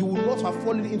and you will not have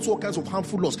fallen into all kinds of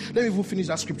harmful laws. Let me even finish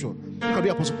that scripture. Look at the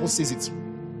Apostle Paul says it.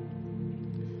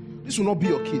 This will not be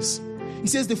your case. He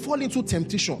says they fall into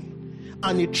temptation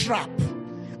and a trap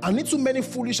and into many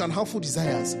foolish and harmful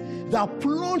desires that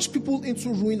plunge people into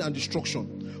ruin and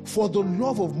destruction. For the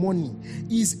love of money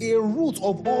is a root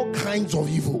of all kinds of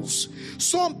evils.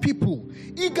 Some people,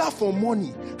 eager for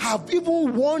money, have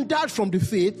even wandered from the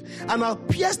faith and have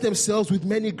pierced themselves with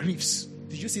many griefs.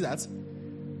 Did you see that?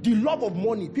 The love of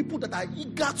money, people that are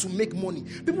eager to make money,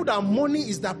 people that money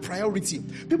is their priority,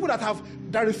 people that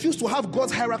refuse to have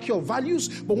God's hierarchy of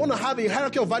values, but want to have a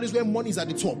hierarchy of values where money is at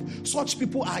the top. Such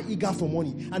people are eager for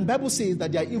money. And the Bible says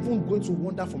that they are even going to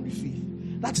wander from the faith.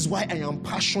 That is why I am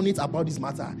passionate about this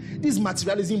matter. This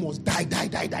materialism must die.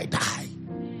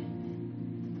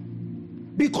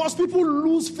 Because people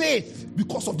lose faith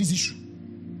because of this issue.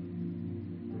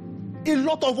 A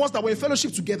lot of us that were in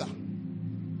fellowship together,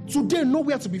 today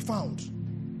nowhere to be found.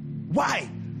 Why?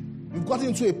 We've gotten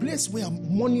into a place where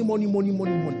money. You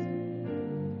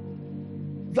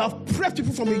have prepped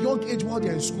people from a young age while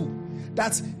they're in school.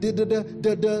 That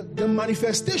the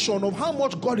manifestation of how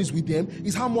much God is with them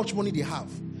is how much money they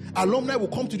have. Alumni will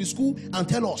come to the school and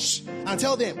tell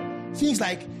them things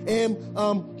like,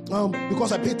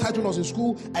 because I paid tithe when I was in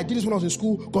school, I did this when I was in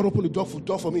school, God opened the door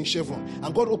for me in Chevron,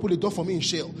 and God opened the door for me in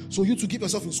Shell. So you to give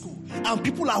yourself in school. And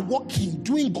people are working,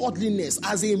 doing godliness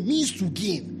as a means to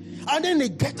gain. And then they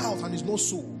get out and it's not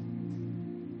so.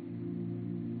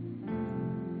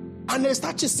 And they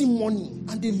start chasing money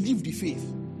and they leave the faith.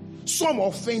 Some are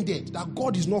offended that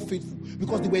God is not faithful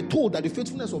because they were told that the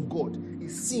faithfulness of God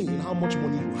is seen in how much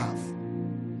money you have.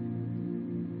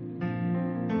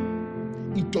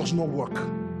 It does not work.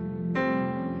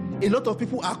 A lot of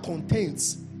people are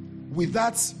content with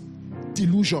that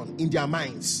delusion in their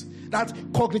minds that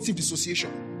cognitive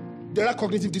dissociation, that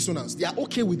cognitive dissonance. They are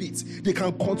okay with it. They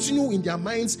can continue in their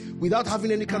minds without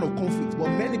having any kind of conflict. But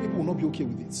many people will not be okay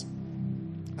with it.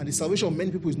 And the salvation of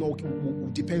many people is not okay,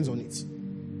 depends on it.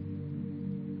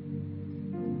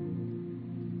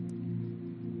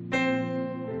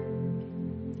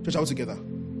 Church, out together.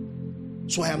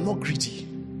 So I am not greedy.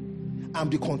 I am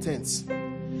be content.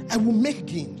 I will make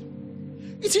gain.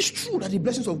 It is true that the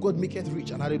blessings of God maketh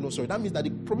rich and addeth no sorrow. That means that the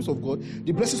promise of God,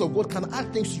 the blessings of God can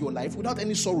add things to your life without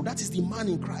any sorrow. That is the man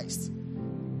in Christ.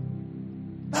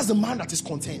 That's the man that is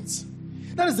content.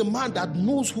 That is the man that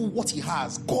knows what he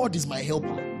has. God is my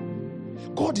helper.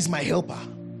 God is my helper.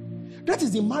 That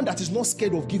is the man that is not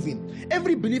scared of giving.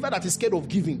 Every believer that is scared of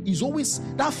giving is always,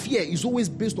 that fear is always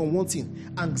based on one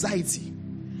thing: anxiety.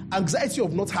 Anxiety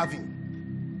of not having.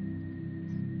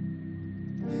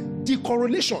 The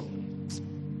correlation,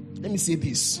 let me say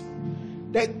this,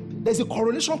 there's a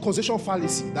correlation causation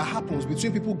fallacy that happens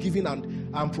between people giving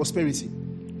and prosperity.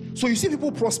 So you see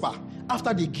people prosper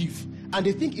after they give, and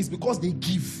they think it's because they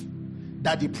give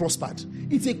that they prospered.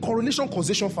 It's a correlation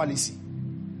causation fallacy.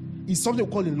 It's something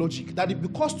we call in logic, that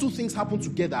because two things happen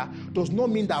together does not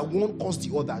mean that one caused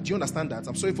the other. Do you understand that?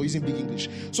 I'm sorry for using big English.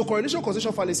 So correlation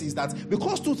causation fallacy is that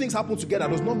because two things happen together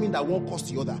does not mean that one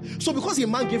caused the other. So because a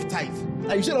man gave tithe,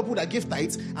 and you see people that give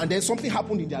tithe, and then something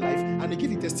happened in their life, and they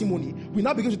give a testimony, we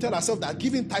now begin to tell ourselves that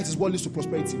giving tithe is what leads to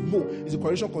prosperity. No, it's a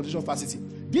correlation causation fallacy.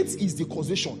 This is the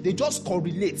causation. They just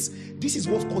correlate. This is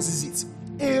what causes it.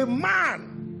 A man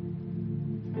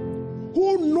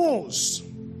who knows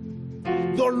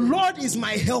the Lord is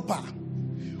my helper,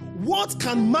 what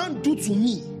can man do to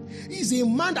me? He's a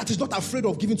man that is not afraid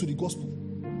of giving to the gospel.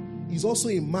 He's also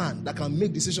a man that can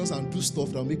make decisions and do stuff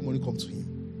that will make money come to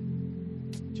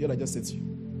him. Did you hear what I just said to you?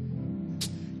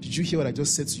 Did you hear what I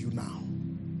just said to you now?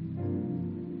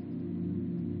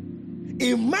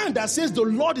 A man that says the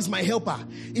Lord is my helper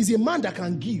is a man that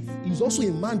can give. He's also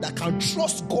a man that can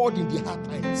trust God in the hard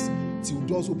times till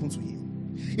doors open to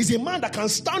him. He's a man that can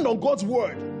stand on God's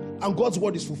word and God's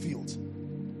word is fulfilled.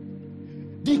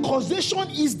 The causation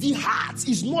is the heart,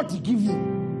 is not the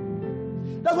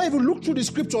giving. That's why if you look through the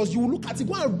scriptures, you will look at it,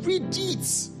 go and read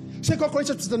it. 2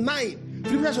 Corinthians chapter 9,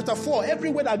 Philippians chapter 4,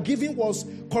 everywhere that giving was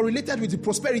correlated with the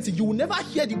prosperity, you will never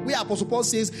hear the way Apostle Paul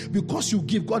says, because you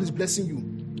give, God is blessing you.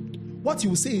 What he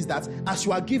will say is that as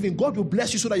you are giving, God will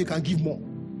bless you so that you can give more.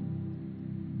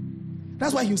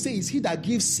 That's why he will say, is he that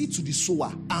gives seed to the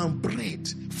sower and bread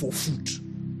for food.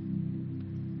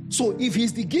 So if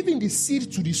he's giving the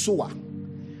seed to the sower,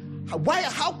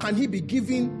 how can he be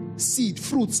giving seed,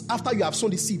 fruits, after you have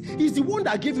sown the seed? He's the one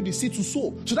that gave you the seed to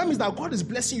sow. So that means that God is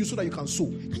blessing you so that you can sow.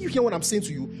 Can you hear what I'm saying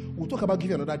to you? We'll talk about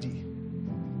giving another day.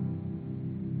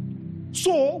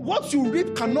 So what you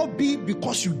reap cannot be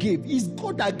because you gave. It's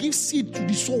God that gives seed to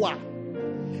the sower.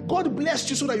 God blessed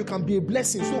you so that you can be a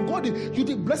blessing. So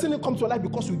the blessing didn't come to your life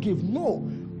because you gave. No.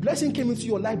 Blessing came into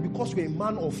your life because you're a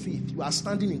man of faith. You are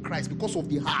standing in Christ because of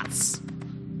the hearts.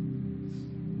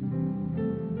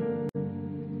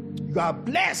 You are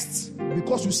blessed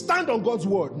because you stand on God's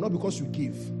word, not because you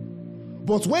give.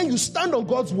 But when you stand on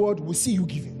God's word, we see you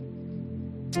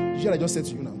giving. Did you hear what I just said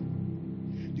to you now?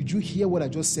 Did you hear what I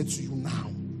just said to you now?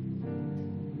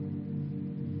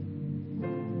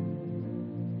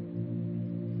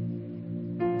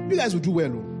 You guys will do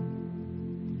well,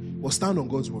 but stand on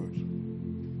God's word.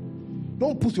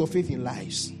 Don't put your faith in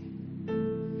lies.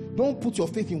 Don't put your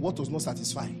faith in what does not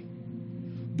satisfy.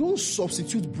 Don't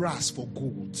substitute brass for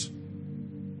gold.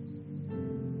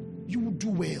 You will do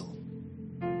well.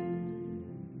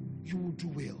 You will do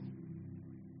well.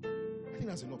 I think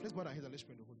that's enough. Let's bow our heads and let's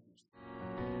pray in the Holy Ghost.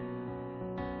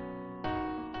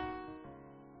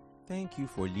 Thank you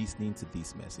for listening to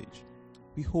this message.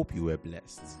 We hope you were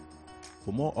blessed.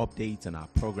 For more updates on our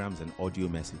programs and audio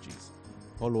messages,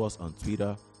 follow us on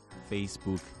Twitter,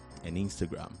 Facebook, and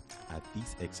Instagram at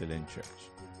This Excellent Church.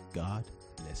 God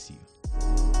bless you.